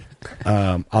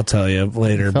I'll tell you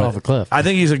later. Fell off a cliff. I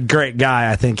think he's a great guy.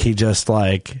 I think he just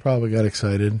like Probably got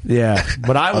excited. yeah,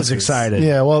 but I was excited.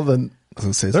 Yeah, well, then I was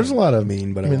gonna say there's a lot of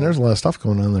mean, but there's a lot of stuff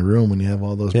going on in the room when you have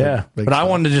all those. Yeah, big but I stuff.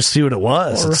 wanted to just see what it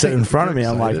was. Well, It's sitting in right. front of me.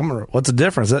 You're I'm like, excited. what's the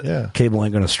difference? That Yeah. cable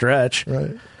ain't going to stretch.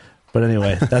 Right. But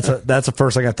anyway, that's the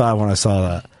first thing I thought when I saw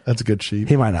that. That's a good sheep.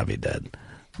 He might not be dead.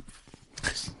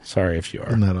 Sorry if you are.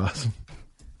 Isn't that awesome?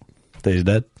 He's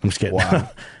dead. I'm just kidding. Wow.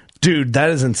 Dude, that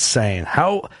is insane.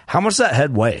 How much does that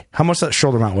head weigh? How much does that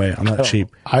shoulder mount weigh on that Jeep?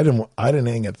 I didn't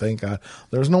even think. There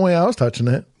was no way I was touching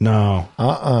it. No.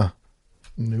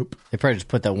 Nope. They probably just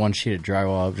put that one sheet of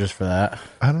drywall up just for that.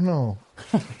 I don't know.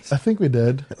 I think we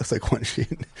did. It looks like one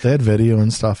sheet. They had video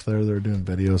and stuff there. They were doing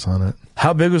videos on it.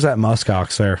 How big was that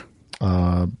muskox there?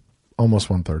 Almost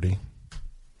 130.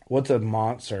 What's a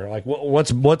monster? Like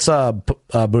what's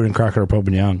Boone & Crockett or Pope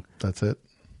and Young? That's it.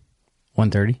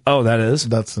 130. Oh, that is.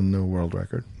 That's the new world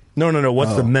record. No.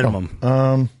 What's the minimum?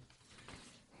 I'll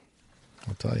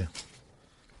tell you.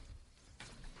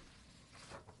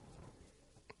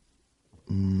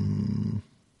 I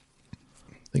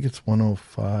think it's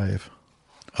 105.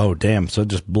 Oh, damn. So it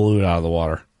just blew it out of the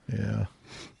water. Yeah.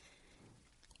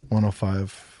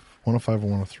 105 or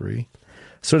 103.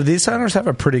 So do these hunters have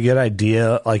a pretty good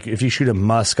idea? Like, if you shoot a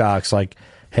muskox, like,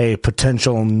 hey,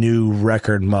 potential new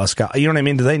record muskox. You know what I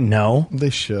mean? Do they know?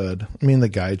 They should. I mean, the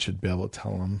guide should be able to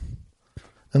tell them.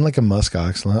 And like a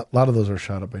muskox, a lot of those are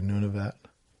shot up by Nunavut.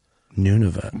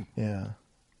 Nunavut? Yeah.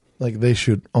 Like, they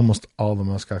shoot almost all the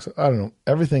muskox. I don't know.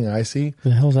 Everything I see.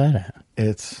 Where the hell's that at?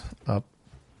 It's up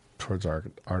towards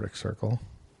Arctic Circle.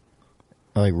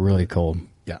 Like, really cold.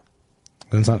 Yeah.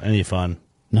 That's not any fun.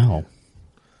 No.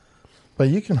 But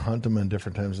you can hunt them in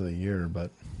different times of the year,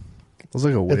 but It was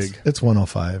like a wig. It's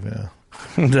 105, yeah.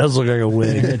 It does look like a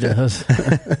wig. It does.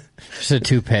 Just a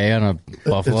toupee on a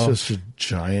buffalo. It's just a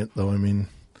giant, though. I mean,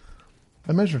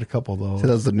 I measured a couple, though. So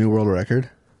that's the new world record?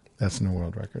 That's the new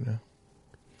world record,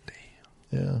 yeah.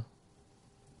 Damn. Yeah.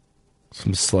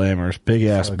 Some slammers.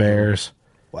 Big-ass bears.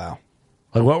 Wow.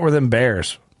 Like, what were them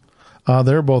bears?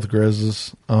 They're both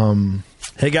grizzlies.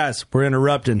 Hey, guys, we're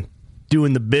interrupting.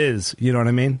 Doing the biz. You know what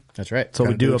I mean? That's right. That's what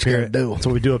we do up here. do. That's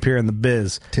what we do up here in the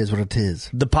biz. Tis what it is.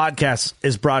 The podcast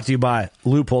is brought to you by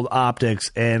Loophole Optics,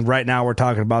 and right now we're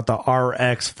talking about the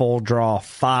RX Full Draw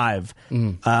 5.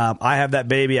 I have that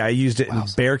baby. I used it in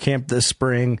bear camp this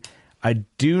spring. I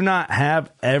do not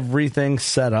have everything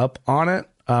set up on it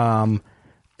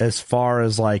as far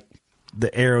as like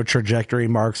the arrow trajectory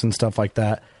marks and stuff like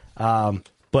that.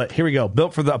 But here we go.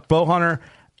 Built for the bow hunter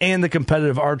and the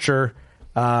competitive archer.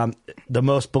 The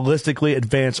most ballistically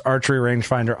advanced archery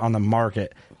rangefinder on the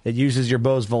market. It uses your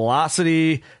bow's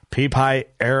velocity, peep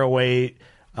height, arrow weight,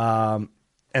 and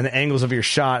the angles of your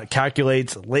shot. It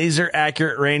calculates laser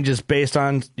accurate ranges based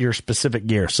on your specific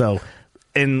gear. So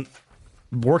in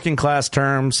working class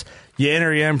terms, you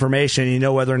enter your information, you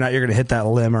know whether or not you're going to hit that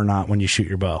limb or not when you shoot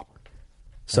your bow.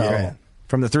 So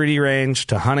from the 3D range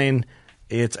to hunting,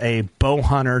 it's a bow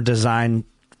hunter designed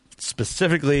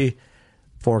specifically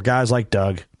for guys like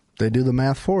Doug. They do the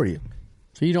math for you.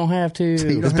 So you don't have to.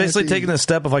 It's basically taking the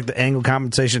step of like the angle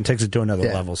compensation, takes it to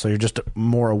another level. So you're just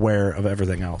more aware of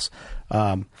everything else.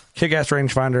 Kick-ass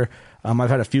rangefinder. I've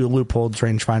had a few loopholed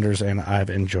rangefinders, and I've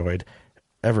enjoyed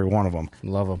every one of them.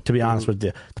 Love them. To be honest with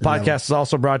you. The podcast is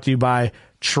also brought to you by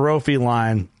Trophy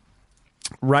Line.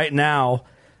 Right now,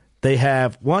 they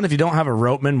have one. If you don't have a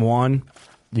Ropeman 1,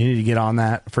 you need to get on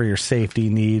that for your safety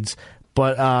needs.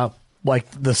 But like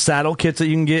the saddle kits that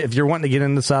you can get, if you're wanting to get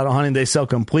into saddle hunting, they sell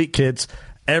complete kits,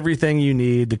 everything you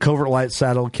need. The Covert Light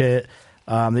saddle kit.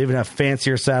 They even have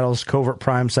fancier saddles, Covert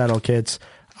Prime saddle kits.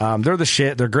 They're the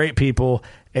shit. They're great people,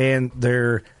 and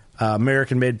they're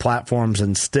American-made platforms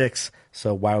and sticks.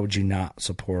 So why would you not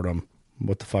support them?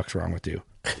 What the fuck's wrong with you?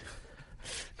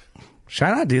 Should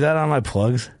I not do that on my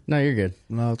plugs? No, you're good.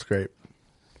 No, it's great.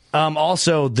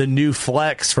 Also, the new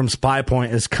Flex from Spy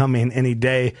Point is coming any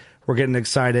day. We're getting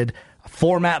excited. A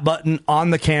format button on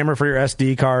the camera for your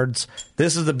SD cards.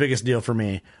 This is the biggest deal for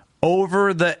me.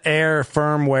 Over-the-air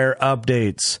firmware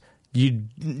updates.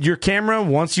 Your camera,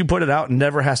 once you put it out,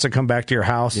 never has to come back to your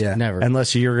house. Yeah. Never.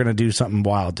 Unless you're going to do something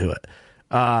wild to it.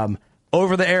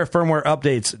 Over-the-air firmware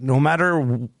updates, no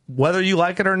matter whether you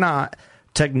like it or not,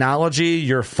 technology,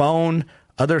 your phone,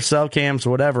 other cell cams,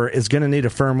 whatever, is going to need a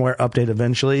firmware update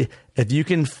eventually. If you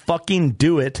can fucking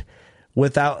do it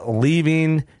without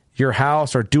leaving your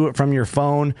house or do it from your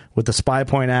phone with the Spy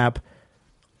Point app,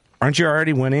 aren't you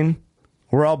already winning?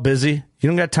 We're all busy. You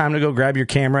don't got time to go grab your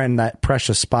camera in that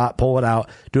precious spot, pull it out,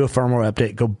 do a firmware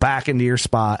update, go back into your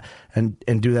spot and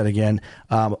do that again.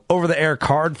 Over-the-air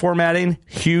card formatting,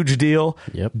 huge deal.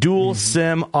 Yep. Dual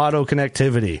SIM auto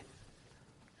connectivity.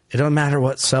 It doesn't matter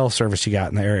what cell service you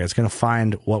got in the area. It's going to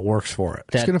find what works for it.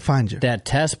 It's going to find you. That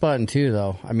test button, too,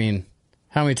 though. I mean,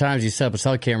 how many times you set up a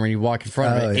cell camera and you walk in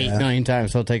front of it 8 million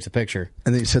times so it takes a picture?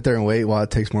 And then you sit there and wait while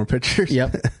it takes more pictures?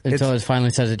 Yep. Until it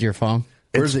finally says it to your phone.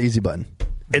 Where's the easy button?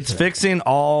 It's fixing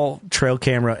all trail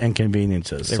camera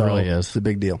inconveniences. It really is. It's a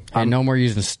big deal. And no more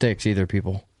using sticks either,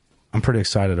 people. I'm pretty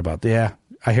excited about that. Yeah.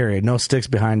 I hear you. No sticks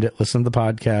behind it. Listen to the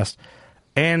podcast.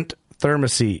 And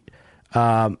Thermoseat.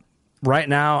 Right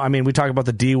now, I mean, we talk about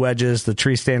the D wedges, the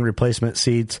tree stand replacement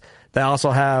seats. They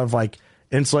also have like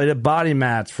insulated body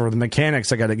mats for the mechanics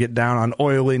that got to get down on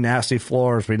oily, nasty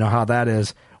floors. We know how that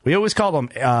is. We always call them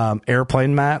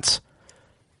airplane mats.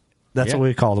 That's what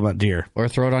we call them at Deere. Or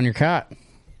throw it on your cot. You know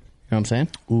what I'm saying?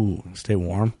 Ooh, stay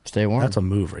warm. Stay warm. That's a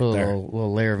move right there.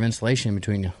 Little layer of insulation in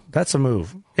between you. That's a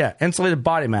move. Yeah, insulated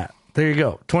body mat. There you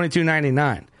go.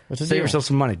 $22.99. Save yourself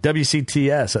some money.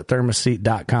 WCTS at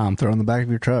thermoseat.com. Throw it on the back of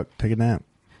your truck. Take a nap.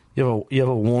 You have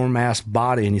a warm ass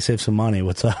body and you save some money.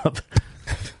 What's up?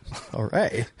 All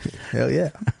right. Hell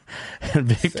yeah. And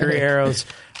Victory Arrows.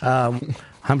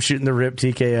 I'm shooting the RIP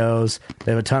TKOs.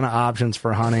 They have a ton of options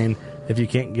for hunting if you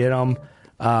can't get them.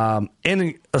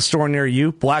 In a store near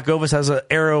you, Black Ovis has an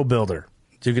arrow builder.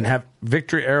 So you can have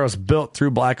Victory Arrows built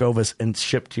through Black Ovis and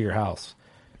shipped to your house.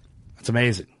 That's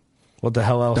amazing. What the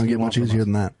hell else? Don't get much easier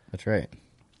than that. That's right.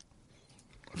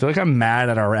 I feel like I'm mad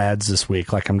at our ads this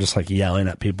week. Like I'm just like yelling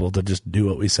at people to just do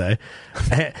what we say.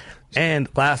 And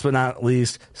last but not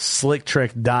least,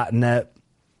 slicktrick.net.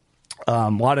 A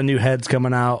lot of new heads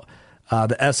coming out.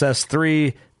 The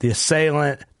SS3, the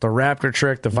Assailant, the Raptor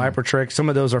Trick, the Viper Trick. Some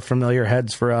of those are familiar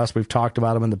heads for us. We've talked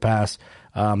about them in the past.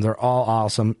 They're all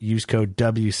awesome. Use code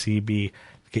WCB.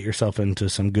 Get yourself into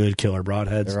some good killer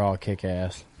broadheads. They're all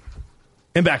kick-ass.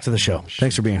 And back to the show.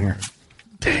 Thanks for being here.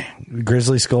 Dang,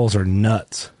 grizzly skulls are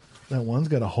nuts. That one's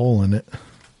got a hole in it.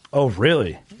 Oh,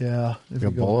 really? Yeah. If A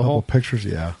you go bullet a couple hole? pictures,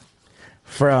 yeah.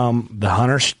 From the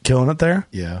hunter killing it there?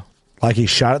 Yeah. Like he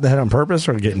shot at the head on purpose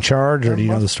or getting charged, or do you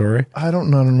know the story? I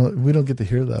don't know. We don't get to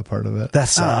hear that part of it. That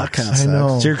sucks. I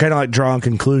know. So you're kind of like drawing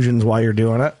conclusions while you're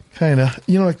doing it? Kind of.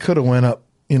 It could have went up,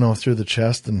 through the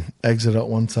chest and exit out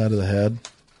one side of the head.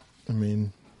 I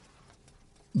mean,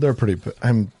 they're pretty...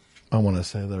 I want to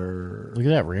say they're... Look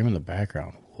at that rim in the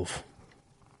background. Woof.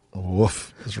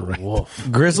 Woof. That's right. Woof.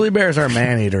 Grizzly bears are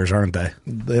man-eaters, aren't they?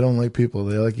 They don't like people.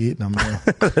 They like eating them.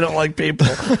 They don't like people.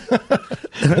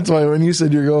 That's why when you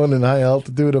said you're going in high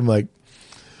altitude, I'm like,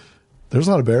 there's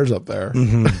a lot of bears up there.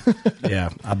 Mm-hmm.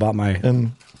 Yeah, I bought my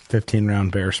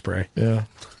 15-round bear spray. Yeah.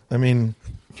 I mean...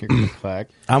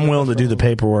 I'm willing to do the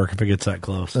paperwork if it gets that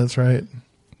close. That's right.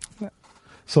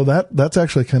 So that's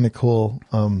actually kind of cool.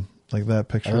 Like that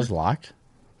picture. Are those locked?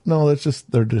 No,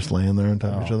 they're just laying there on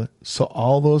top of each other. So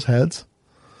all those heads,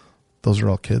 those are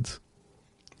all kids.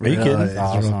 Are you kidding? Those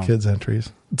are all kids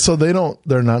entries. So they're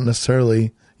not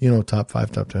necessarily, top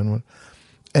 5, top 10.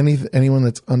 Anyone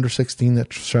that's under 16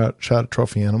 that shot a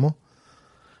trophy animal,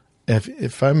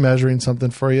 if I'm measuring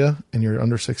something for you and you're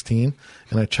under 16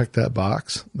 and I check that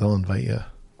box, they'll invite you.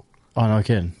 Oh, no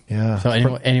kidding. Yeah. So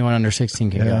anyone under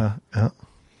 16 can go. Yeah.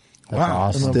 That's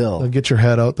awesome. They'll get your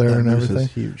head out there and everything.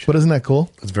 Is huge. But isn't that cool?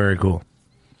 It's very cool.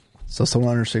 So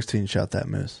someone under 16 shot that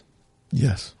moose.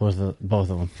 Yes. Both of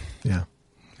them. Yeah.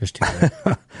 There's two.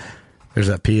 There. There's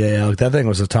that PA elk. That thing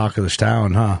was the talk of the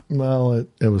town, huh? Well,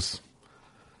 it was.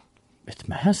 It's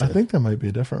massive. I think that might be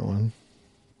a different one.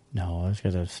 No, it's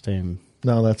got the same.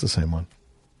 No, that's the same one.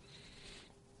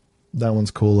 That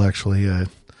one's cool, actually.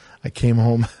 I came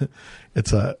home.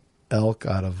 It's a elk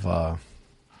out of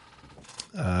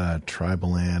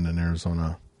tribal land in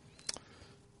Arizona.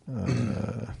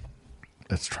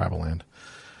 It's tribal land.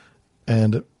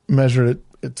 And measured it.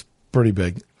 It's pretty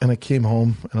big. And I came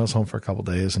home, and I was home for a couple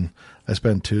days, and I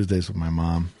spent Tuesdays with my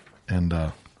mom,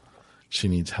 and she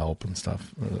needs help and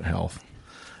stuff, her health.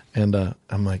 And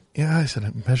I'm like, yeah, I said,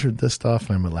 I measured this stuff,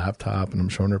 and I have my laptop, and I'm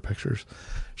showing her pictures.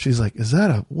 She's like,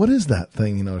 what is that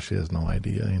thing? She has no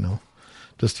idea,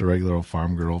 just a regular old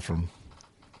farm girl from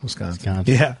Wisconsin.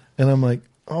 Yeah. And I'm like,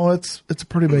 oh, it's a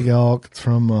pretty big elk. It's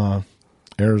from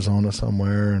Arizona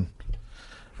somewhere. And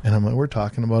I'm like, we're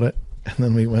talking about it. And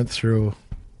then we went through,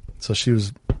 so she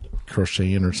was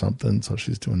crocheting or something, so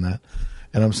she's doing that.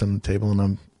 And I'm sitting at the table, and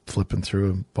I'm flipping through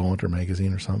a Bow Hunter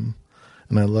magazine or something.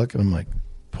 And I look, and I'm like,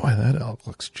 boy, that elk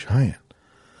looks giant.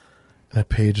 And I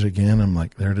page it again. I'm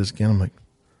like, there it is again. I'm like,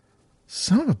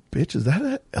 son of a bitch, is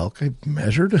that elk I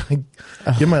measured? I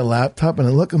get my laptop, and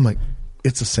I look, I'm like,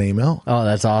 it's the same elk. Oh,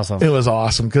 that's awesome. It was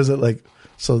awesome because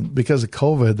because of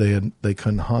COVID, they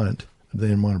couldn't hunt. They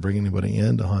didn't want to bring anybody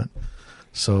in to hunt.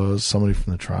 So it was somebody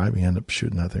from the tribe. He ended up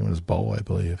shooting that thing with his bow, I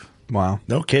believe. Wow.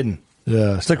 No kidding.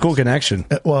 Yeah. It's a cool connection.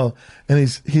 Well, and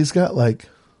he's got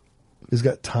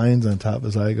tines on top of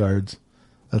his eye guards.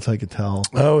 That's how I could tell.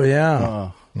 Oh,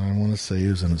 yeah. And I want to say he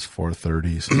was in his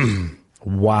 430s.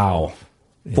 Wow.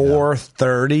 Yeah.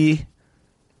 430?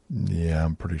 Yeah,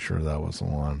 I'm pretty sure that was the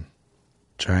one.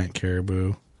 Giant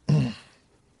caribou.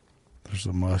 There's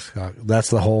the musk. That's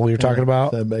the hole you're talking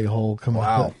about? That big hole coming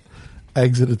out.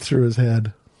 exited through his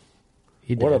head.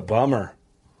 What a bummer.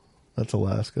 That's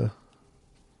Alaska.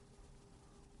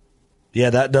 Yeah,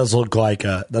 that does look like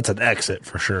that's an exit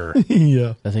for sure.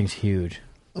 Yeah. That thing's huge.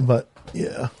 But,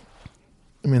 yeah.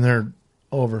 I mean, they're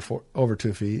over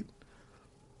 2 feet.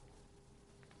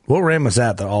 What ram was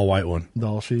that, the all-white one?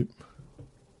 Doll sheep.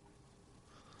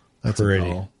 That's Pretty. a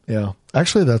doll. Yeah.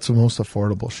 Actually, that's the most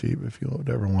affordable sheep if you would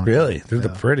ever want. Really? They're the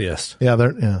prettiest. Yeah,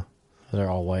 They're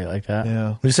all white like that? Yeah.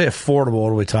 When you say affordable, what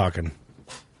are we talking?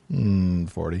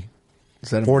 40. Is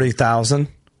that $40,000?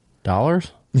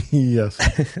 Dollars? Yes.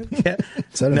 Yeah.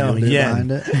 Is that a No, number yen.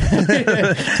 behind it?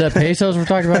 Is that pesos we're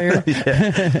talking about here?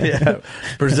 Yeah.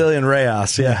 Brazilian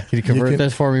reais, yeah. Can you convert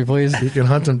this for me, please? You can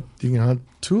hunt them. You can hunt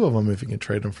 2 of them if you can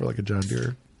trade them for like a John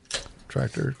Deere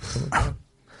tractor. Something like that.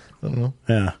 I don't know.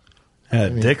 Yeah. Yeah,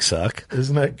 dick suck.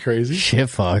 Isn't that crazy? Shit,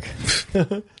 fuck.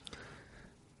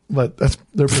 But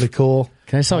they're pretty cool.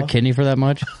 Can I sell a kidney for that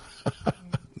much?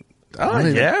 Oh,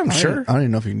 yeah, I'm sure. I don't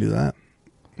even know if you can do that.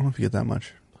 I don't know if you get that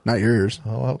much. Not yours.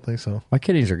 Oh, I don't think so. My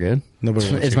kidneys are good.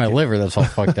 Nobody wants It's your my liver that's all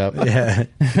fucked up. Yeah.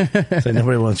 So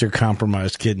nobody wants your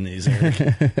compromised kidneys, Eric.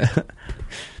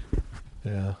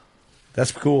 Yeah.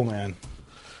 That's cool, man.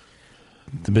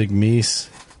 The big meese.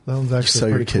 That one's Sell actually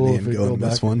your pretty kidney cool. and If we go go in back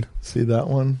this one. see that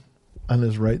one on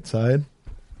his right side,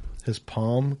 his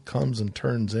palm comes and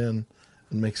turns in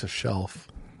and makes a shelf.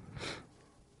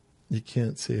 You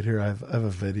can't see it here. I have a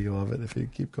video of it if you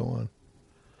keep going.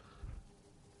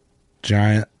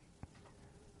 Giant.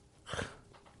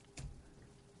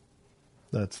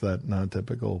 That's that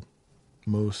non-typical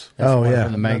moose. That's Oh, one yeah.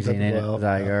 from the magazine, ain't it? Well, The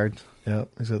yeah. yards. Yeah,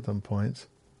 he's got them points.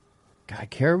 God,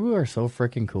 caribou are so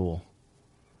freaking cool.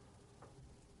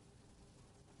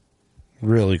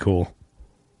 Really cool.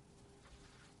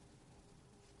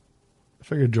 I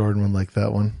figured Jordan would like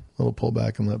that one. A little pull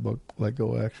back and let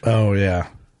go action. Oh, yeah.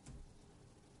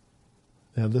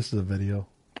 Yeah, this is a video.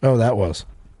 Oh, that was.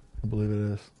 I believe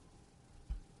it is.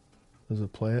 Does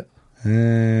it play it?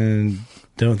 And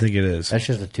don't think it is. That's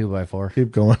just a 2x4.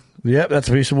 Keep going. Yep, that's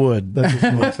a piece of wood. That's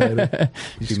just more excited.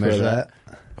 You measure that?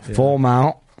 Full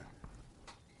mount.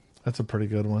 That's a pretty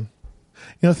good one.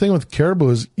 You know, the thing with caribou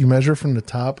is you measure from the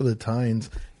top of the tines.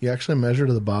 You actually measure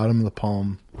to the bottom of the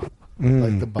palm,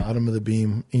 like the bottom of the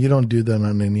beam. And you don't do that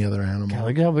on any other animal. God,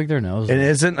 look at how big their nose And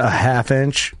is. isn't a half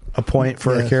inch a point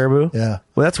for a Yes. caribou? Yeah.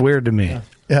 Well, that's weird to me.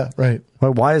 Yeah, right.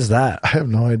 Well, why is that? I have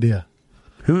no idea.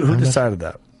 Who decided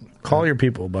that? Call your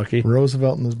people, Bucky.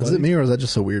 Roosevelt and his buddy. Is it me or is that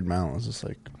just a weird mount? It's just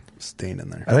like staying in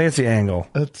there. I think it's the angle.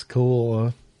 That's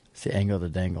cool. It's the angle of the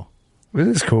dangle. It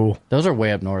is cool. Those are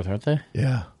way up north, aren't they?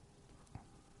 Yeah.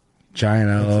 Giant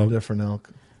It's a elk. different elk.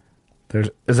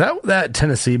 Is that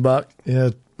Tennessee buck? Yeah,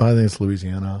 I think it's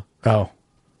Louisiana. Oh,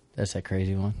 That's that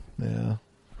crazy one. Yeah.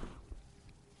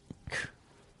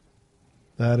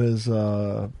 That is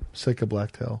Sitka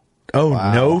blacktail. oh,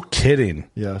 no kidding.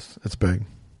 Yes, it's big.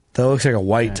 That looks like a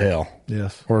whitetail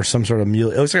Yes. or some sort of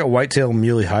muley. It looks like a whitetail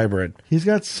muley hybrid. He's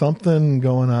got something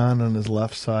going on his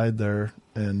left side there,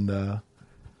 and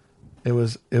it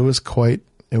was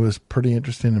pretty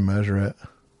interesting to measure it.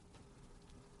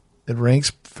 It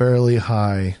ranks fairly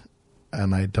high,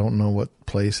 and I don't know what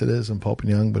place it is in Pope and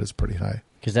Young, but it's pretty high.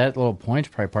 Because that little point's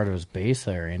probably part of his base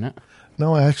there, ain't it?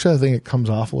 No, actually, I think it comes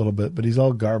off a little bit, but he's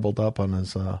all garbled up on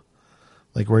his,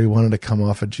 like where he wanted to come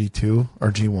off at G2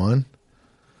 or G1.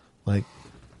 Like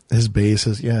his base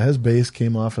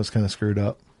came off as kind of screwed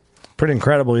up. Pretty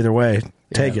incredible either way.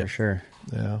 Take Yeah, it. for sure.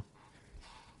 Yeah.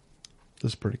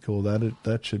 This is pretty cool.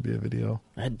 That should be a video.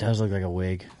 That does look like a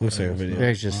wig. Looks like a video. The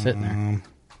guy's just sitting there.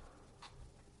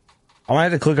 I might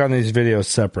have to click on these videos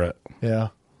separate. Yeah.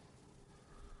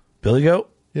 Billy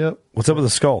goat? Yep. What's up with the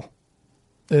skull?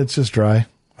 It's just dry.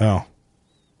 Oh.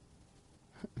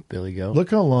 Billy goat.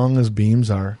 Look how long his beams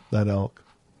are, that elk.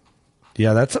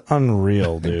 Yeah, that's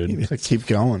unreal, dude. Keep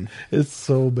going. It's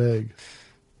so big.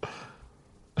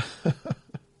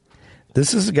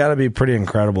 This has got to be pretty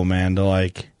incredible, man, to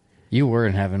like You were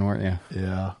in heaven, weren't you?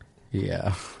 Yeah.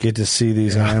 Yeah. get to see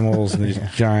these animals and these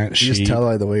giant You sheep. just tell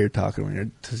by the way you're talking when you're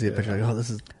to see a picture. Like, oh, this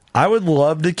is. I would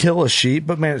love to kill a sheep,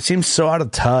 but man, it seems so out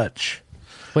of touch.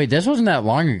 Wait, this wasn't that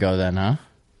long ago then, huh?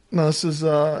 No, this is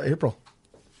April.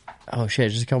 Oh,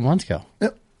 shit, just a couple months ago.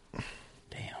 Yep.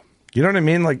 Damn. You know what I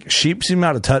mean? Like sheep seem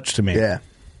out of touch to me. Yeah.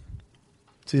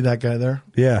 See that guy there?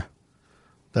 Yeah.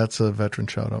 That's a veteran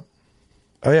shout out.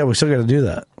 Oh yeah, we still got to do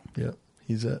that. Yep.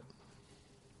 He's it.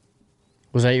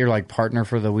 Was that your, like, partner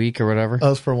for the week or whatever? That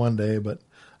was for one day, but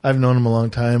I've known him a long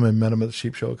time. I met him at the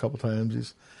sheep show a couple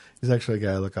times. He's actually a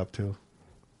guy I look up to.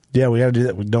 Yeah, we got to do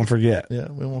that. Don't forget. Yeah,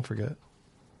 we won't forget.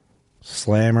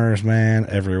 Slammers, man,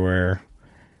 everywhere.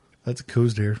 That's a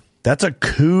coos deer. That's a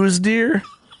Coos deer?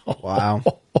 Wow.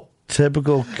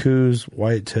 Typical Coos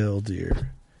white-tailed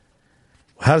deer.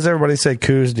 How does everybody say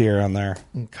Coos deer on there?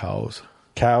 Cows.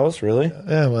 Cows, really?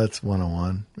 Yeah, well, that's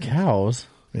 101. Cows?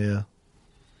 Yeah.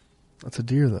 That's a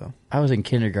deer, though. I was in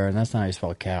kindergarten. That's not how you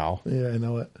spell cow. Yeah, I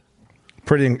know it.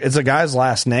 It's a guy's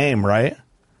last name, right?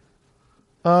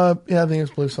 Yeah, I think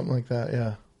it's something like that.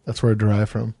 Yeah. That's where it derived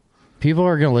from. People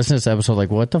are going to listen to this episode like,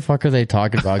 what the fuck are they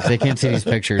talking about? Because they can't see these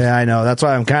pictures. Yeah, I know. That's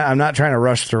why I'm not trying to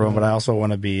rush through them, but I also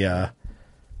want to be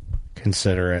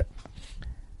considerate.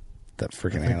 That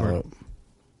freaking antelope.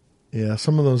 Yeah,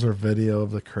 some of those are video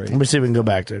of the crate. Let me see if we can go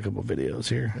back to a couple videos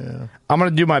here. Yeah. I'm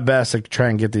going to do my best to try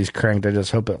and get these cranked. I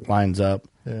just hope it lines up.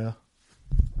 Yeah.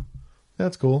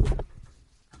 That's cool.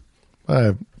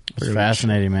 It's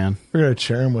fascinating, man. We're going to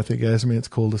share them with you guys. I mean, it's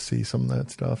cool to see some of that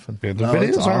stuff. And Yeah,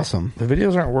 It's awesome. The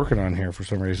videos aren't working on here for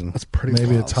some reason. That's pretty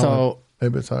maybe wild. it's how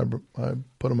I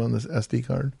put them on this SD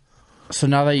card. So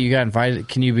now that you got invited,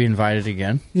 can you be invited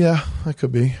again? Yeah, I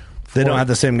could be. They don't have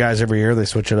the same guys every year. They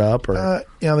switch it up, or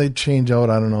Yeah, they change out.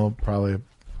 I don't know, probably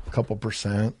a couple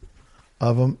 %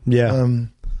 of them. Yeah.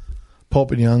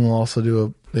 Pope and Young will also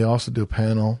do a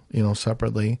panel,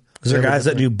 separately. Is there guys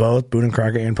that do both Boone and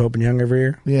Crockett and Pope and Young every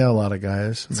year? Yeah, a lot of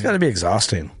guys. It's got to be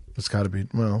exhausting. It's got to be,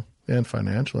 and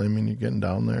financially. I mean, you're getting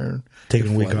down there.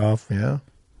 Taking a week off. Yeah.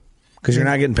 Because you're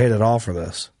not getting paid at all for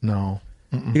this. No.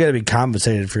 You got to be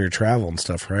compensated for your travel and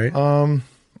stuff, right?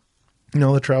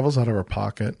 No, the travel's out of our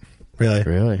pocket. Really?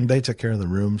 Really? They took care of the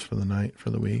rooms for the night,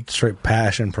 for the week. Straight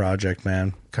passion project,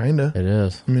 man. Kind of. It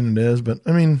is. I mean, it is, but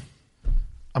I mean,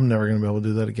 I'm never going to be able to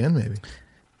do that again, maybe.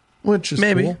 Which is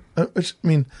Maybe. cool.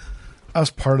 I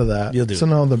was part of that. You'll do so it.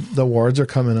 now the awards are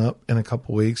coming up in a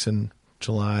couple weeks in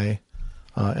July,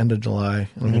 end of July.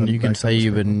 And you can say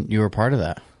you were part of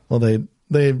that. Well,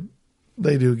 they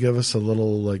do give us a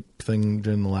little like thing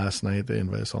during the last night. They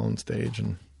invite us all on stage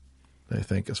and they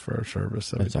thank us for our service.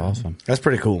 That's awesome. That's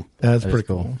pretty cool. Yeah, that's That pretty is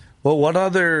cool. cool. Well, what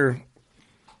other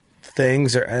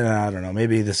things are, and I don't know,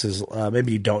 maybe this is,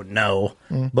 maybe you don't know,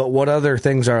 but what other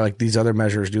things are like these other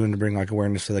measures doing to bring like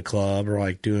awareness to the club, or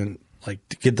like doing, like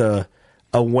to get the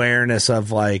awareness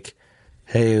of like,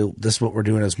 hey, this is what we're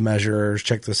doing as measures.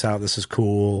 Check this out. This is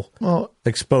cool. Well,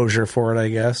 Exposure for it, I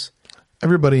guess.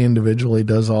 everybody individually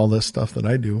does all this stuff that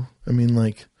I do. I mean,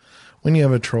 like when you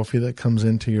have a trophy that comes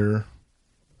into your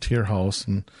house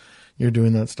and you're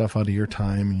doing that stuff out of your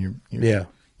time, and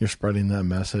you're spreading that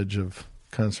message of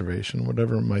conservation,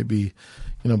 whatever it might be,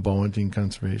 Bowhunting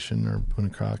conservation or Boone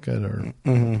and Crockett or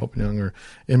Pope and Young, or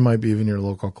it might be even your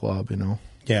local club,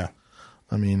 Yeah.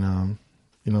 I mean,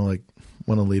 like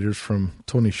one of the leaders from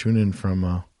Tony Shunin from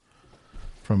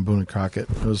Boone and Crockett.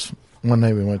 It was one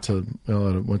night we went to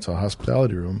a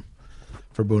hospitality room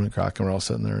for Boone and Crockett. We're all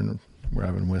sitting there and we're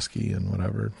having whiskey and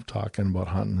whatever, talking about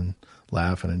hunting and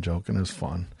laughing and joking. It was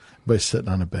fun. Everybody's sitting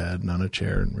on a bed and on a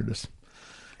chair, and we're just,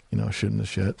 shooting the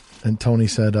shit. And Tony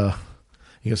said,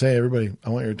 he goes, "Hey, everybody, I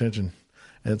want your attention."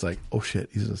 And it's like, oh shit,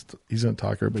 he's going to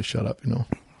talk. Everybody shut up,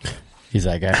 He's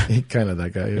that guy. He kind of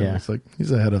that guy. Yeah. It's like he's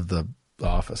the head of the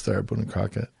office there at Boone and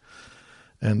Crockett.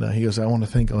 And he goes, "I want to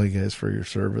thank all you guys for your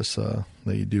service that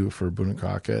you do for Boone and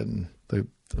Crockett and the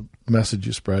message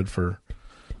you spread for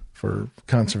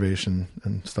conservation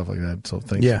and stuff like that. So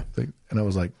thanks." Yeah. And I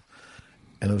was like,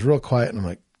 and it was real quiet. And I'm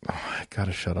like, oh, I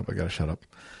gotta shut up.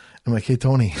 I'm like, "Hey,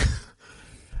 Tony,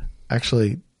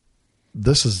 actually,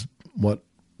 this is what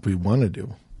we want to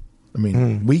do. I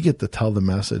mean, we get to tell the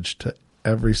message to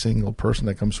every single person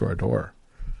that comes to our door.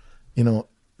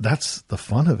 That's the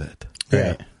fun of it."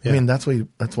 Yeah. I mean, that's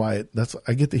why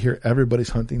I get to hear everybody's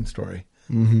hunting story,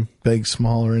 big,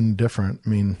 small, or indifferent. I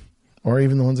mean, or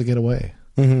even the ones that get away.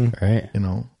 Right.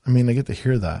 I mean, I get to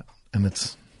hear that, and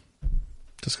it's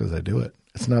just because I do it.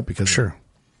 It's not because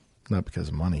not because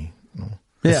of money.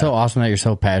 It's so awesome that you're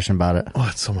so passionate about it. Oh,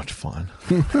 it's so much fun.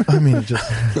 I mean, just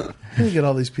you get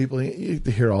all these people, you get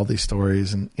to hear all these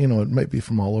stories, and it might be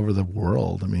from all over the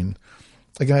world. I mean,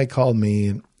 a guy called me,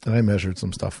 and I measured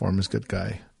some stuff for him. He's a good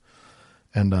guy,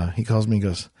 and he calls me and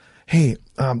goes, "Hey,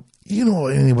 you know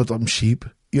anything about them sheep?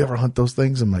 You ever hunt those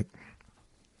things?" I'm like,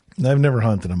 "I've never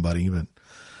hunted them, buddy."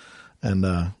 And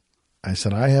I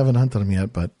said, "I haven't hunted them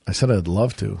yet, but I said I'd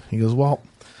love to." He goes, "Well,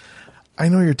 I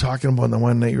know you're talking about the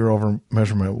one night you were over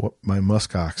measuring my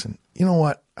musk oxen. You know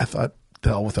what? I thought, to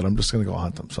hell with it. I'm just going to go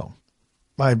hunt them. So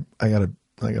I got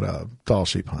a tall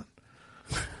sheep hunt."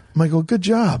 I'm like, "Well, good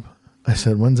job." I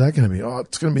said, "When's that going to be?" "Oh,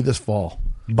 it's going to be this fall."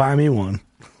 Buy me one.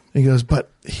 He goes, "But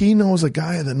he knows a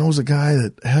guy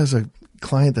that has a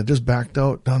client that just backed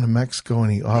out down in Mexico,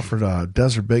 and he offered a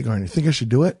desert bighorn. You think I should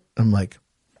do it?" I'm like,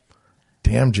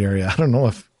 "Damn, Jerry, I don't know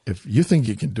if you think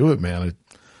you can do it, man.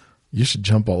 you should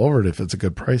jump all over it if it's a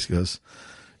good price. He goes,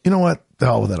 you know what? The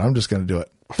hell with it. I'm just going to do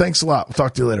it. Thanks a lot. We'll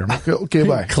talk to you later. Okay,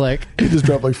 bye. Click. He just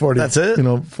dropped like 40. That's it?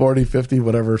 40, 50,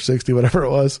 whatever, 60, whatever it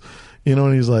was.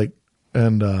 And he's like,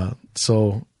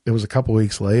 so it was a couple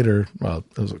weeks later. Well,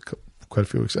 it was quite a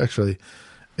few weeks. Actually,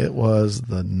 it was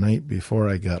the night before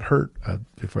I got hurt,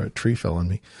 before a tree fell on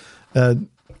me.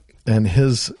 And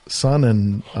his son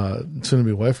and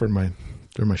soon-to-be wife were in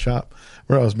my shop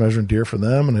where I was measuring deer for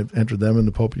them, and I entered them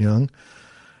into Pope and Young.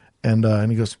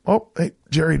 And he goes, oh, hey,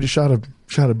 Jerry just shot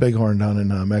a bighorn down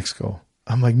in Mexico.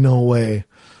 I'm like, no way.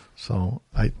 So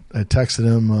I texted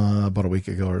him about a week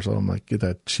ago or so. I'm like, get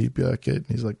that sheep yet, kid? And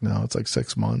he's like, no, it's like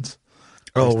 6 months.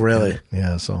 Oh, really?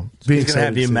 Yeah. So he's gonna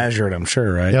have you measured, I'm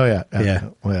sure, right? Oh yeah. Yeah.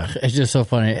 Oh yeah. It's just so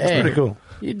funny. Hey, pretty cool.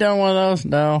 You done one of those?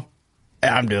 No.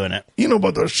 I'm doing it. You know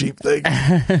about those sheep things?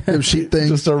 Them sheep things.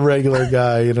 Just a regular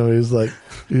guy. He's like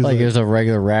Like it was a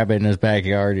regular rabbit in his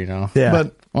backyard. Yeah. But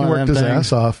he One of worked them his things.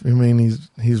 ass off. I mean,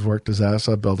 he's worked his ass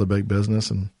off, built a big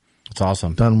business, and It's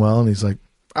awesome. done well. And he's like,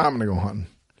 I'm gonna go hunting.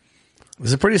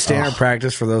 Is it pretty standard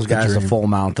practice for those guys to full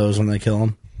mount those when they kill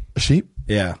them? Sheep?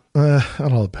 Yeah. It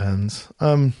all depends.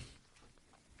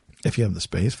 If you have the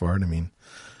space for it, I mean,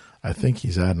 I think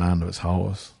he's adding on to his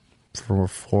house. For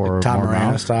Tom more Morano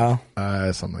mounts. style.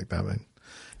 Something like that. But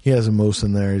he has a moose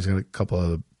in there. He's got a couple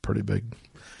of pretty big.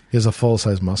 He has a full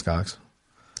size muskox.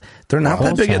 They're not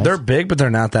that big. size. They're big, but they're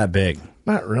not that big.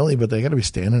 Not really, but they got to be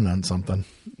standing on something.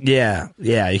 Yeah.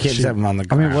 Yeah. You can't just have them on the I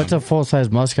ground. mean, what's a full size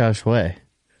muskox weigh?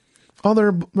 Oh,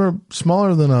 they're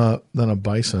smaller than a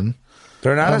bison.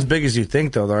 They're not as big as you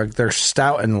think, though. They're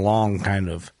stout and long, kind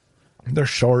of. They're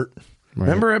short. Right.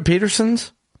 Remember at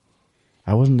Peterson's?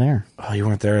 I wasn't there. Oh, you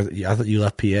weren't there. I thought you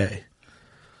left PA.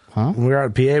 Huh? When we were out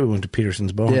at PA, we went to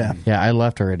Peterson's Bone. Yeah. Yeah, I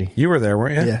left already. You were there,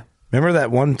 weren't you? Yeah. Remember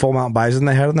that one full mount bison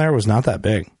they had in there was not that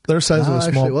big. Their size No, of a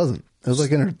actually, small, it wasn't. It was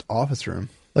like in her office room.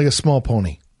 like a small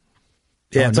pony.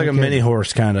 Yeah, it's no like a kidding. mini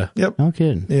horse, kind of. Yep. No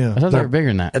kidding. Yeah. I thought they They're- were bigger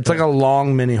than that. It's like a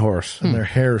long mini horse. And their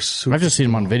hair is super. I've just seen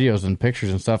them on videos and pictures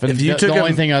and stuff. And If you the took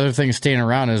only other thing staying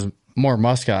around is more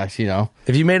muskox.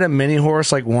 If you made a mini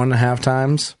horse like 1.5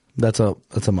 times, that's a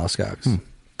muskox.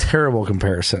 Terrible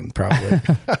comparison, probably.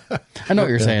 I know what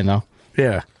you're saying though.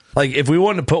 Yeah. Like if we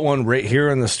wanted to put one right here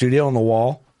in the studio on the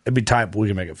wall, it'd be tight, but we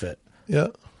can make it fit. Yeah.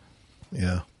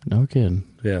 Yeah. No kidding.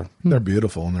 Yeah. They're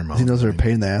beautiful in their mouth. He knows they're a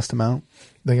pain in the ass to mount.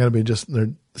 They got to be just.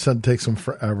 It takes them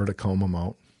forever to comb them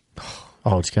out.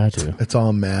 Oh, it's got to. It's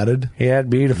all matted. He had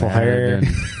beautiful hair.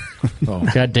 Oh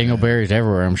Got dingleberries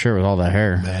everywhere, I'm sure, with all that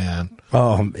hair. man.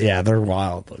 Oh, yeah, they're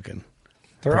wild looking.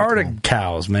 They're Arctic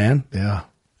cows, man. Yeah.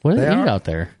 What do they They eat are. out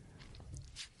there?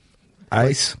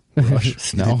 Ice.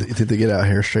 Snow. You think they get out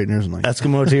hair straighteners and like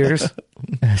Eskimo tears.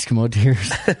 Eskimo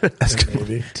deers.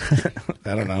 Maybe.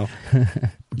 I don't know.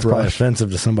 It's probably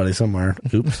offensive to somebody somewhere.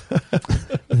 Oops.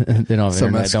 They don't have some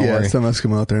internet, don't worry. some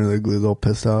Eskimo out there and they're glued all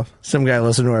pissed off. Some guy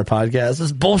listened to our podcast. This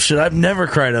is bullshit. I've never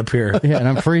cried up here. Yeah, and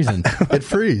I'm freezing. It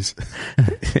freeze.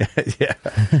 Yeah.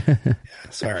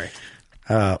 Sorry.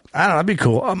 I don't know. That'd be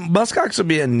cool. Muskox would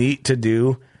be a neat to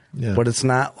do, Yeah. but it's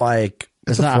not like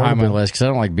It's not high on my list because I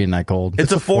don't like being that cold.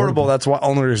 it's affordable. That's why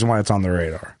only reason why it's on the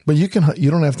radar. But you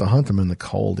don't have to hunt them in the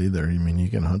cold either. I mean, you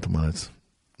can hunt them when it's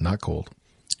not cold.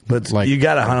 But Like- you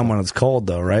got to hunt them when it's cold,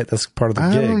 though, right? That's part of the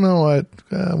I gig. don't know.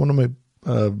 One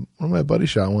of my buddies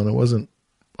shot one. It wasn't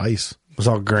ice. It was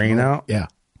all grain out. Yeah,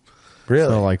 Really?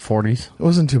 So like 40s. it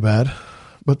wasn't too bad.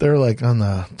 But they're like on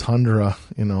the tundra.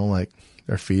 Like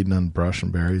they're feeding on brush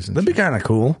and berries. And That'd be shit. kind of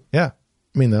cool. Yeah,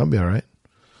 I mean that'd be all right.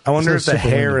 I wonder if It's the not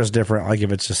super hair windy. is different. Like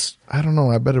if it's just I don't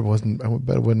know. I bet it wasn't. I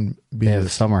bet it wouldn't be. They have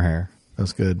as, summer hair.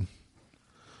 that's good.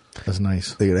 That's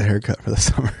nice. They get a haircut for the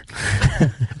summer.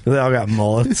 they all got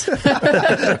mullets.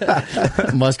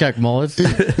 Muskox mullets.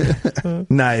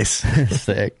 Nice.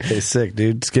 Sick. Hey, sick,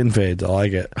 dude. Skin fades. I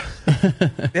like it.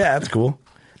 Yeah, that's cool.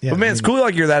 Yeah, But man, it's cool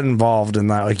like you're that involved in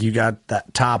that. Like you got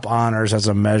that top honors as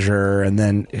a measure, and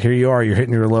then here you are, you're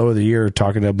hitting your low of the year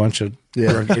talking to a bunch of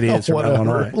drunk idiots from Whatever.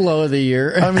 Illinois. Low of the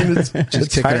year. I mean, it's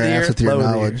Just kicking high their of the ass year, with your low of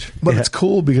the knowledge. but it's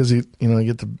cool because you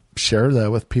get to share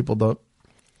that with people.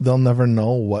 They'll never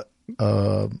know what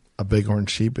a bighorn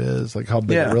sheep is, like how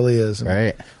big Yeah. it really is.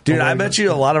 Right. Dude, I bet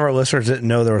you a lot of our listeners didn't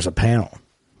know there was a panel.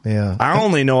 Yeah, I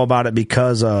only know about it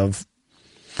because of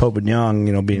Pope and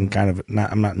Young, being kind of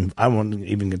I wouldn't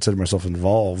even consider myself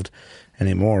involved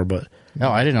anymore, but No,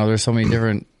 I didn't know there's so many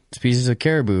different species of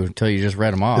caribou until you just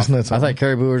read them off. Isn't that I something? thought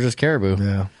caribou were just caribou.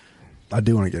 yeah, I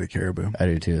do want to get a caribou. I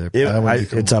do too. They're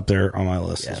it's up there on my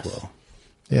list as well.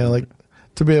 yeah. Like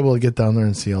to be able to get down there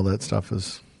and see all that stuff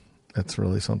that's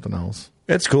really something else.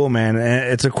 It's cool, man. And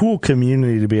it's a cool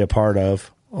community to be a part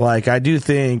of. Like, I do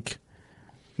think,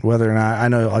 whether or not, I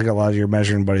know like a lot of your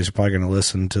measuring buddies are probably going to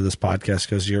listen to this podcast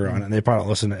because you're on it. And they probably don't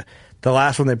listen to it. The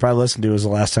last one they probably listened to was the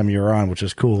last time you were on, which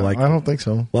is cool. Like, I don't think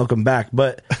so. Welcome back.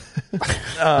 But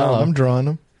I'm drawing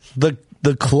them.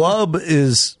 The club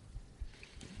is,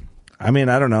 I mean,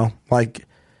 I don't know, like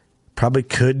probably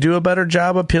could do a better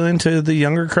job appealing to the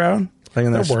younger crowd. Like,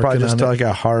 and that's probably just like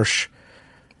a harsh.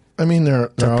 I mean,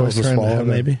 they're always trying to have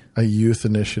maybe a youth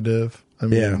initiative. I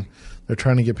mean, they're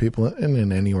trying to get people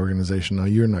in any organization. No,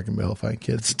 you're not going to be able to find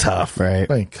kids. It's tough, right?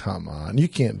 I mean, come on, I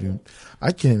can't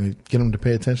even get them to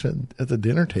pay attention at the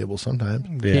dinner table sometimes.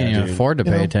 Yeah, can't even afford to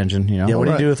pay attention. You know, yeah. What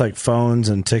do you do with like phones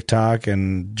and TikTok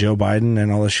and Joe Biden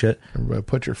and all this shit? Everybody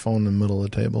put your phone in the middle of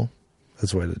the table.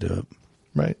 That's the way to do it,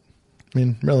 right? I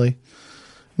mean, really,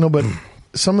 no. But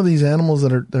some of these animals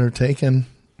that are taken,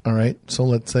 all right. So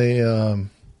let's say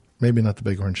maybe not the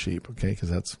bighorn sheep, okay, because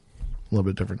that's a little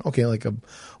bit different. Okay, like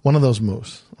one of those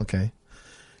moose, okay.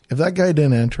 If that guy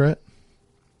didn't enter it,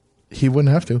 he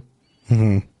wouldn't have to.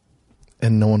 Mm-hmm.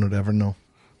 And no one would ever know.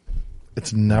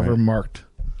 It's never marked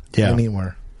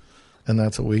anywhere. And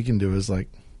that's what we can do is like,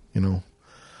 you know,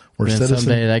 we're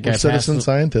citizen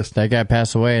scientists. That guy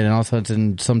passed away and then all of a sudden it's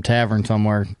in some tavern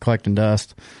somewhere collecting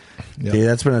dust. Yep. Yeah,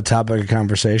 that's been a topic of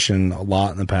conversation a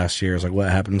lot in the past years. Like,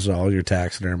 what happens to all your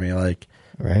taxidermy? Like,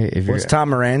 right? What's Tom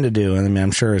Miranda do? And I mean,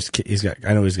 I'm sure he's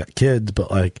got kids,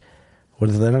 but like, what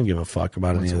if they don't give a fuck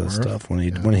about any of this stuff when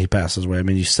he passes away? I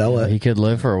mean, you sell it. He could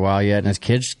live for a while yet, and his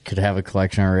kids could have a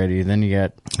collection already. Then you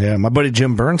got my buddy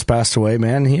Jim Burns passed away.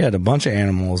 Man, he had a bunch of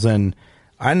animals, and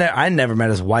I never met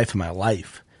his wife in my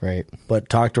life. Right, but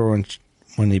talked to her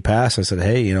when he passed. I said,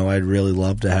 hey, you know, I'd really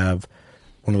love to have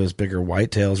one of his bigger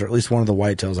whitetails, or at least one of the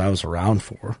whitetails I was around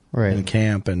for in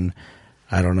camp. And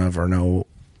I don't ever know.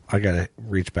 I got to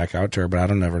reach back out to her, but I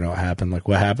don't ever know what happened. Like,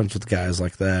 what happens with guys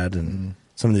like that and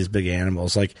some of these big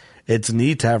animals? Like, it's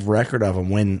neat to have record of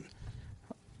them when,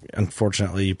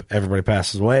 unfortunately, everybody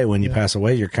passes away. When you pass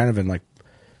away, you're kind of in like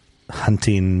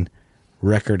hunting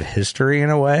record history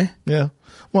in a way. Yeah.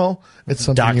 Well, it's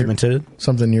something documented.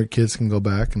 Something your kids can go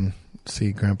back and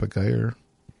see Grandpa Geyer,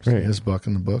 see his buck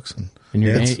in the books, and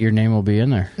your name will be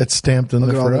in there. It's stamped in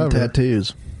there forever. All the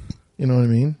tattoos. You know what I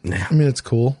mean? Yeah. I mean, it's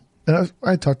cool. And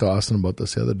I talked to Austin about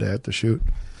this the other day at the shoot.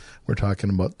 We're talking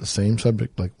about the same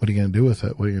subject, like, what are you going to do with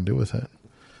it? What are you going to do with it?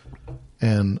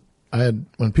 And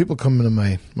when people come into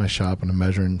my shop and I'm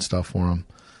measuring stuff for them,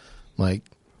 like,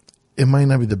 it might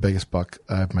not be the biggest buck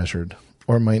I've measured,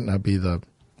 or it might not be the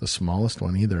smallest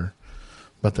one either.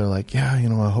 But they're like, yeah, you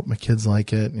know, I hope my kids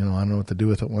like it. You know, I don't know what to do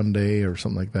with it one day or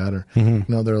something like that. Or, you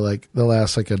know, they'll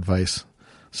ask like advice.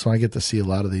 So I get to see a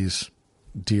lot of these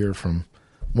deer from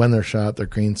when they're shot, they're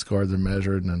green scored, they're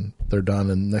measured, and then they're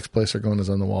done. And the next place they're going is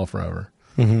on the wall forever.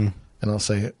 Mm-hmm. And I'll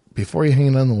say, before you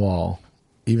hang it on the wall,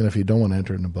 even if you don't want to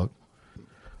enter it in the book,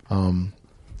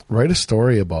 write a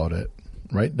story about it.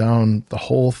 Write down the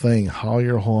whole thing, how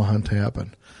your whole hunt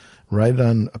happened. Write it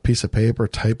on a piece of paper,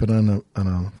 type it on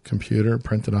a computer,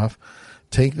 print it off.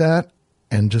 Take that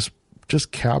and just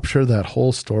capture that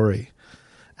whole story,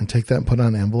 and take that and put it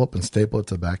on an envelope and staple it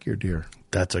to the back of your deer.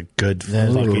 That's a good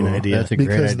fucking idea. That's a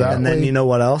great idea. And then you know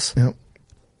what else? Yep.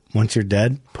 Once you're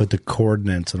dead, put the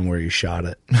coordinates on where you shot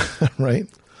it. Right.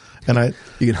 And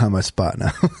you can hunt my spot now.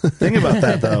 Think about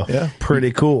that though. Yeah.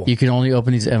 Pretty cool. You can only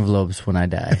open these envelopes when I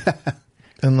die.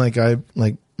 And like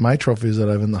my trophies that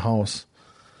I have in the house,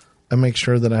 I make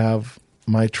sure that I have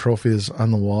my trophies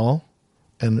on the wall,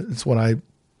 and it's what I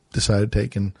decided to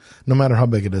take. And no matter how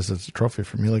big it is, it's a trophy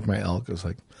for me. Like my elk is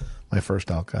like my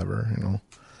first elk ever, you know.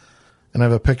 And I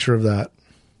have a picture of that,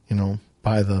 you know,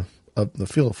 by the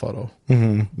field photo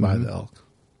by the elk.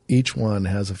 Each one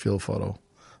has a field photo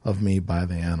of me by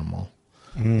the animal.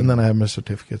 And then I have my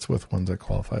certificates with ones that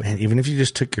qualify. Man, even if you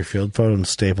just took your field photo and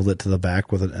stapled it to the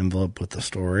back with an envelope with the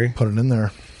story. Put it in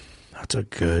there. That's a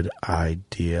good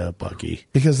idea, Bucky.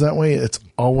 Because that way it's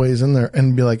always in there.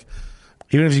 And be like...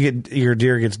 Even if your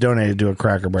deer gets donated to a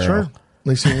Cracker Barrel. Sure. At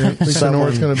least you know where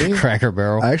it's going to be. Cracker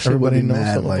Barrel. I actually would be knows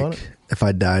mad, something about like, it. if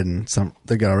I died and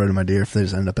they got rid of my deer, if they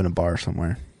just end up in a bar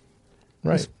somewhere.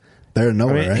 Right. It's better than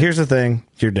nowhere, right? Here's the thing.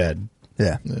 You're dead.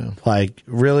 Yeah. Like,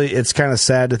 really, it's kind of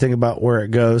sad to think about where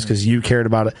it goes because you cared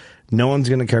about it. No one's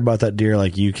going to care about that deer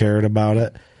like you cared about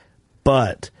it.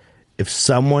 But if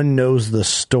someone knows the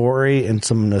story and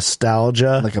some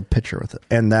nostalgia. Like a picture with it.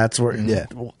 And that's where. Yeah.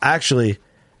 Actually,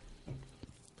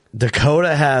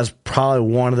 Dakota has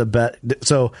probably one of the best.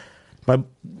 So, my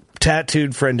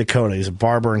tattooed friend Dakota, he's a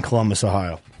barber in Columbus,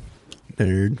 Ohio.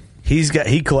 Dude.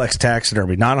 He collects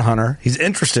taxidermy, not a hunter. He's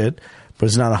interested, but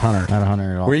he's not a hunter. Not a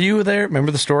hunter at all. Were you there?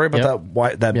 Remember the story about that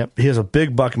white? He has a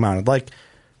big buck mounted. Like,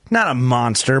 not a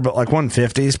monster, but like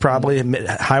 150s, probably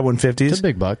high 150s. It's a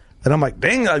big buck. And I'm like,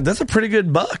 dang, like, that's a pretty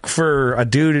good buck for a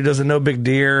dude who doesn't know big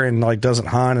deer and like doesn't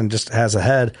hunt and just has a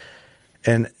head.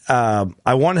 And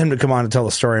I want him to come on and tell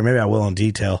the story. Maybe I will in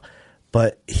detail.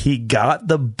 But he got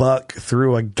the buck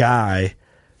through a guy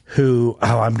who,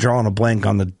 I'm drawing a blank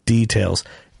on the details.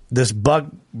 This buck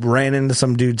ran into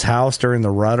some dude's house during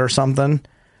the rut or something.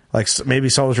 Like maybe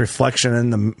saw his reflection in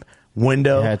the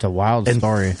window. Yeah, it's a wild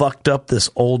story. Fucked up this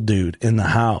old dude in the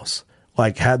house.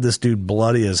 Like had this dude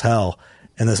bloody as hell.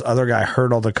 And this other guy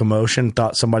heard all the commotion,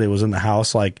 thought somebody was in the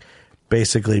house, like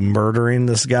basically murdering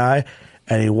this guy.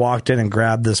 And he walked in and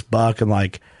grabbed this buck and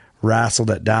like wrestled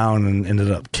it down and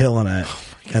ended up killing it.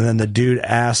 And then the dude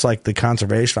asked like the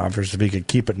conservation officers if he could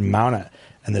keep it and mount it.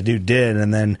 And the dude did.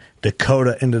 And then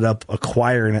Dakota ended up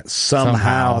acquiring it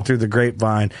somehow through the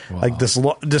grapevine. Wow. Like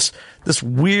this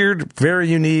weird, very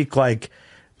unique, like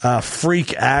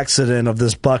freak accident of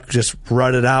this buck just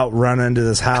rutted out, run into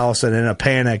this house, and in a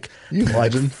panic,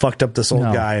 like fucked up this old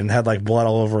guy and had like blood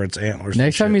all over its antlers.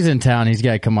 Next time he's in town, he's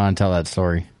got to come on and tell that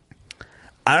story.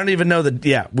 I don't even know that.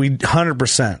 Yeah, we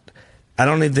 100%. I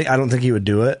don't think he would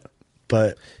do it,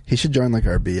 but he should join like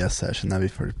our BS session.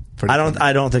 That'd be pretty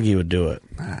I don't think he would do it.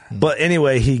 But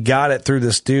anyway, he got it through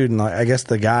this dude, and like, I guess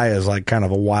the guy is like kind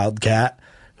of a wild cat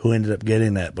who ended up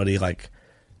getting it, but he like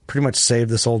pretty much saved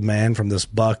this old man from this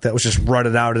buck that was just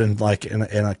rutted out in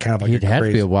a kind of like he'd have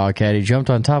to be a wildcat. He jumped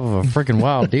on top of a freaking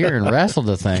wild deer and wrestled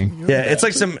the thing. Yeah, it's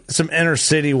like some inner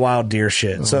city wild deer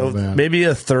shit. So maybe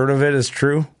a third of it is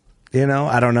true. You know,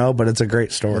 I don't know, but it's a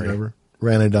great story. Whatever.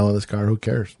 Ran it down with his car. Who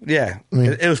cares? Yeah. I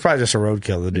mean, it was probably just a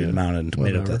roadkill the dude mounted and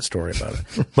made up that story about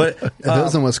it. But if it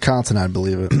was in Wisconsin, I'd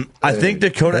believe it. I think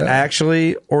Dakota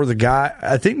actually, or the guy,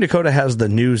 I think Dakota has the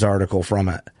news article from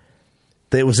it.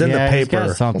 It was in the paper. He's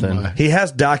got something. He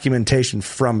has documentation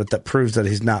from it that proves that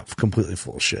he's not completely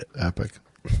full of shit. Epic.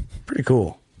 Pretty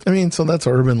cool. I mean, so that's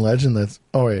urban legend.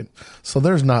 So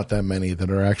there's not that many that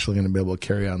are actually going to be able to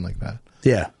carry on like that.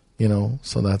 Yeah. You know,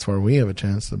 so that's where we have a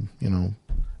chance to, you know,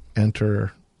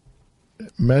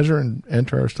 measure and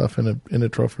enter our stuff into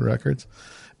trophy records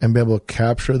and be able to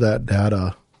capture that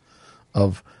data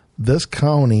of this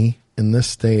county in this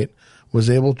state was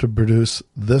able to produce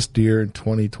this deer in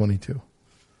 2022.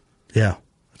 Yeah.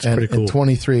 It's pretty cool. In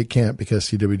 23 it can't because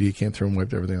CWD came through and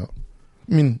wiped everything out.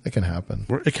 I mean, it can happen.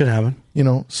 It could happen. You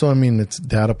know, so I mean, it's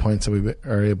data points that we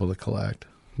are able to collect.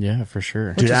 Yeah, for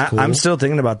sure. Dude, cool. I'm still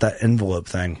thinking about that envelope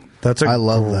thing. That's I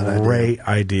love that great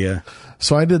idea.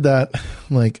 So I did that.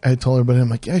 Like, I told everybody, I'm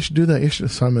like, yeah, I should do that. You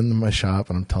should. So I'm in my shop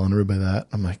and I'm telling everybody that.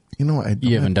 I'm like, you know what?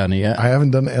 You haven't done it yet? I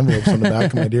haven't done the envelopes on the back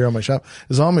of my deer on my shop.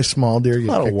 It's all my small deer get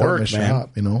picked picked out in my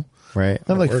shop, you know? Right.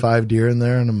 I have like 5 deer in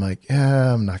there and I'm like,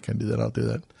 yeah, I'm not going to do that. I'll do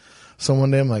that. So one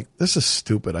day I'm like, this is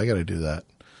stupid. I got to do that.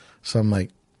 So I'm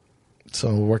like,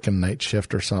 so working night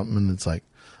shift or something. And it's like,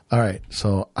 all right,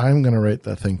 so I'm going to write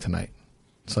that thing tonight.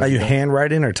 So Are you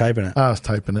handwriting or typing it? I was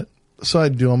typing it. So I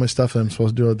do all my stuff that I'm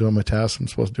supposed to do. I'm doing my tasks I'm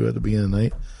supposed to do at the beginning of the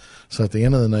night. So at the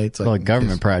end of the night, it's like a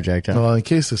government project. Huh? Well, in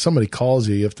case if somebody calls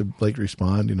you, you have to like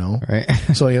respond, you know? Right.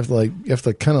 So you have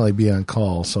to kind of like be on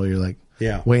call. So you're like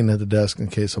waiting at the desk in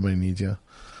case somebody needs you.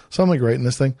 So I'm like writing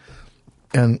this thing.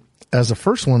 And as the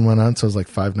first one went on, so it was like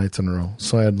 5 nights in a row.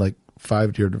 So I had like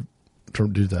 5 deer to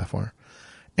do that for.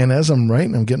 And as I'm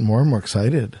writing, I'm getting more and more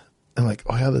excited. I'm like,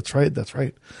 oh yeah, that's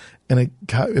right. And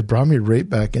it brought me right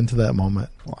back into that moment.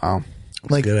 Wow.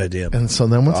 Like, good idea. And so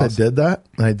then once I did that,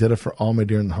 and I did it for all my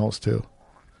deer in the house too.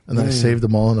 And then I saved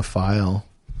them all in a file,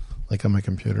 like on my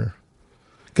computer.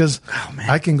 Because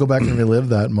I can go back and relive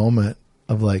that moment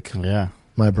of like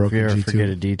my broken G2. If you ever G2. forget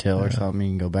a detail or something,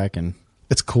 you can go back and...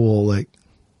 It's cool, like,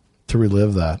 to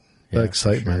relive that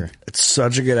excitement. Sure. It's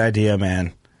such a good idea,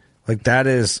 man. Like,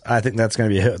 I think that's going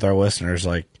to be a hit with our listeners.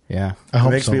 Like, yeah. It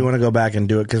makes me want to go back and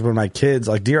do it because when my kids,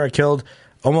 like deer I killed,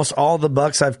 almost all the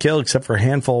bucks I've killed except for a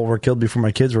handful were killed before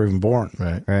my kids were even born.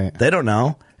 Right. They don't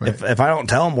know. Right. If I don't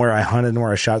tell them where I hunted and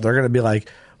where I shot, they're going to be like,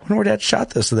 I wonder where Dad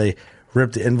shot this. So they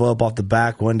ripped the envelope off the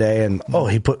back one day and,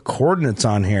 he put coordinates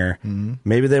on here. Mm-hmm.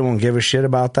 Maybe they won't give a shit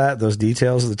about those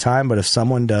details at the time, but if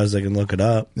someone does, they can look it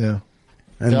up. Yeah.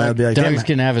 And they'll be like, Doug's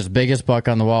going to have his biggest buck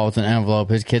on the wall with an envelope.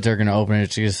 His kids are going to open it.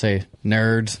 It's going to say,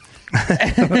 nerds.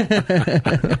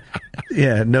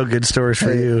 Yeah, no good stories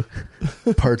for you.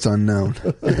 Parts unknown.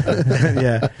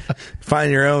 Yeah.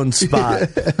 Find your own spot.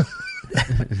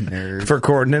 For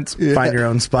coordinates, find your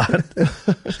own spot.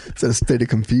 It's a state of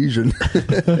confusion.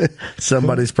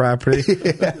 Somebody's property.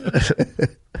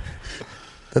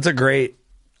 That's a great...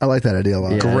 I like that idea a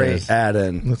lot. Great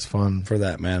add-in. That's fun. For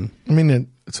that, man. I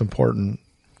mean, it's important.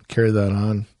 Carry that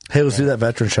on. Hey, let's do that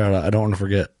veteran shout-out. I don't want to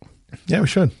forget. Yeah, we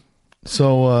should.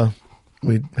 So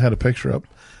we had a picture up.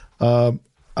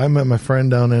 I met my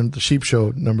friend down at the sheep show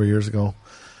a number of years ago,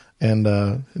 and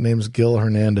his name's Gil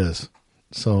Hernandez.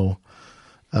 So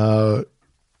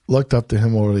looked up to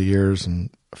him over the years, and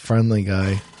a friendly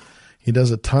guy. He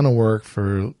does a ton of work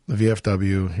for the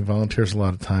VFW. He volunteers a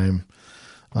lot of time.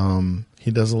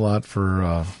 He does a lot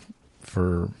for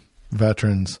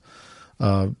veterans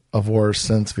of wars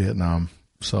since Vietnam.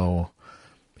 So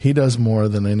he does more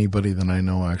than anybody that I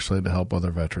know actually to help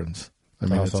other veterans. I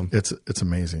mean, awesome. It's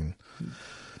amazing.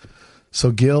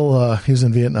 So Gil, he's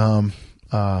in Vietnam,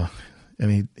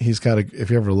 and he's got if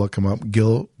you ever look him up,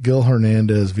 Gil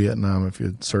Hernandez Vietnam. If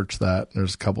you search that,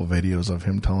 there's a couple videos of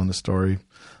him telling the story.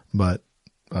 But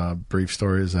brief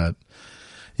story is that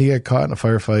he got caught in a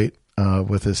firefight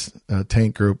with his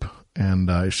tank group, and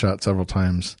he shot several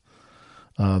times.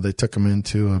 They took him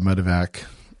into a medevac,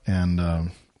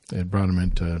 and they brought him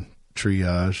into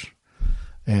triage,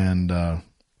 and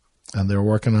they were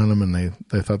working on him, and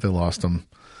they thought they lost him.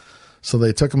 So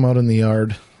they took him out in the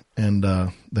yard, and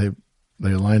they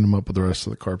lined him up with the rest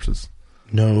of the corpses.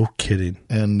 No kidding.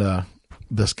 And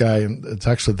this guy, it's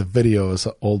actually the video is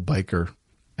an old biker,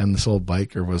 and this old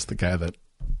biker was the guy that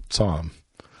saw him.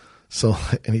 So,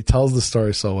 and he tells the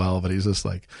story so well, but he's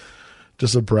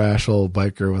just a brash old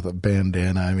biker with a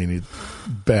bandana. I mean, he's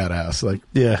badass. Like,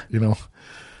 yeah, you know.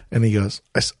 And he goes,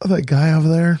 I saw that guy over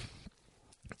there.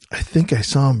 I think I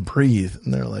saw him breathe.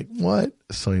 And they're like, what?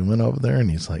 So he went over there,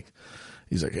 and he's like,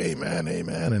 hey man.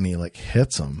 And he like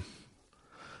hits him.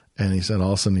 And he said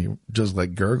all of a sudden he just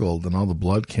like gurgled, and all the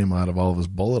blood came out of all of his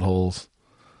bullet holes.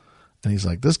 And he's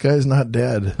like, this guy's not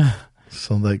dead.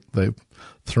 So they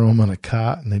throw him on a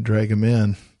cot, and they drag him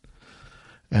in.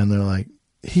 And they're like,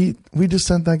 we just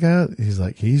sent that guy out. He's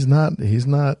like, he's not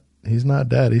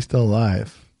dead. He's still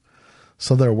alive.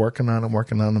 So they're working on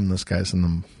him. This guy's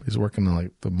he's working in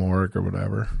like the morgue or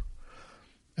whatever.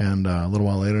 And a little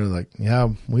while later, like, yeah,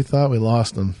 we thought we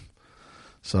lost him.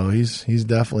 So he's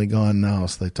definitely gone now.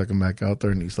 So they took him back out there,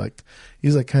 and he's like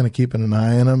kind of keeping an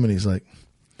eye on him. And he's like,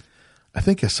 I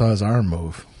think I saw his arm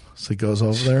move. So he goes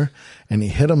over there, and he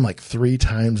hit him like 3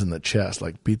 times in the chest,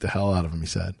 like beat the hell out of him, he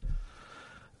said.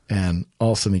 And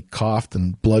all of a sudden he coughed,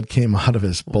 and blood came out of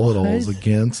his bullet holes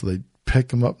again. So they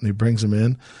pick him up, and he brings him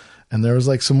in. And there was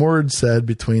like some words said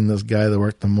between this guy that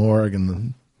worked the morgue and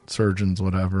the surgeons,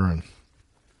 whatever. And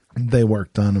they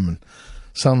worked on him, and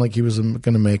sounded like he was going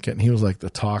to make it. And he was like the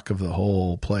talk of the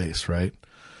whole place, right?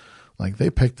 Like they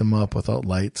picked him up without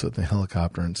lights with the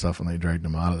helicopter and stuff, and they dragged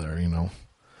him out of there, you know.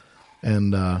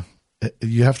 And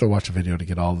you have to watch a video to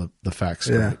get all the facts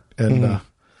straight. And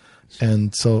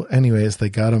and so, anyways, they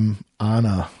got him on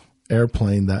a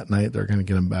airplane that night. They're going to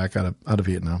get him back out of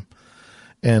Vietnam.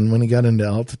 And when he got into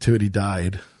altitude, he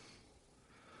died.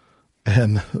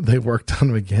 And they worked on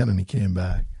him again, and he came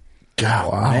back.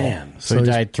 God, wow. Man. So he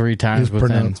died 3 times. He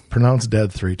was pronounced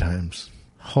dead 3 times.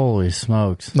 Holy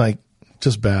smokes! Like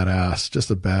just badass,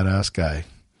 just a badass guy.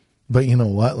 But you know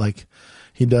what? Like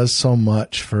he does so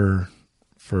much for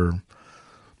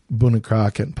Boone and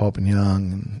Crockett and Pope and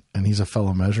Young, and he's a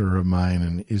fellow measurer of mine.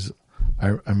 And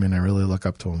I mean, I really look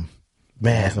up to him.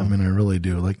 Man, I mean, I really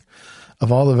do. Like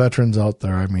of all the veterans out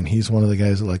there, I mean, he's one of the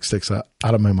guys that like sticks out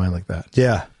of my mind like that.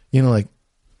 Yeah, you know, like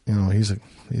you know, he's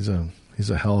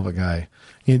a hell of a guy.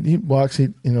 He walks,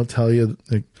 tell you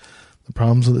the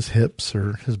problems with his hips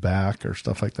or his back or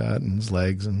stuff like that, and his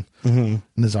legs and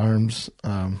his arms.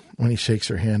 When he shakes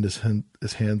your hand, his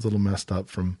hand's a little messed up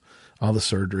from all the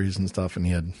surgeries and stuff, and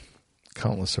he had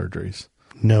countless surgeries.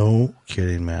 No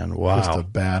kidding, man. Wow. Just a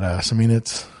badass. I mean,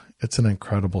 it's an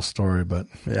incredible story, but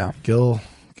yeah, Gil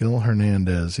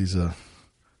Hernandez, he's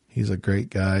a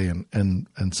great guy, and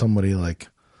somebody like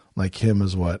him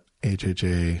is what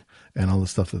HHA and all the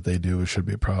stuff that they do should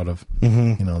be proud of.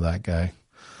 You know, that guy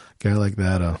like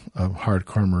that, a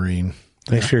hardcore Marine.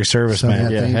 Thanks for your service,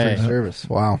 man. Yeah, hey. for service.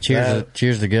 Wow.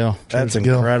 Cheers to Gil. That's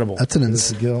incredible. That's an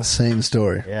insane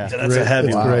story. Yeah. That's a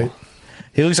heavy one. Great.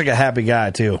 He looks like a happy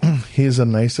guy, too. He's the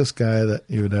nicest guy that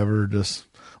you would ever just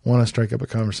want to strike up a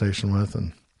conversation with.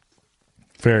 And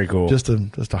very cool. Just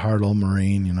a hard old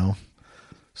Marine, you know.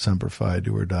 Semper Fi,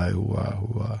 do or die,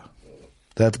 hoo-ah.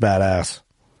 That's badass.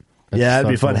 Yeah,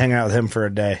 it'd be fun hanging out with him for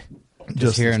a day.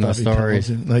 Just hearing those stories.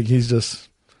 Like he's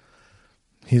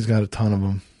got a ton of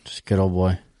them. Just good old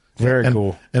boy. Very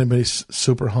cool. Anybody's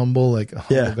super humble, like a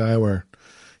humble guy where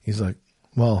he's like,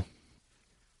 well,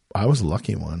 I was the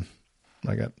lucky one.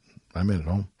 I made it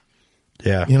home.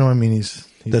 Yeah. You know what I mean?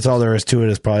 That's all there is to it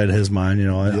is probably in his mind, you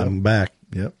know, I'm back.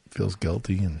 Yep. Feels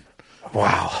guilty. And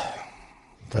wow.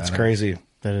 That's crazy.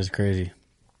 That is crazy.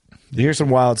 Here's some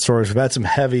wild stories. We've had some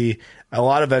heavy, a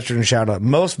lot of veteran shout-outs.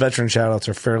 Most veteran shout-outs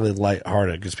are fairly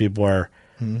lighthearted because people are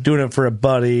doing it for a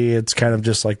buddy. It's kind of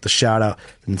just like the shout-out.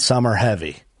 And some are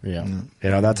heavy. Yeah. You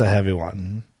know, that's a heavy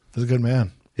one. He's a good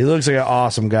man. He looks like an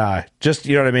awesome guy. Just,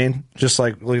 you know what I mean? Just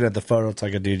like looking at the photo, it's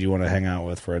like a dude you want to hang out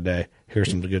with for a day. Here's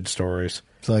some good stories.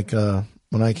 It's like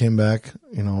when I came back,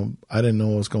 you know, I didn't know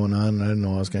what was going on, and I didn't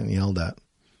know I was getting yelled at.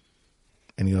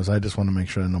 And he goes, I just want to make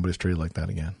sure that nobody's treated like that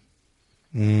again.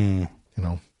 You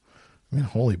know, I mean,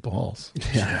 holy balls.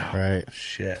 Yeah. Right.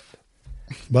 Shit.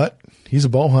 But he's a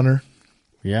bow hunter,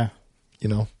 Yeah. you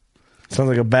know. Sounds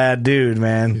like a bad dude,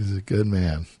 man. He's a good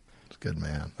man. He's a good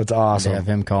man. That's awesome. Have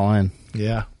him call in.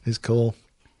 Yeah, he's cool.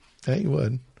 Yeah, he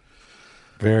would.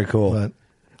 Very cool. But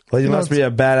Well, you know, must be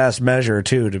a badass measure,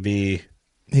 too, to be...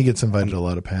 he gets invited to a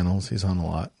lot of panels. He's on a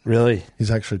lot. Really?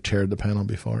 He's actually chaired the panel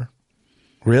before.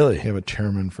 Really? You have a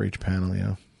chairman for each panel,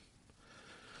 yeah.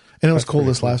 And it was cool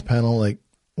this last panel, like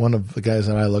one of the guys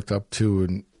that I looked up to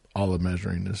in all of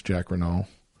measuring is Jack Renault.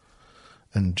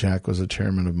 And Jack was a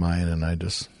chairman of mine, and I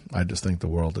just think the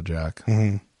world of Jack.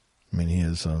 Mm-hmm. I mean, he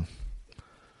is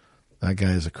that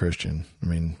guy is a Christian. I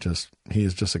mean, he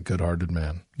is just a good-hearted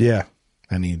man. Yeah.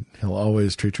 And he'll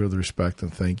always treat you with respect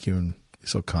and thank you, and he's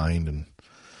so kind, and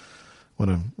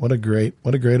what a great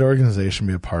organization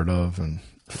to be a part of, and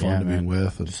fun to be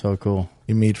with. And So cool.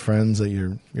 you meet friends that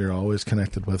you're always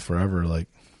connected with forever. Like,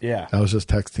 Yeah. I was just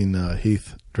texting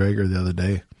Heath Drager the other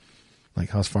day, like,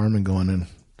 how's farming going in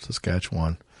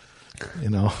Saskatchewan? You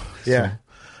know, Yeah. So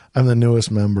I'm the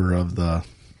newest member of the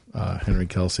Henry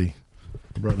Kelsey.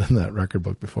 Wrote in that record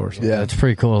book before. So Yeah, it's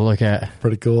pretty cool to look at.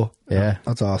 pretty cool. Yeah.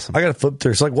 That's awesome. I got to flip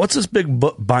through. It's like, what's this big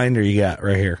binder you got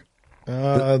right here?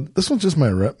 This one's just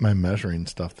my measuring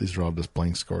stuff. These are all just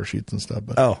blank score sheets and stuff.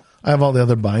 But Oh. I have all the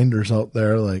other binders out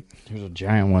there. Like There's a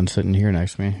giant one sitting here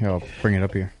next to me. Here, I'll bring it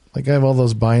up here. I have all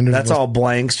those binders. That's with all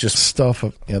blanks, just... stuff.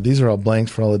 These are all blanks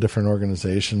for all the different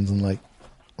organizations, and like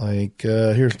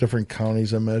here's different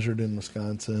counties I measured in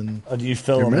Wisconsin. Oh, do you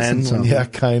fill You're them missing in? something. Yeah,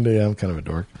 kind of. Yeah, I'm kind of a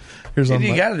dork. Here's Dude, on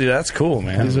you my, got to do that. That's cool,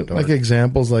 man. these are like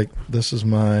examples. Like this is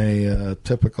my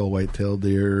typical white-tailed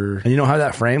deer. And you don't have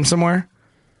that frame somewhere?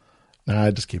 Nah,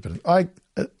 I just keep it. Like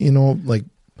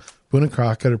Boone and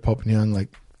Crockett or Pope and Young. Like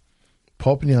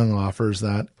Pope and Young offers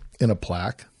that in a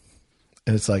plaque,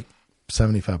 and it's like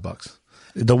 $75,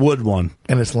 The wood one.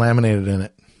 and it's laminated in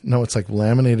it. No, it's like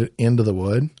laminated into the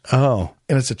wood, Oh.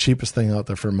 and it's the cheapest thing out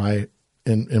there for in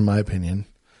my opinion,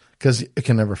 because it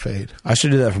can never fade. I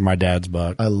should do that for my dad's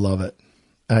buck. I love it,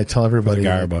 and I tell everybody, For the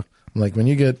Gyre buck. I'm like, when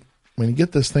you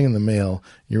get this thing in the mail,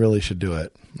 you really should do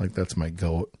it. Like that's my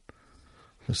goat.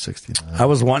 It was $69. I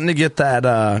was wanting to get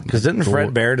that, because didn't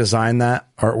Fred Bear design that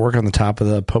artwork on the top of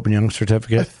the Pope and Young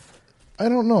certificate? I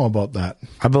don't know about that.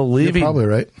 I believe You're probably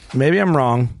right. Maybe I'm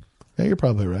wrong. Yeah, you're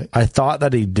probably right. I thought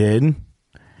that he did,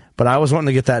 but I was wanting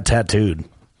to get that tattooed.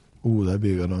 Ooh, that'd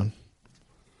be a good one.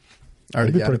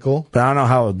 Already That'd be got pretty it. cool. But I don't know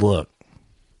how it would look.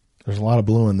 There's a lot of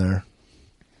blue in there.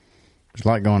 There's a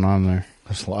lot going on there.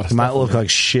 There's a lot of It might stuff in look there. like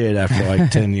shit after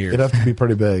like 10 years. It'd have to be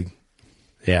pretty big.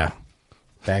 Yeah.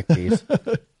 Back piece.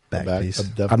 Back piece.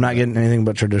 I'm not getting anything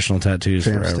but traditional tattoos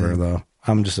Tramp forever, stamp. though.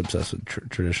 I'm just obsessed with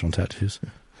traditional tattoos.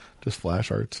 just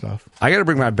flash art stuff. I got to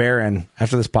bring my bear in.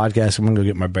 After this podcast, I'm going to go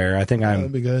get my bear. I think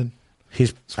That'd be good.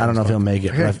 I don't know if he'll make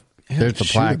it. But There's the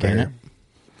plaque, ain't it?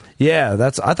 yeah,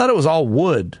 I thought it was all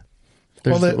wood.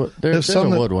 There's a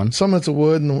wood one. Some it's a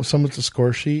wood and some it's a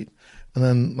score sheet. And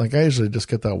then, like, I usually just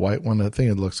get that white one. I think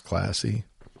it looks classy.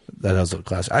 That does look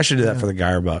classic. I should do that for the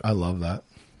Gyre buck. I love that.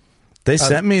 They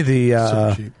sent me the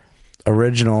Super cheap.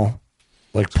 original,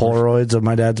 like Polaroids of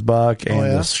my dad's buck and yeah?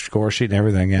 the score sheet and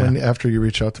everything. Yeah, After you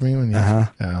reach out to me, Uh-huh.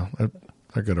 yeah, they're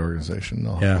a good organization.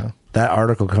 They'll help yeah. you. That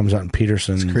article comes out in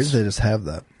Peterson's It's crazy they just have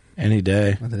that. any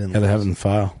day. I didn't Yeah, they have it in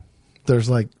file. There's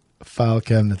like file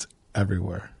cabinets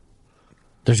everywhere.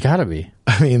 There's got to be.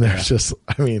 I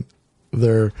mean,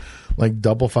 they're like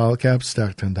double file cabs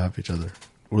stacked on top of each other.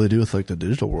 What do they do with like the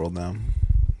digital world now?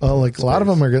 Oh, like a lot of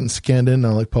them are getting scanned in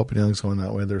now. Like Pope and Young's going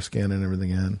that way. They're scanning everything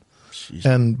in. Jeez.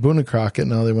 And Boone and Crockett,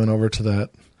 now they went over to that.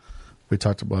 We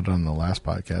talked about it on the last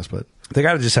podcast, but They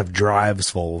got to just have drives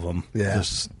full of them. Yeah.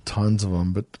 there's tons of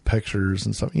them. But the pictures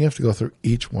and stuff, you have to go through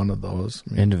each one of those.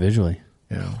 I mean, Individually.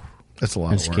 yeah, it's a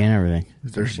lot And of work. scan everything.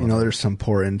 There's some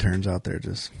poor interns out there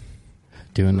just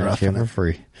Doing that shit Roughing for it.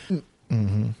 free.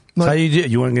 That's how you do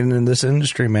it. You want to get into this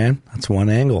industry, man. That's one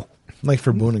angle. Like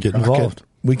for Boone and Get Crockett, involved.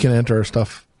 we can enter our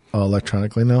stuff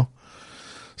electronically now.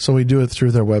 So we do it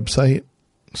through their website.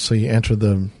 So you enter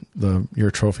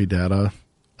your trophy data,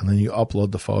 and then you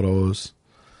upload the photos.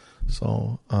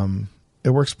 So it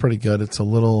works pretty good. It's a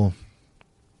little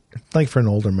like for an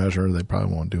older measure, they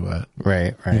probably won't do it.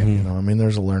 Right. You know, I mean,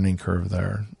 there's a learning curve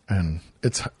there, and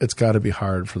it's got to be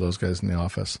hard for those guys in the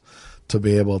office to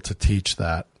be able to teach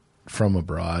that from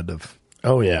abroad.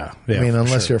 Oh yeah. I mean,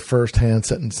 unless you're firsthand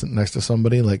sitting next to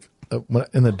somebody, like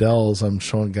in the Dells, I'm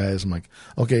showing guys. I'm like,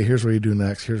 okay, here's what you do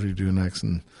next. Here's what you do next,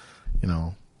 and you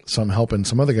know, so I'm helping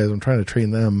some other guys. I'm trying to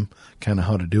train them kind of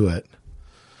how to do it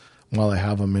while I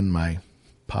have them in my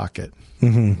pocket. You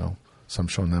know, so I'm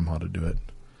showing them how to do it.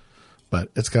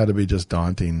 But it's got to be just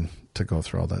daunting to go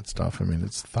through all that stuff. I mean,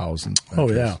 it's thousands of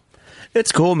entries. Oh, yeah.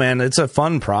 It's cool, man. It's a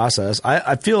fun process.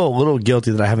 I feel a little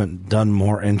guilty that I haven't done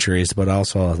more entries, but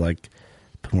also, like,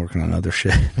 been working on other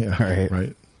shit. Yeah,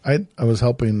 right. I was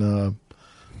helping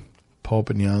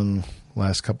Pope and Young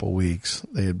last couple of weeks.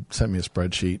 They had sent me a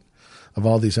spreadsheet of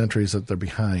all these entries that they're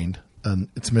behind, and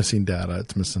it's missing data.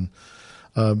 It's missing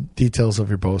details of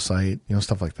your bow site, you know,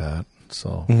 stuff like that.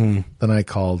 So then I'd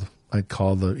call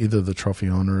either the trophy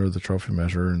owner or the trophy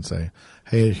measurer and say,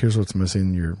 hey, here's what's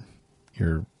missing.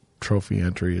 Your trophy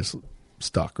entry is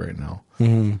stuck right now.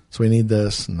 So we need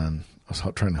this. And then I was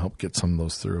trying to help get some of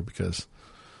those through because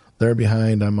they're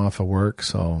behind. I'm off of work.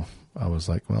 So I was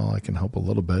like, well, I can help a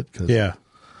little bit because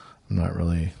I'm not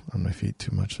really on my feet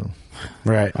too much. So.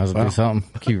 Right. I was do something.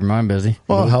 Keep your mind busy.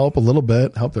 Well, help a little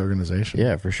bit. Help the organization.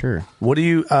 Yeah, for sure. What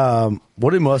do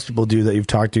most people do that you've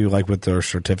talked to, like with their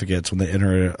certificates when they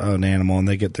enter an animal and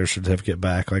they get their certificate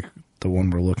back, like the one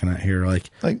we're looking at here? Like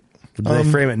do they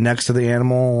frame it next to the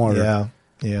animal? Or?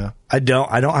 Yeah.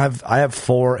 I have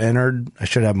 4 entered. I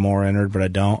should have more entered, but I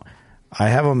don't. I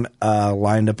have them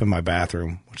lined up in my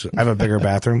bathroom, which I have a bigger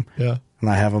bathroom. Yeah. And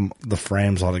I have them, the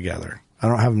frames all together. I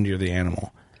don't have them near the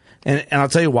animal. And I'll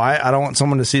tell you why. I don't want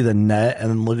someone to see the net and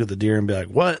then look at the deer and be like,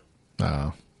 what?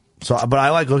 No. So, but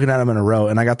I like looking at them in a row.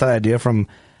 And I got that idea from,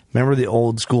 remember the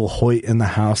old school Hoyt in the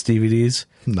House DVDs?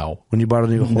 No. When you bought a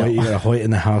new Hoyt, you got a Hoyt in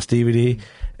the House DVD.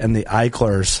 And the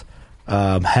Eichlers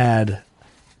had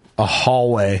a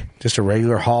hallway, just a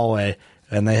regular hallway.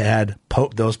 And they had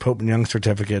those Pope and Young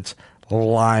certificates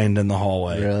lined in the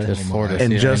hallway.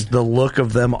 Really? Just the look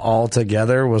of them all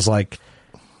together was like,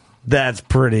 that's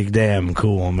pretty damn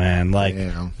cool, man. Like,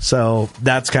 so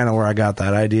that's kind of where I got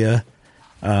that idea.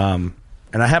 And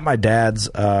I have my dad's.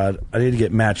 I need to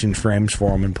get matching frames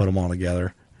for them and put them all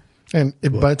together. And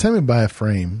by the time you buy a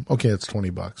frame, okay, it's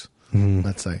 $20.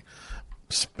 Let's say,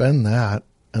 spend that,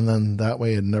 and then that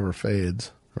way it never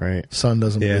fades. Right. Sun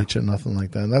doesn't bleach it, nothing like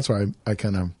that. And that's why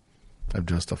I've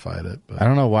justified it. But I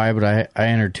don't know why, but I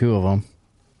entered 2 of them,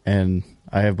 and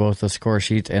I have both the score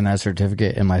sheets and that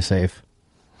certificate in my safe.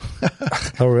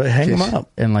 Oh, really? Hang them up.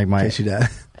 And like my, In case you die.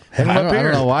 Hang them up here. I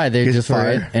don't know why. They Case just of were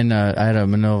fire. in, I had a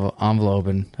manila envelope,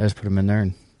 and I just put them in there.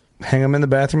 And Hang them in the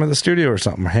bathroom of the studio or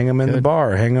something. Hang them in the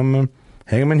bar. Hang them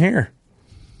in here.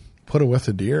 put it with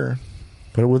a deer.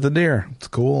 Put it with the deer. It's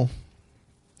cool.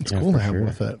 It's cool to have sure.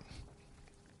 with it.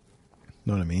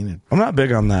 Know what I mean? I'm not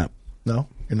big on that. No,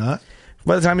 you're not?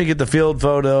 By the time you get the field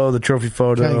photo, the trophy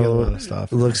photo, Kinda get a lot of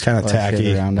stuff. it looks kind of A lot of shit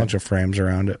tacky. A around it. bunch of frames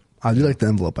around it. I do like the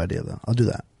envelope idea, though. I'll do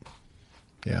that.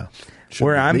 Yeah.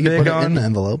 Where I'm We can big put it in on the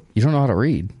envelope. you don't know how to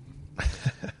read.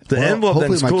 the Well, envelope, hopefully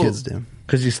that's my cool kids do.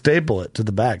 because you staple it to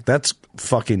the back. That's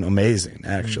fucking amazing,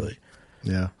 actually.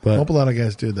 Yeah. But- I hope a lot of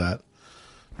guys do that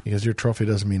because your trophy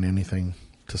doesn't mean anything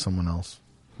to someone else.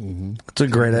 It's a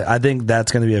great. I think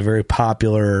that's going to be a very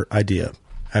popular idea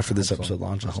after this episode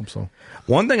launches. I hope so.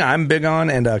 One thing I'm big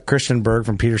on, and Christian Berg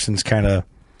from Peterson's kind of.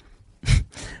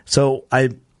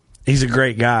 He's a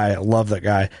great guy. I love that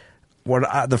guy.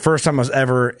 The first time I was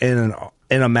ever in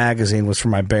a magazine was for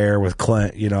my bear with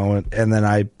Clint, and then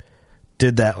I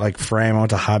did that like frame. I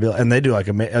went to Hobby, and they do like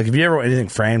if you ever want anything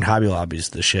framed, Hobby Lobby's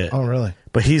the shit. Oh, really?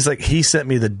 But he sent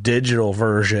me the digital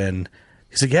version.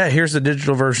 He's like, yeah, here's the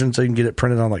digital version so you can get it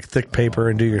printed on like thick paper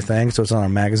and do your thing. So it's on a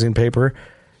magazine paper.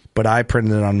 But I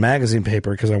printed it on magazine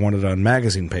paper because I wanted it on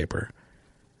magazine paper.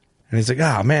 And he's like,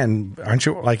 oh, man, aren't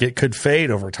you like it could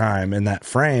fade over time in that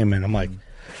frame? And I'm like,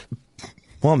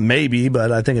 well, maybe,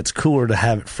 but I think it's cooler to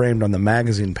have it framed on the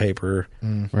magazine paper.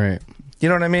 Right. You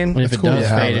know what I mean? And if it cool does to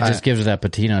have. fade, it just gives it that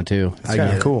patina too. It's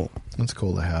kind of cool. It's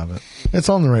cool to have it. It's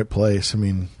all in the right place. I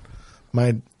mean,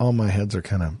 all my heads are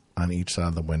kind of on each side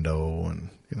of the window, and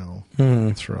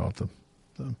throughout the.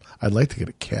 I'd like to get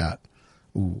a cat.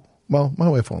 Ooh, well, my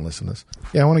wife won't listen to this.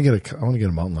 Yeah, I want to get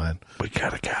a mountain lion. We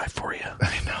got a guy for you.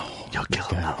 I know. You'll kill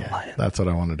a mountain lion. That's what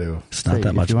I want to do. It's not Hey,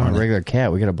 that much if you want money. a regular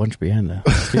cat, we got a bunch behind the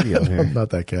studio here. I'm not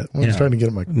that cat. I'm just trying to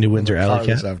get my New Windsor my alley car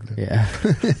this cat? afternoon.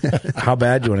 Yeah. How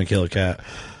bad do you want to kill a cat?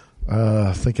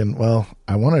 Thinking, well,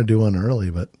 I want to do one early,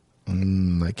 but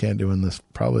I can't do one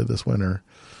probably this winter.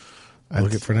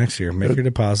 Look it for next year. Make your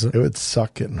deposit. It would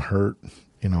suck getting hurt,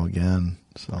 again.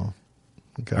 So,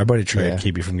 okay. Our buddy Trey would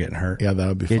keep you from getting hurt. Yeah, that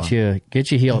would be fun.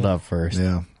 Get you healed up first.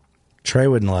 Yeah. Trey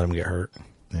wouldn't let him get hurt.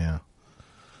 Yeah.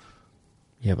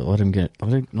 Yeah, but let him get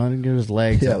his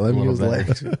legs. Yeah, up let a him get little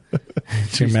his bit.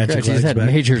 legs. He's had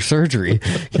major surgery.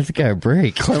 Give the guy a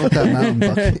break. Climb up that mountain,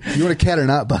 Bucky. You want a cat or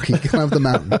not, Bucky? Climb up the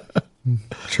mountain.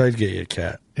 Trey'd get you a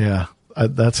cat. Yeah.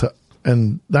 That's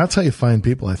how you find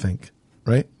people, I think,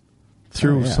 right?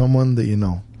 Through someone that you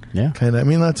know. Yeah. Kind of. I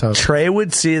mean, that's how. Trey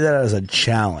would see that as a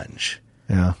challenge.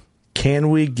 Yeah. Can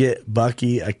we get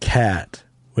Bucky a cat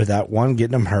without one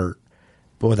getting him hurt,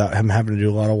 but without him having to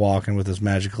do a lot of walking with his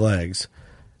magic legs?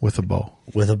 With a bow.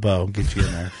 With a bow. Get you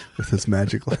in there. With his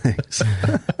magic legs.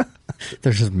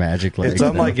 There's his magic legs. It's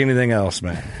unlike anything else,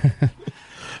 man.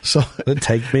 So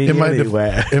take me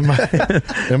anywhere. In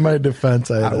my defense,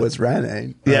 I was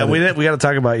running. Yeah, we got to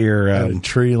talk about your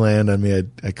tree land. I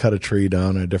mean, I cut a tree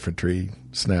down, a different tree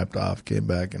snapped off, came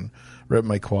back and ripped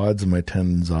my quads and my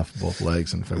tendons off both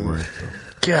legs in February. So.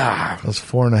 God, that was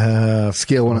 4.5.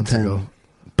 Scale 1 to 10. Ago.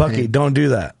 Bucky, don't do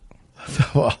that.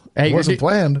 Well, it wasn't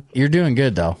planned. You're doing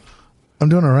good though. I'm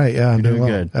doing all right. Yeah, I'm doing well.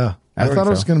 Good. Yeah, I thought I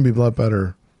was going to be a lot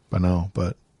better by now,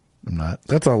 but I'm not.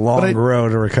 That's a long road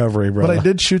to recovery, bro. But I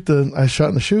did I shot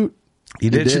in the chute.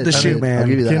 You did shoot the chute, man. I'll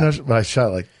give you that. But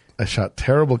I shot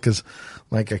terrible because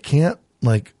I can't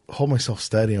hold myself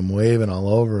steady. I'm waving all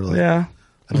over. Yeah.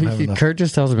 I don't have enough. Kurt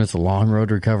just tells him it's a long road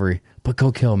to recovery, but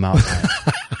go kill a mountain lion.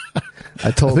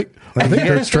 I think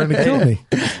Kurt's trying to kill me.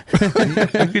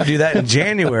 You could do that in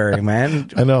January, man.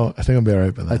 I know. I think I'll be all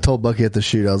right by that. I told Bucky at the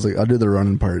shoot, I was like, I'll do the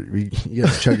running part. You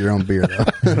got to chug your own beer, though.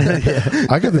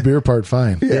 I got the beer part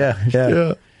fine. Yeah.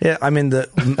 I mean, the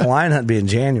lion hunt be in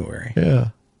January. Yeah.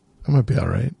 I might be all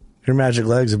right. Your magic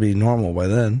legs would be normal by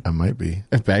then. I might be.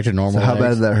 Back to normal. So how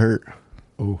bad did that hurt?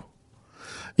 Ooh.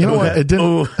 You know what? It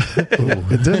didn't.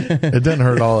 It didn't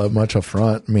hurt all that much up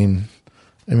front. I mean,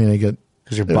 I get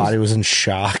because your body was in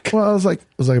shock. Well, it was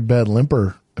like a bad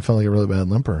limper. I felt like a really bad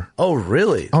limper. Oh,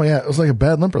 really? Oh yeah, it was like a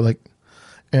bad limper.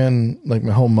 And my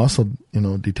whole muscle,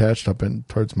 detached up and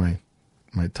towards my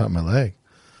top of my leg,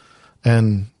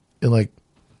 and it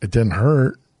didn't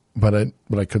hurt, but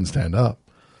I couldn't stand up.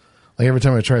 Like every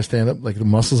time I try to stand up, like the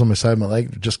muscles on my side of my leg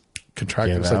would just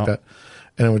contract just like that.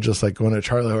 And it would just go into a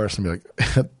Charlie horse and be like,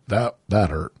 that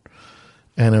hurt.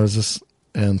 And it was just,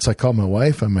 and so I called my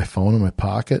wife on my phone in my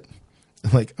pocket.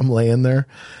 And I'm laying there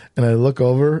and I look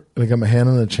over and I got my hand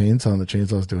on the chainsaw and the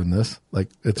chainsaw doing this.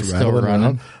 It's rattling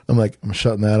around. I'm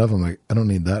shutting that up. I'm like, I don't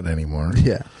need that anymore.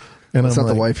 Yeah. And let's not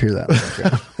the wife hear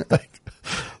that.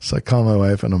 So I call my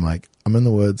wife and I'm like, I'm in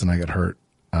the woods and I got hurt.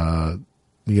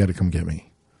 You got to come get me.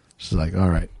 She's like, all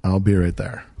right, I'll be right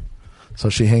there. So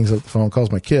she hangs up the phone, calls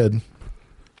my kid.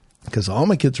 Because all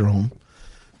my kids are home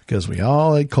because we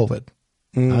all had COVID.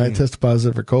 I tested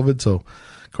positive for COVID. So,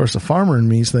 of course, the farmer in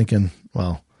me is thinking,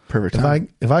 well, perfect time.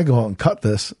 If I go out and cut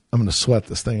this, I'm going to sweat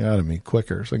this thing out of me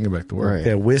quicker so I can get back to work. Right.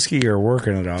 Yeah, whiskey or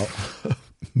working it out.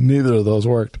 Neither of those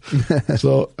worked.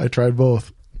 So I tried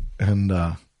both. And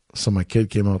so my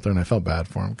kid came out there and I felt bad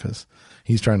for him because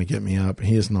he's trying to get me up and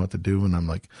he doesn't know what to do. And I'm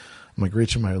like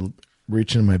reaching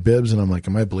in my bibs and I'm like,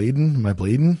 am I bleeding? Am I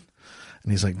bleeding?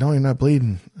 And he's like, no, you're not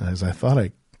bleeding. As I thought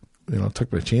I,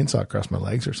 took my chainsaw across my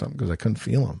legs or something because I couldn't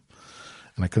feel them.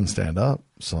 And I couldn't stand up.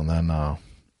 So then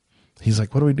he's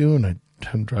like, what do we do? And I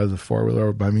tend to drive the four-wheeler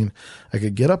over. But I mean, I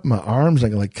could get up my arms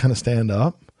and I could kind of stand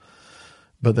up.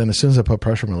 But then as soon as I put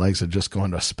pressure on my legs, it'd just go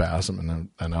into a spasm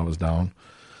and I was down.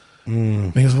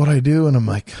 And he goes, what do I do? And I'm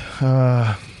like,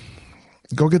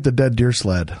 go get the dead deer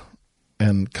sled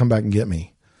and come back and get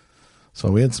me.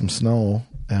 So we had some snow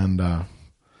and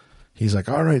he's like,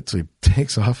 all right. So he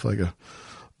takes off like a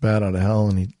bat out of hell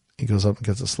and he goes up and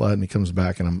gets a sled and he comes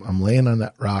back and I'm laying on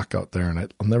that rock out there and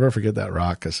I'll never forget that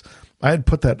rock because I'd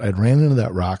ran into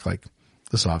that rock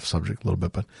this is off subject a little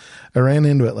bit, but I ran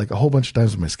into it a whole bunch of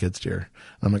times with my skid steer.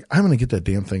 And I'm like, I'm going to get that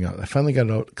damn thing out. I finally got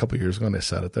it out a couple of years ago and I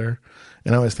set it there.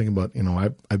 And I was thinking about,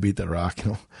 I beat that rock,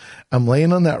 I'm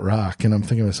laying on that rock and I'm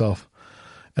thinking to myself,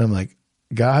 and I'm like,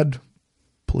 God,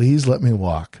 please let me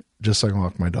walk just so I can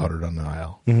walk my daughter down the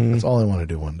aisle. Mm-hmm. That's all I want to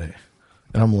do one day.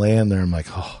 And I'm laying there. I'm like,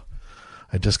 oh,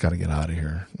 I just got to get out of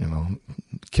here.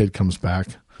 Kid comes back.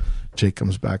 Jake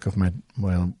comes back with my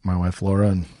wife, Laura,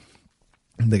 and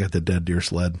they got the dead deer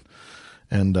sled.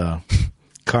 And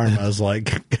Karma's trying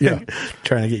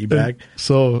to get you back.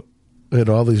 So they had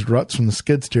all these ruts from the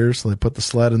skid steer. So they put the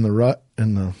sled in the rut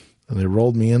and they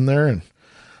rolled me in there. And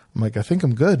I'm like, I think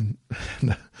I'm good.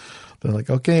 They're like,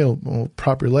 okay, we'll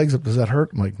prop your legs up. Does that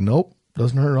hurt? I'm like, nope,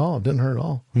 doesn't hurt at all. It didn't hurt at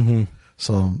all. Mm-hmm.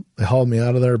 So they hauled me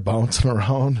out of there, bouncing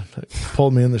around,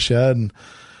 pulled me in the shed. And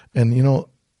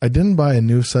I didn't buy a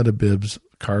new set of bibs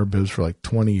car bibs for like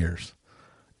 20 years.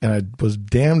 And I was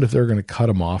damned if they were going to cut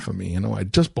them off of me. I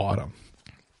just bought them.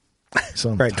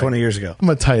 So right, 20 years ago. I'm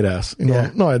a tight ass.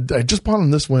 No, I just bought them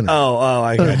this winter.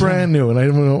 I got brand new, and I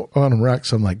didn't want them wrecked.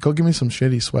 So I'm like, go give me some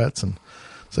shitty sweats. And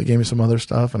so they gave me some other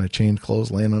stuff, and I changed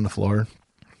clothes laying on the floor.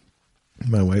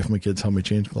 My wife and my kids helped me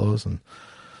change clothes, and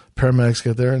paramedics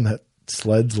get there, and that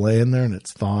sled's laying there, and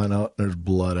it's thawing out, and there's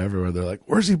blood everywhere. They're like,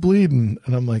 where's he bleeding?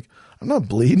 And I'm like, I'm not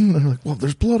bleeding. And they're like, well,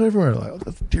 there's blood everywhere. I'm like, oh,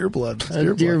 that's deer blood.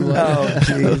 That's deer blood. Oh,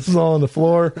 jeez. This is all on the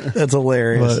floor. That's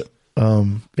hilarious. But,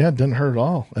 yeah, it didn't hurt at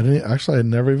all. I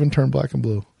never even turned black and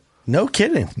blue. No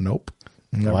kidding. Nope.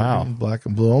 Never Wow. Black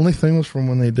and blue. Only thing was from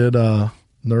when they did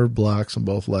nerve blocks in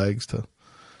both legs,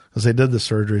 because they did the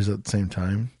surgeries at the same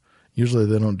time. Usually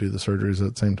they don't do the surgeries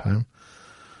at the same time,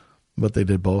 but they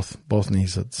did both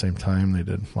knees at the same time. They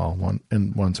did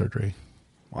one surgery.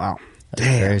 Wow.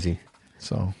 That's crazy.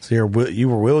 So you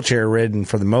were wheelchair ridden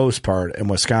for the most part in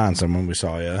Wisconsin when we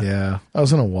saw you. Yeah, I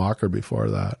was in a walker before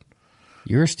that.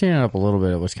 You were standing up a little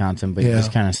bit at Wisconsin, but you're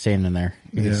just kind of standing there.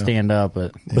 You could stand up,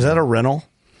 but was that a rental?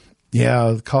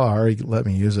 Yeah, Kalahari let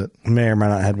me use it. May or may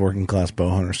not had working class bow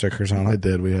hunter stickers on it. I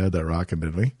did. We had that rocking,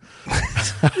 did we?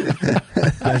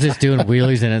 I was just doing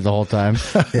wheelies in it the whole time.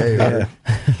 Yeah.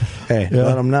 Hey,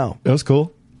 let them know. It was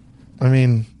cool. I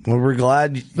mean, well, we're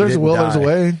glad. There's a will, there's a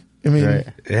way. I mean, right.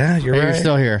 Yeah, you're right. You're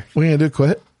still here. What are you gonna do?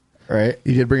 Quit? Right.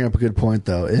 You did bring up a good point,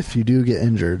 though. If you do get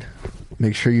injured,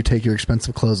 make sure you take your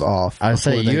expensive clothes off. I would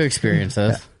say you experienced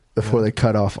this before they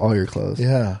cut off all your clothes.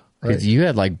 Yeah, because you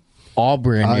had like all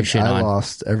brand new shit on. I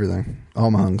lost everything,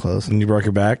 all my hunting clothes. And you broke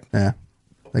your back? Yeah,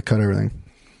 they cut everything.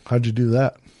 How'd you do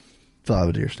that? Fell out of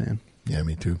a deer stand. Yeah,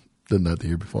 me too. Did that the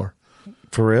year before.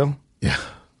 For real? Yeah.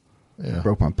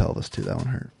 Broke my pelvis too. That one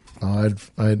hurt.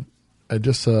 I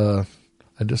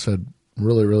just had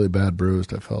really, really bad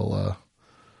bruised. I fell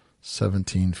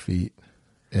 17 feet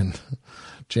in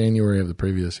January of the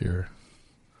previous year.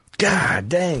 God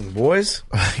dang, boys.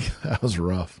 That was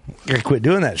rough. You gotta quit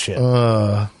doing that shit.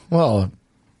 Well, it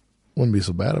wouldn't be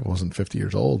so bad if I wasn't 50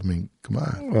 years old. I mean, come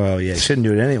on. Well, yeah, you shouldn't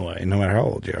do it anyway, no matter how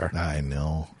old you are. I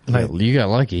know. You got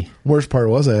lucky. Worst part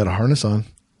was I had a harness on.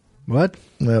 What?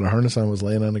 I had a harness on, was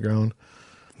laying on the ground.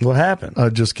 What happened? I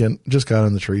just got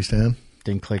on the tree stand.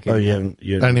 Didn't click in. Oh, you I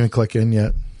didn't even click in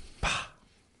yet.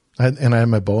 I had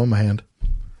my bow in my hand.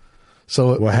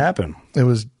 So what happened? It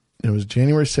was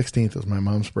January 16th. It was my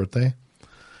mom's birthday.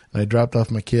 And I dropped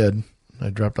off my kid. I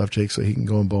dropped off Jake so he can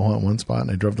go and bow hunt one spot.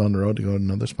 And I drove down the road to go to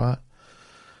another spot.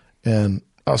 And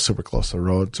I was super close to the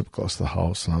road, super close to the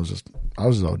house. And I was just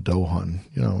out doe hunting,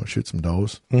 shoot some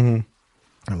does. Mm-hmm.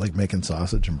 I like making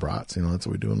sausage and brats. That's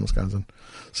what we do in Wisconsin.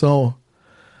 So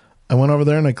I went over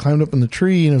there and I climbed up in the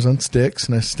tree and it was on sticks.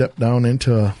 And I stepped down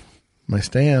into my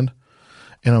stand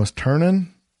and I was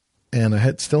turning and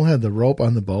I still had the rope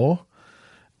on the bow.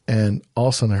 And all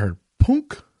of a sudden I heard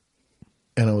punk.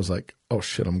 And I was like, oh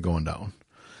shit, I'm going down.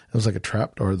 It was like a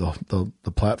trap door. The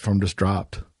platform just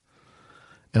dropped.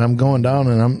 And I'm going down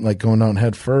and I'm like going down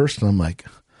head first. And I'm like,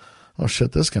 oh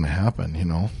shit, this is going to happen,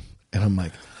 And I'm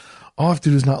like, all I have to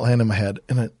do is not land in my head.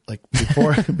 And it like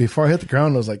before I hit the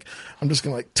ground, I was like, I'm just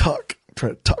going to try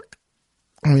to tuck.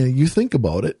 I mean, you think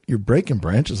about it, you're breaking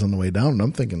branches on the way down. And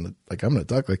I'm thinking that, like, I'm going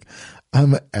to tuck, like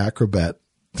I'm an acrobat.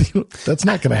 That's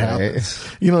not going to happen.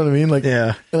 Right. You know what I mean? Like,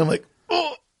 yeah. And I'm like,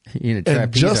 oh,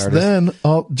 and just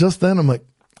then I'm like,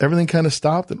 everything kind of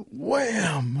stopped and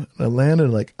wham, and I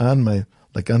landed like on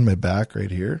my back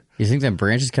right here. You think that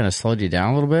branches kind of slowed you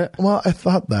down a little bit? Well, I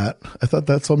thought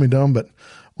that slowed me down, but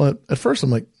at first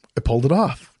I'm like, I pulled it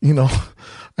off, I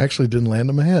actually didn't land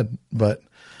on my head, but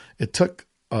it took,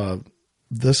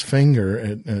 this finger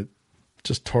and it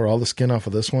just tore all the skin off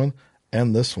of this one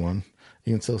and this one.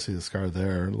 You can still see the scar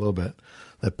there a little bit.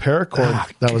 The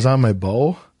paracord that was on my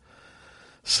bow.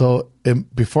 So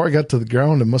before I got to the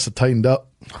ground, it must have tightened up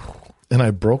and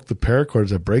I broke the paracord.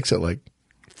 That breaks it like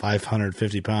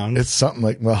 550 pounds. It's something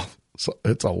like,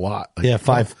 it's a lot. Like,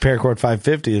 paracord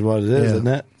 550 is what it is, isn't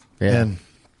it? Yeah. And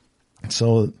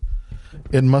so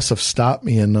it must have stopped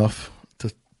me enough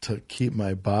to keep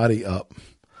my body up.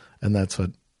 And that's what,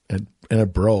 and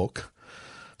it broke.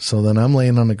 So then I'm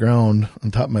laying on the ground on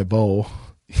top of my bow,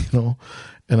 and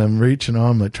I'm reaching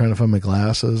on, like trying to find my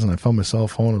glasses, and I found my cell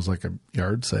phone. It was like a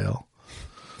yard sale.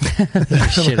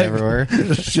 Shit everywhere.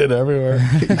 Shit everywhere.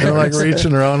 And I'm like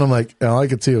reaching around. I'm like, all I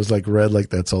could see was like red, like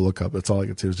that solo cup. That's all I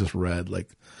could see was just red. Like,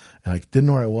 and I didn't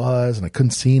know where I was, and I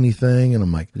couldn't see anything. And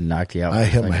I'm like, knocked you out. I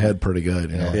hit my head pretty good.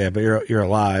 Yeah, but you're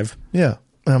alive. Yeah.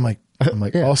 And I'm like,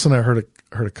 all of a sudden I heard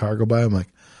a car go by. I'm like,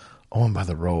 oh, I'm by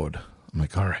the road. I'm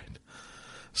like, all right.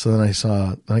 So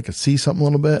then I could see something a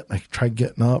little bit. I tried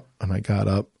getting up, and I got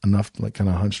up enough to like kind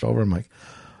of hunched over. I'm like,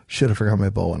 shit, I forgot my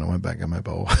bow. And I went back and got my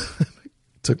bow.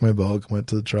 Took my bow, went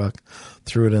to the truck,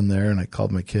 threw it in there, and I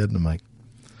called my kid, and I'm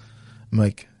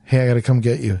like, hey, I got to come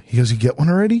get you. He goes, you get one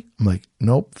already? I'm like,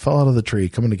 nope, fell out of the tree,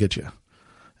 coming to get you.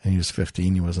 And he was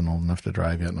 15. He wasn't old enough to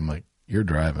drive yet. And I'm like, you're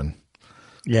driving.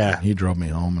 Yeah. And he drove me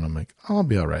home, and I'm like, I'll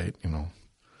be all right,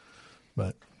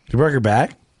 But Did you break your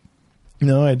back?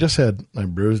 no, I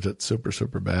bruised it super,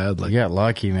 super bad. Like, You got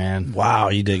lucky, man. Wow,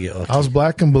 you did get lucky. I was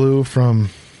black and blue from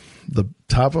the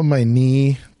top of my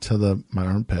knee to my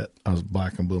armpit. I was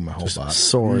black and blue my whole body.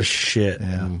 Sore as shit.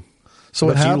 Yeah. So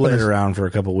But what you happened laid is, around for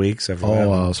a couple weeks after that. I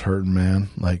was hurting, man.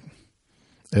 Like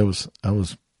I was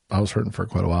hurting for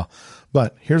quite a while.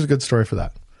 But here's a good story for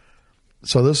that.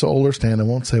 So this older stand, I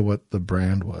won't say what the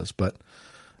brand was, but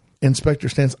Inspector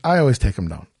stands, I always take them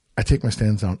down. I take my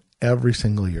stands down every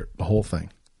single year, the whole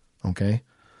thing. Okay.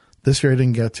 This year I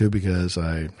didn't get to because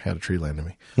I had a tree land on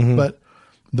me. Mm-hmm. But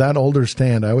that older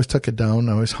stand, I always took it down.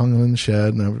 I always hung it in the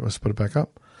shed, and I always put it back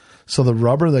up. So the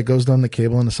rubber that goes down the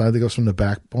cable on the side that goes from the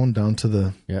backbone down to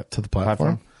the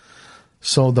platform.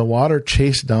 So the water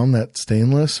chased down that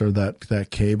stainless or that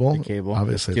cable. The cable.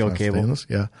 Obviously, Steel it's not cable. stainless.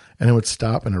 Yeah. And it would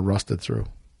stop and it rusted through.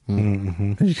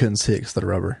 And you couldn't see it because of the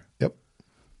rubber. Yep.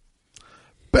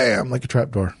 Bam, like a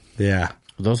trapdoor. Yeah.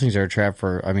 Those things are a trap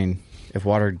for, if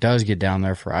water does get down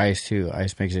there for ice, too,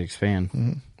 ice makes it expand.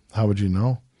 Mm-hmm. How would you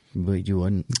know? But you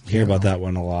wouldn't. Hear about that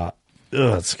one a lot.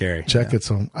 Ugh, that's scary. Check it.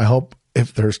 So I hope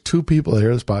if there's 2 people that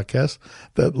hear this podcast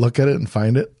that look at it and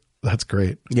find it, that's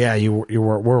great. Yeah,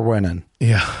 we're winning.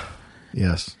 Yeah.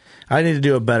 Yes. I need to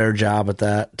do a better job at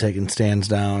that, taking stands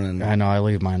down. And I know, I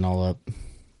leave mine all up.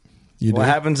 what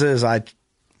happens is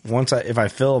if I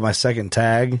fill my second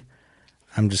tag,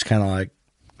 I'm just kind of like,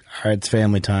 all right, it's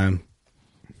family time.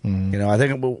 Mm. I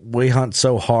think we hunt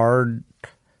so hard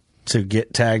to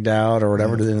get tagged out or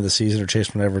whatever to the end of the season or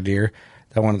chase whatever deer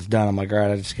that when it's done, I'm like, all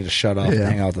right, I just get to shut off and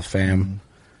hang out with the fam.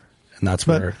 And that's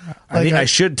where I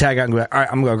should tag out and go, all right,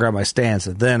 I'm going to grab my stance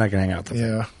and then I can hang out with the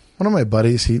fam. Yeah. One of my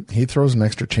buddies, he throws an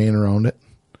extra chain around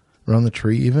the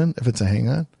tree, even if it's a hang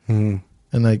on. Mm-hmm.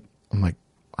 And I'm like,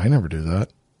 I never do that.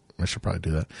 I should probably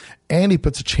do that. And he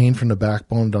puts a chain from the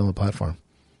backbone down the platform.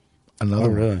 Another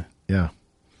one. Really? Yeah.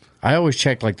 I always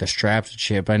checked the straps and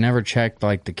shit, but I never checked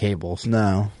the cables.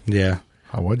 No. Yeah.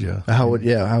 How would you? How would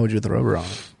you with the rubber on?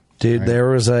 Dude, there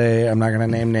was I'm not going to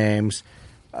name names.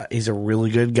 He's a really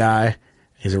good guy.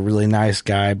 He's a really nice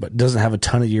guy, but doesn't have a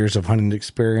ton of years of hunting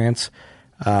experience.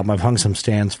 I've hung some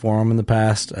stands for him in the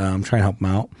past. I'm trying to help him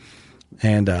out.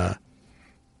 And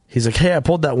he's like, hey, I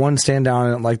pulled that one stand down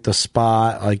and I like the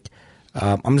spot.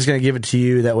 I'm just going to give it to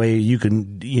you. That way you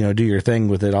can, do your thing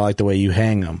with it. I like the way you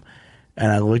hang them. And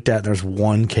I looked at it, there's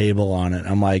one cable on it.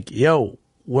 I'm like, yo,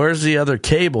 where's the other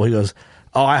cable? He goes,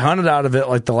 oh, I hunted out of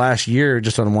it the last year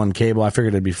just on one cable. I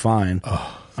figured it'd be fine.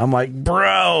 Oh. I'm like,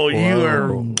 bro, you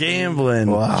are gambling.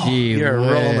 Wow. You're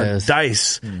rolling the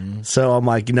dice. Mm-hmm. So I'm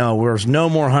like, no, there's no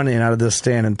more hunting out of this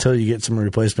stand until you get some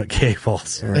replacement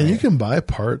cables. Right. And you can buy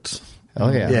parts.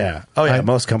 Oh, yeah. Yeah. Oh, yeah.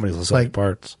 Most companies will sell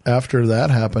parts. After that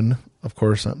happened, of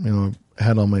course, I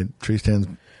had all my tree stands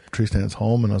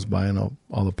home, and I was buying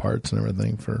all the parts and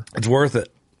everything for. It's worth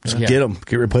it. Just get them.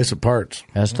 Get replacement parts.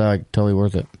 That's totally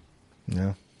worth it.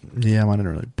 Yeah. Yeah, mine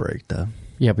didn't really break though.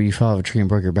 Yeah, but you fell off a tree and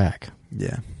broke your back.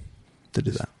 Yeah. To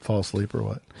do that. Fall asleep or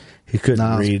what? He couldn't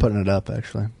read. I was putting it up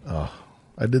actually. Oh,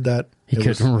 I did that. He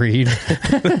couldn't read.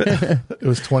 It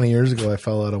was 20 years ago. I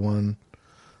fell out of one.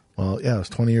 Well, yeah, it was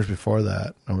 20 years before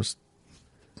that. I was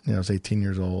 18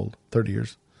 years old, 30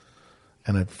 years.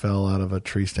 And I fell out of a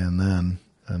tree stand then.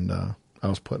 And I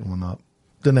was putting one up.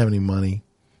 Didn't have any money,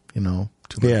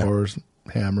 2x4s,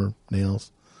 hammer,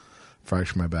 nails.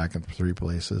 Fractured my back in 3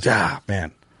 places. Ah,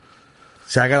 man.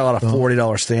 See, I got a lot of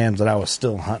 $40 stands that I was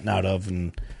still hunting out of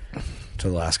until the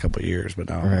last couple of years, but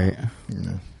now. Right.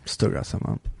 Yeah. Still got some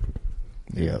up.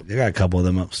 Yeah. I got a couple of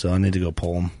them up still. I need to go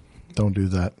pull them. Don't do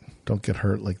that. Don't get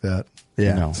hurt like that.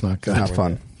 Yeah. No. It's not good. It's not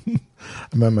fun.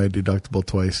 I met my deductible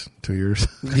twice, 2 years.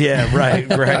 Yeah, right.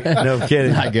 No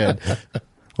kidding. Not good.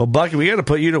 Well, Bucky, we got to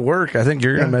put you to work. I think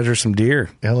you're going to measure some deer.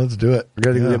 Yeah, let's do it. I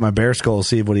got to go get my bear skull,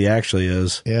 see what he actually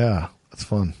is. Yeah, that's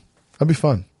fun. That'd be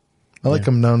fun. I like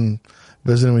coming down,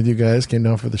 visiting with you guys, came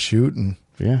down for the shoot, and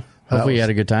yeah. Hopefully you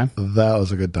had a good time. That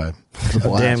was a good time. A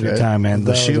damn good time, man.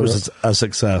 The shoot was a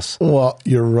success. Well,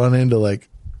 you run into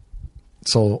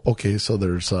so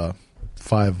there's 5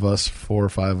 of us, 4 or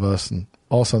 5 of us, and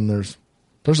all of a sudden there's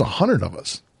 100 of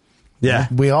us. Yeah.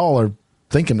 We all are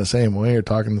thinking the same way or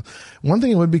talking. One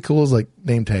thing that would be cool is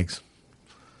name tags.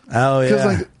 Oh, yeah.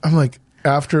 Because I'm like,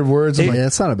 afterwards. I'm like,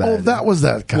 it's not a bad. Oh, that was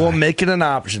that guy. We'll make it an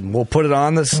option. We'll put it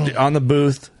on the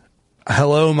booth.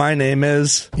 Hello, my name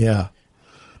is. Yeah.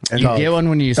 And You get one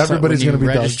when you Everybody's when you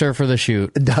gonna be register for the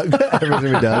shoot. Doug. Everything's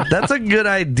gonna be Doug. That's a good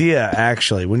idea,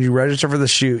 actually. When you register for the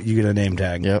shoot, you get a name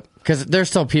tag. Yep. Because there's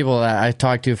still people that I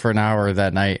talked to for an hour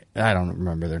that night. I don't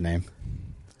remember their name.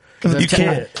 You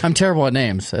can't. I'm terrible at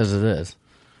names as it is.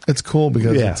 It's cool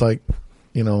because Yeah. it's like,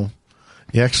 you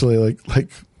actually like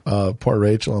poor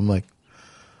Rachel. I'm like,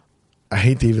 I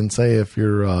hate to even say if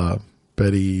you're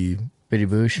Betty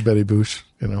Boosh,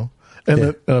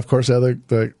 and of course the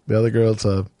other girl. It's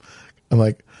I'm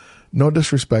like, no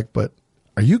disrespect, but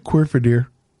are you queer for deer?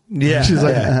 Yeah. She's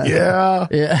like, yeah.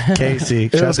 Casey.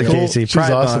 It Shout out was to cool. Casey. She's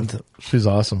Pride awesome. Month. She's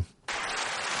awesome.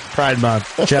 Pride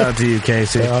Month. Shout out to you,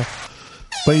 Casey. Yeah.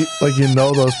 But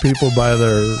those people by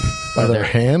their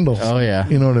handles. Oh, yeah.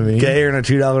 You know what I mean? Gay and a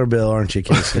 $2 bill, aren't you,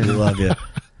 Casey? We love you.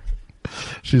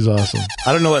 She's awesome.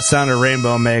 I don't know what sound a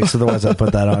rainbow makes, otherwise I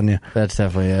put that on you. That's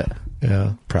definitely it.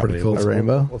 Yeah. Probably Pretty cool. A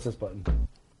rainbow. What's this button?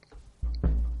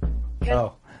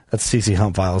 Oh, that's CC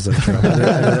Hump Files intro.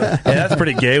 Yeah, that's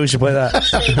pretty gay. We should play that.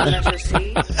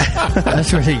 That's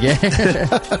pretty gay.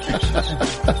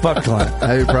 Fuck Clint.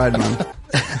 Happy Pride Month.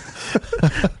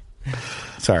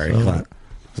 Sorry, Clint.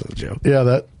 That was a joke. Yeah,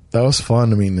 that was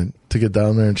fun. I mean, to get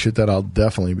down there and shoot that, I'll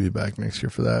definitely be back next year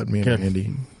for that. Me and Good.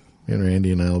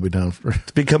 Randy and I will be down for it.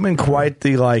 It's becoming quite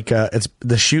the it's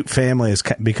the shoot family is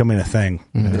becoming a thing.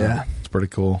 Yeah. It's pretty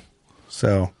cool.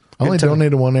 So I only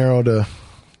donated one arrow to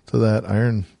that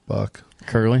iron buck.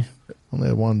 Curly. Only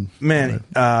had one. Man,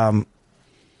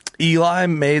 Eli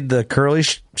made the curly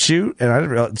shoot, and I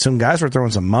didn't realize some guys were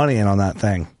throwing some money in on that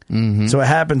thing. Mm-hmm. So what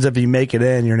happens if you make it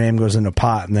in, your name goes in a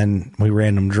pot, and then we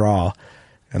random draw,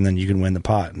 and then you can win the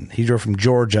pot. And he drove from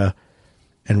Georgia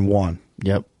and won.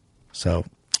 Yep. So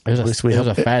It at least we was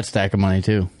have a fat stack of money,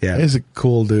 too. Yeah, He's a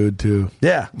cool dude too.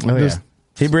 yeah. Oh, yeah.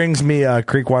 He brings me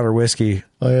Creekwater whiskey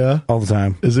Oh yeah, all the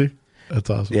time. is he? That's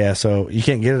awesome. Yeah, so you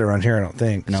can't get it around here, I don't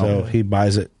think. No. So he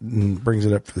buys it and brings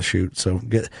it up for the shoot. So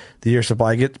get the year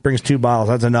supply. Brings 2 bottles.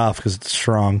 That's enough because it's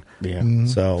strong. Yeah.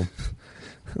 So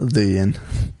The end.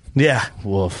 yeah.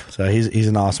 Wolf. So he's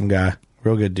an awesome guy,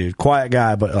 real good dude, quiet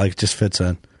guy, but just fits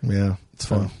in. Yeah, it's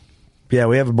fun. Yeah,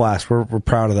 we have a blast. We're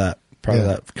proud of that. Proud of Yeah.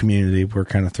 that community we're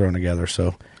kind of thrown together.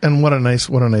 So And what a nice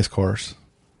course.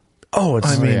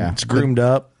 it's groomed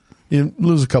up. You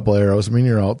lose a couple arrows. I mean,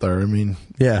 you're out there. I mean,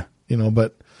 Yeah.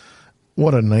 but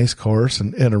what a nice course.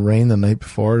 And it had rained the night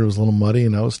before. It was a little muddy,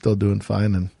 and I was still doing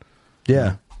fine. And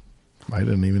Yeah. I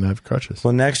didn't even have crutches.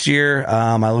 Well, next year,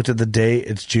 I looked at the date.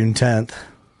 It's June 10th,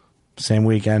 same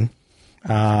weekend.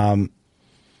 Rain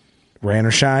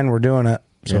or shine, we're doing it.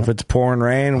 So if it's pouring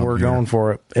rain, we're going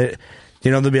for it.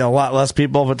 There'll be a lot less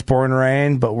people if it's pouring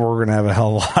rain, but we're going to have a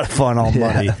hell of a lot of fun all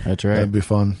muddy. That's right. That'd be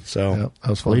fun. So- yeah, that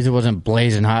was At fun. least it wasn't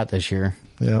blazing hot this year.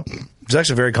 Yeah, It's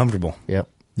actually very comfortable. Yep.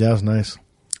 yeah, it was nice.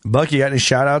 Buck, you got any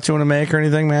shout outs you want to make or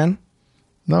anything, man?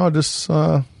 No, just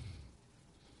I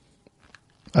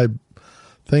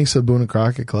thanks to Boone and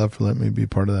Crockett Club for letting me be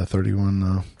part of that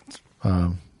 31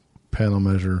 panel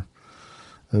measure.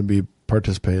 That'd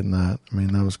participate in that. I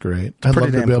mean, that was great. I'd love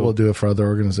to damn be able cool. to do it for other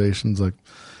organizations, like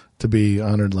to be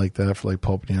honored like that for like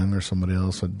Pope Young or somebody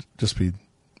else would just be.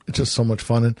 It's just so much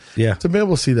fun, and Yeah. to be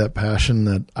able to see that passion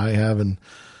that I have, and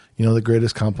the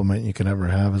greatest compliment you can ever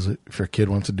have is if your kid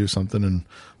wants to do something. And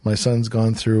my son's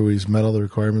gone through; he's met all the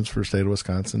requirements for the state of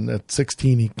Wisconsin. At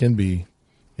 16, he can be,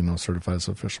 certified as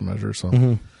official measure.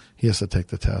 So he has to take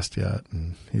the test yet,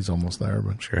 and he's almost there.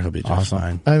 But Sure, he'll be just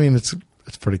fine. I mean, it's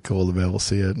pretty cool to be able to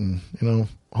see it, and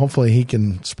hopefully he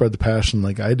can spread the passion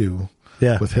like I do.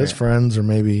 Yeah. With his friends or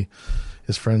maybe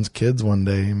his friends' kids one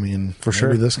day. I mean, For sure.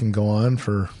 maybe this can go on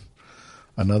for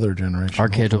another generation. Our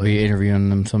kids will hopefully. be interviewing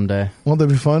them someday. Won't that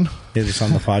be fun? Yeah, just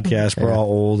on the podcast. We're all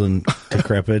old and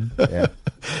decrepit. Yeah.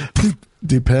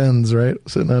 Depends, right?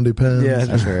 Sitting on depends. Yeah,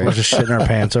 That's right. we're just shitting our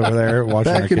pants over there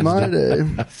watching our Back kids. in my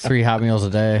do- day, 3 hot meals a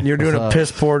day. You're doing What's a up?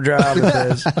 piss poor job at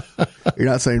this. you're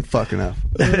not saying fuck enough.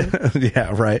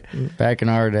 Yeah, right. Back in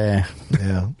our day,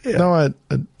 Yeah. No, I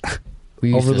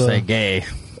we used Over to the- say gay.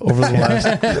 over the last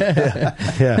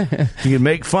Yeah, you can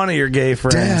make fun of your gay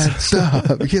friends. Dad,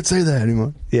 stop! You can't say that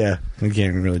anymore. Yeah, we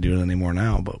can't really do it anymore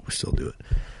now, but we still do it.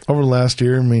 over the last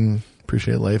year, I mean,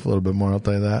 appreciate life a little bit more. I'll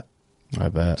tell you that. I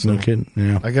bet. No kidding.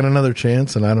 Yeah, I got another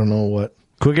chance, and I don't know what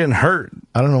getting hurt.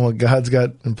 God's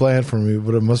got in plan for me,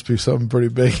 but it must be something pretty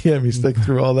big. Yeah, me stick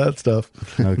through all that stuff.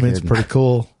 No I mean, it's kidding. pretty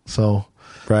cool. So,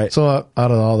 Right. So out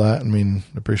of all that, I mean,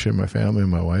 I appreciate my family and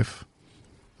my wife.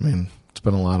 I mean, it's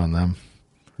been a lot on them.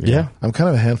 Yeah. I'm kind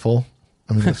of a handful.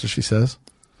 I mean, that's what she says.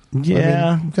 Yeah.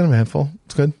 I mean, I'm kind of a handful.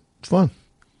 It's good. It's fun.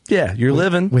 Yeah, you're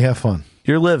living. We have fun.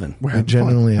 You're living. We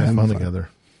genuinely have fun together.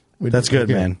 That's good,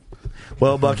 man.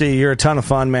 Well, Bucky, you're a ton of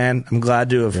fun, man. I'm glad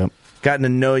to have gotten to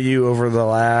know you over the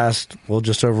last,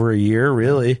 just over a year,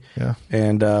 really. Yeah.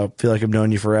 And feel like I've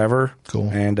known you forever. Cool.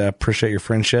 And appreciate your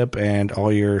friendship and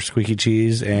all your squeaky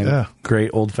cheese and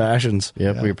great old fashions.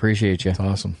 Yep, we appreciate you. It's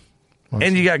awesome.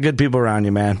 And you got good people around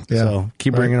you, man. Yeah. So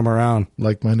keep bringing them around.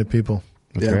 Like-minded people.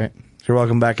 That's great. You're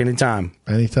welcome back anytime.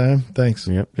 Anytime. Thanks.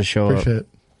 Yep, just show Appreciate up. it.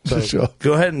 Just show up.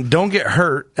 Go ahead and don't get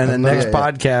hurt. And the next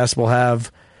podcast we'll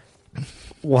have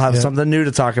something new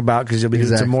to talk about because you'll be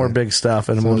doing some more big stuff,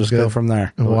 and we'll just go from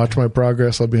there. And watch my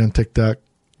progress. I'll be on TikTok.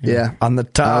 Yeah. On the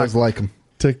I top. always like them.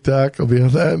 TikTok. I'll be on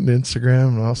that, and Instagram,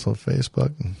 and also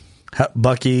Facebook.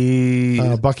 Bucky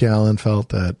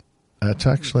Ihlenfeldt. That's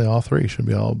actually all three should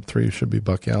be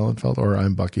Bucky Ihlenfeldt, or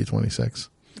I'm Bucky 26.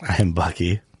 I'm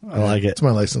Bucky. I like it. It's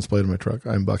my license plate on my truck.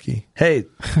 I'm Bucky. Hey,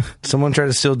 someone tried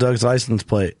to steal Doug's license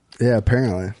plate. Yeah,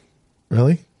 apparently.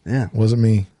 Really? Yeah. Wasn't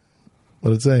me.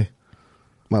 What did it say?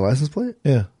 My license plate?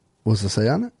 Yeah. What's it say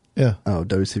on it? Yeah. Oh,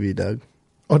 WCB Doug.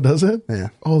 Oh, does it? Yeah.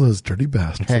 Oh, those dirty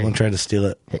bastards. Hey. Someone tried to steal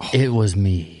it. It was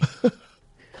me.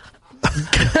 Wait,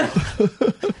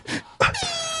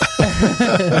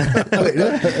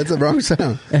 that's the wrong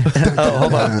sound. Oh,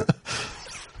 hold on.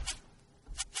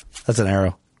 That's an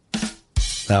arrow.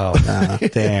 Oh,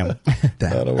 damn. I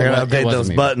gotta update those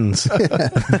me. buttons. All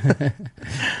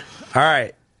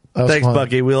right. Thanks, fun.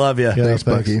 Bucky. We love you. Yeah, Thanks,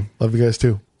 Bucky. Love you guys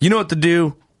too. You know what to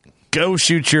do. Go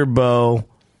shoot your bow.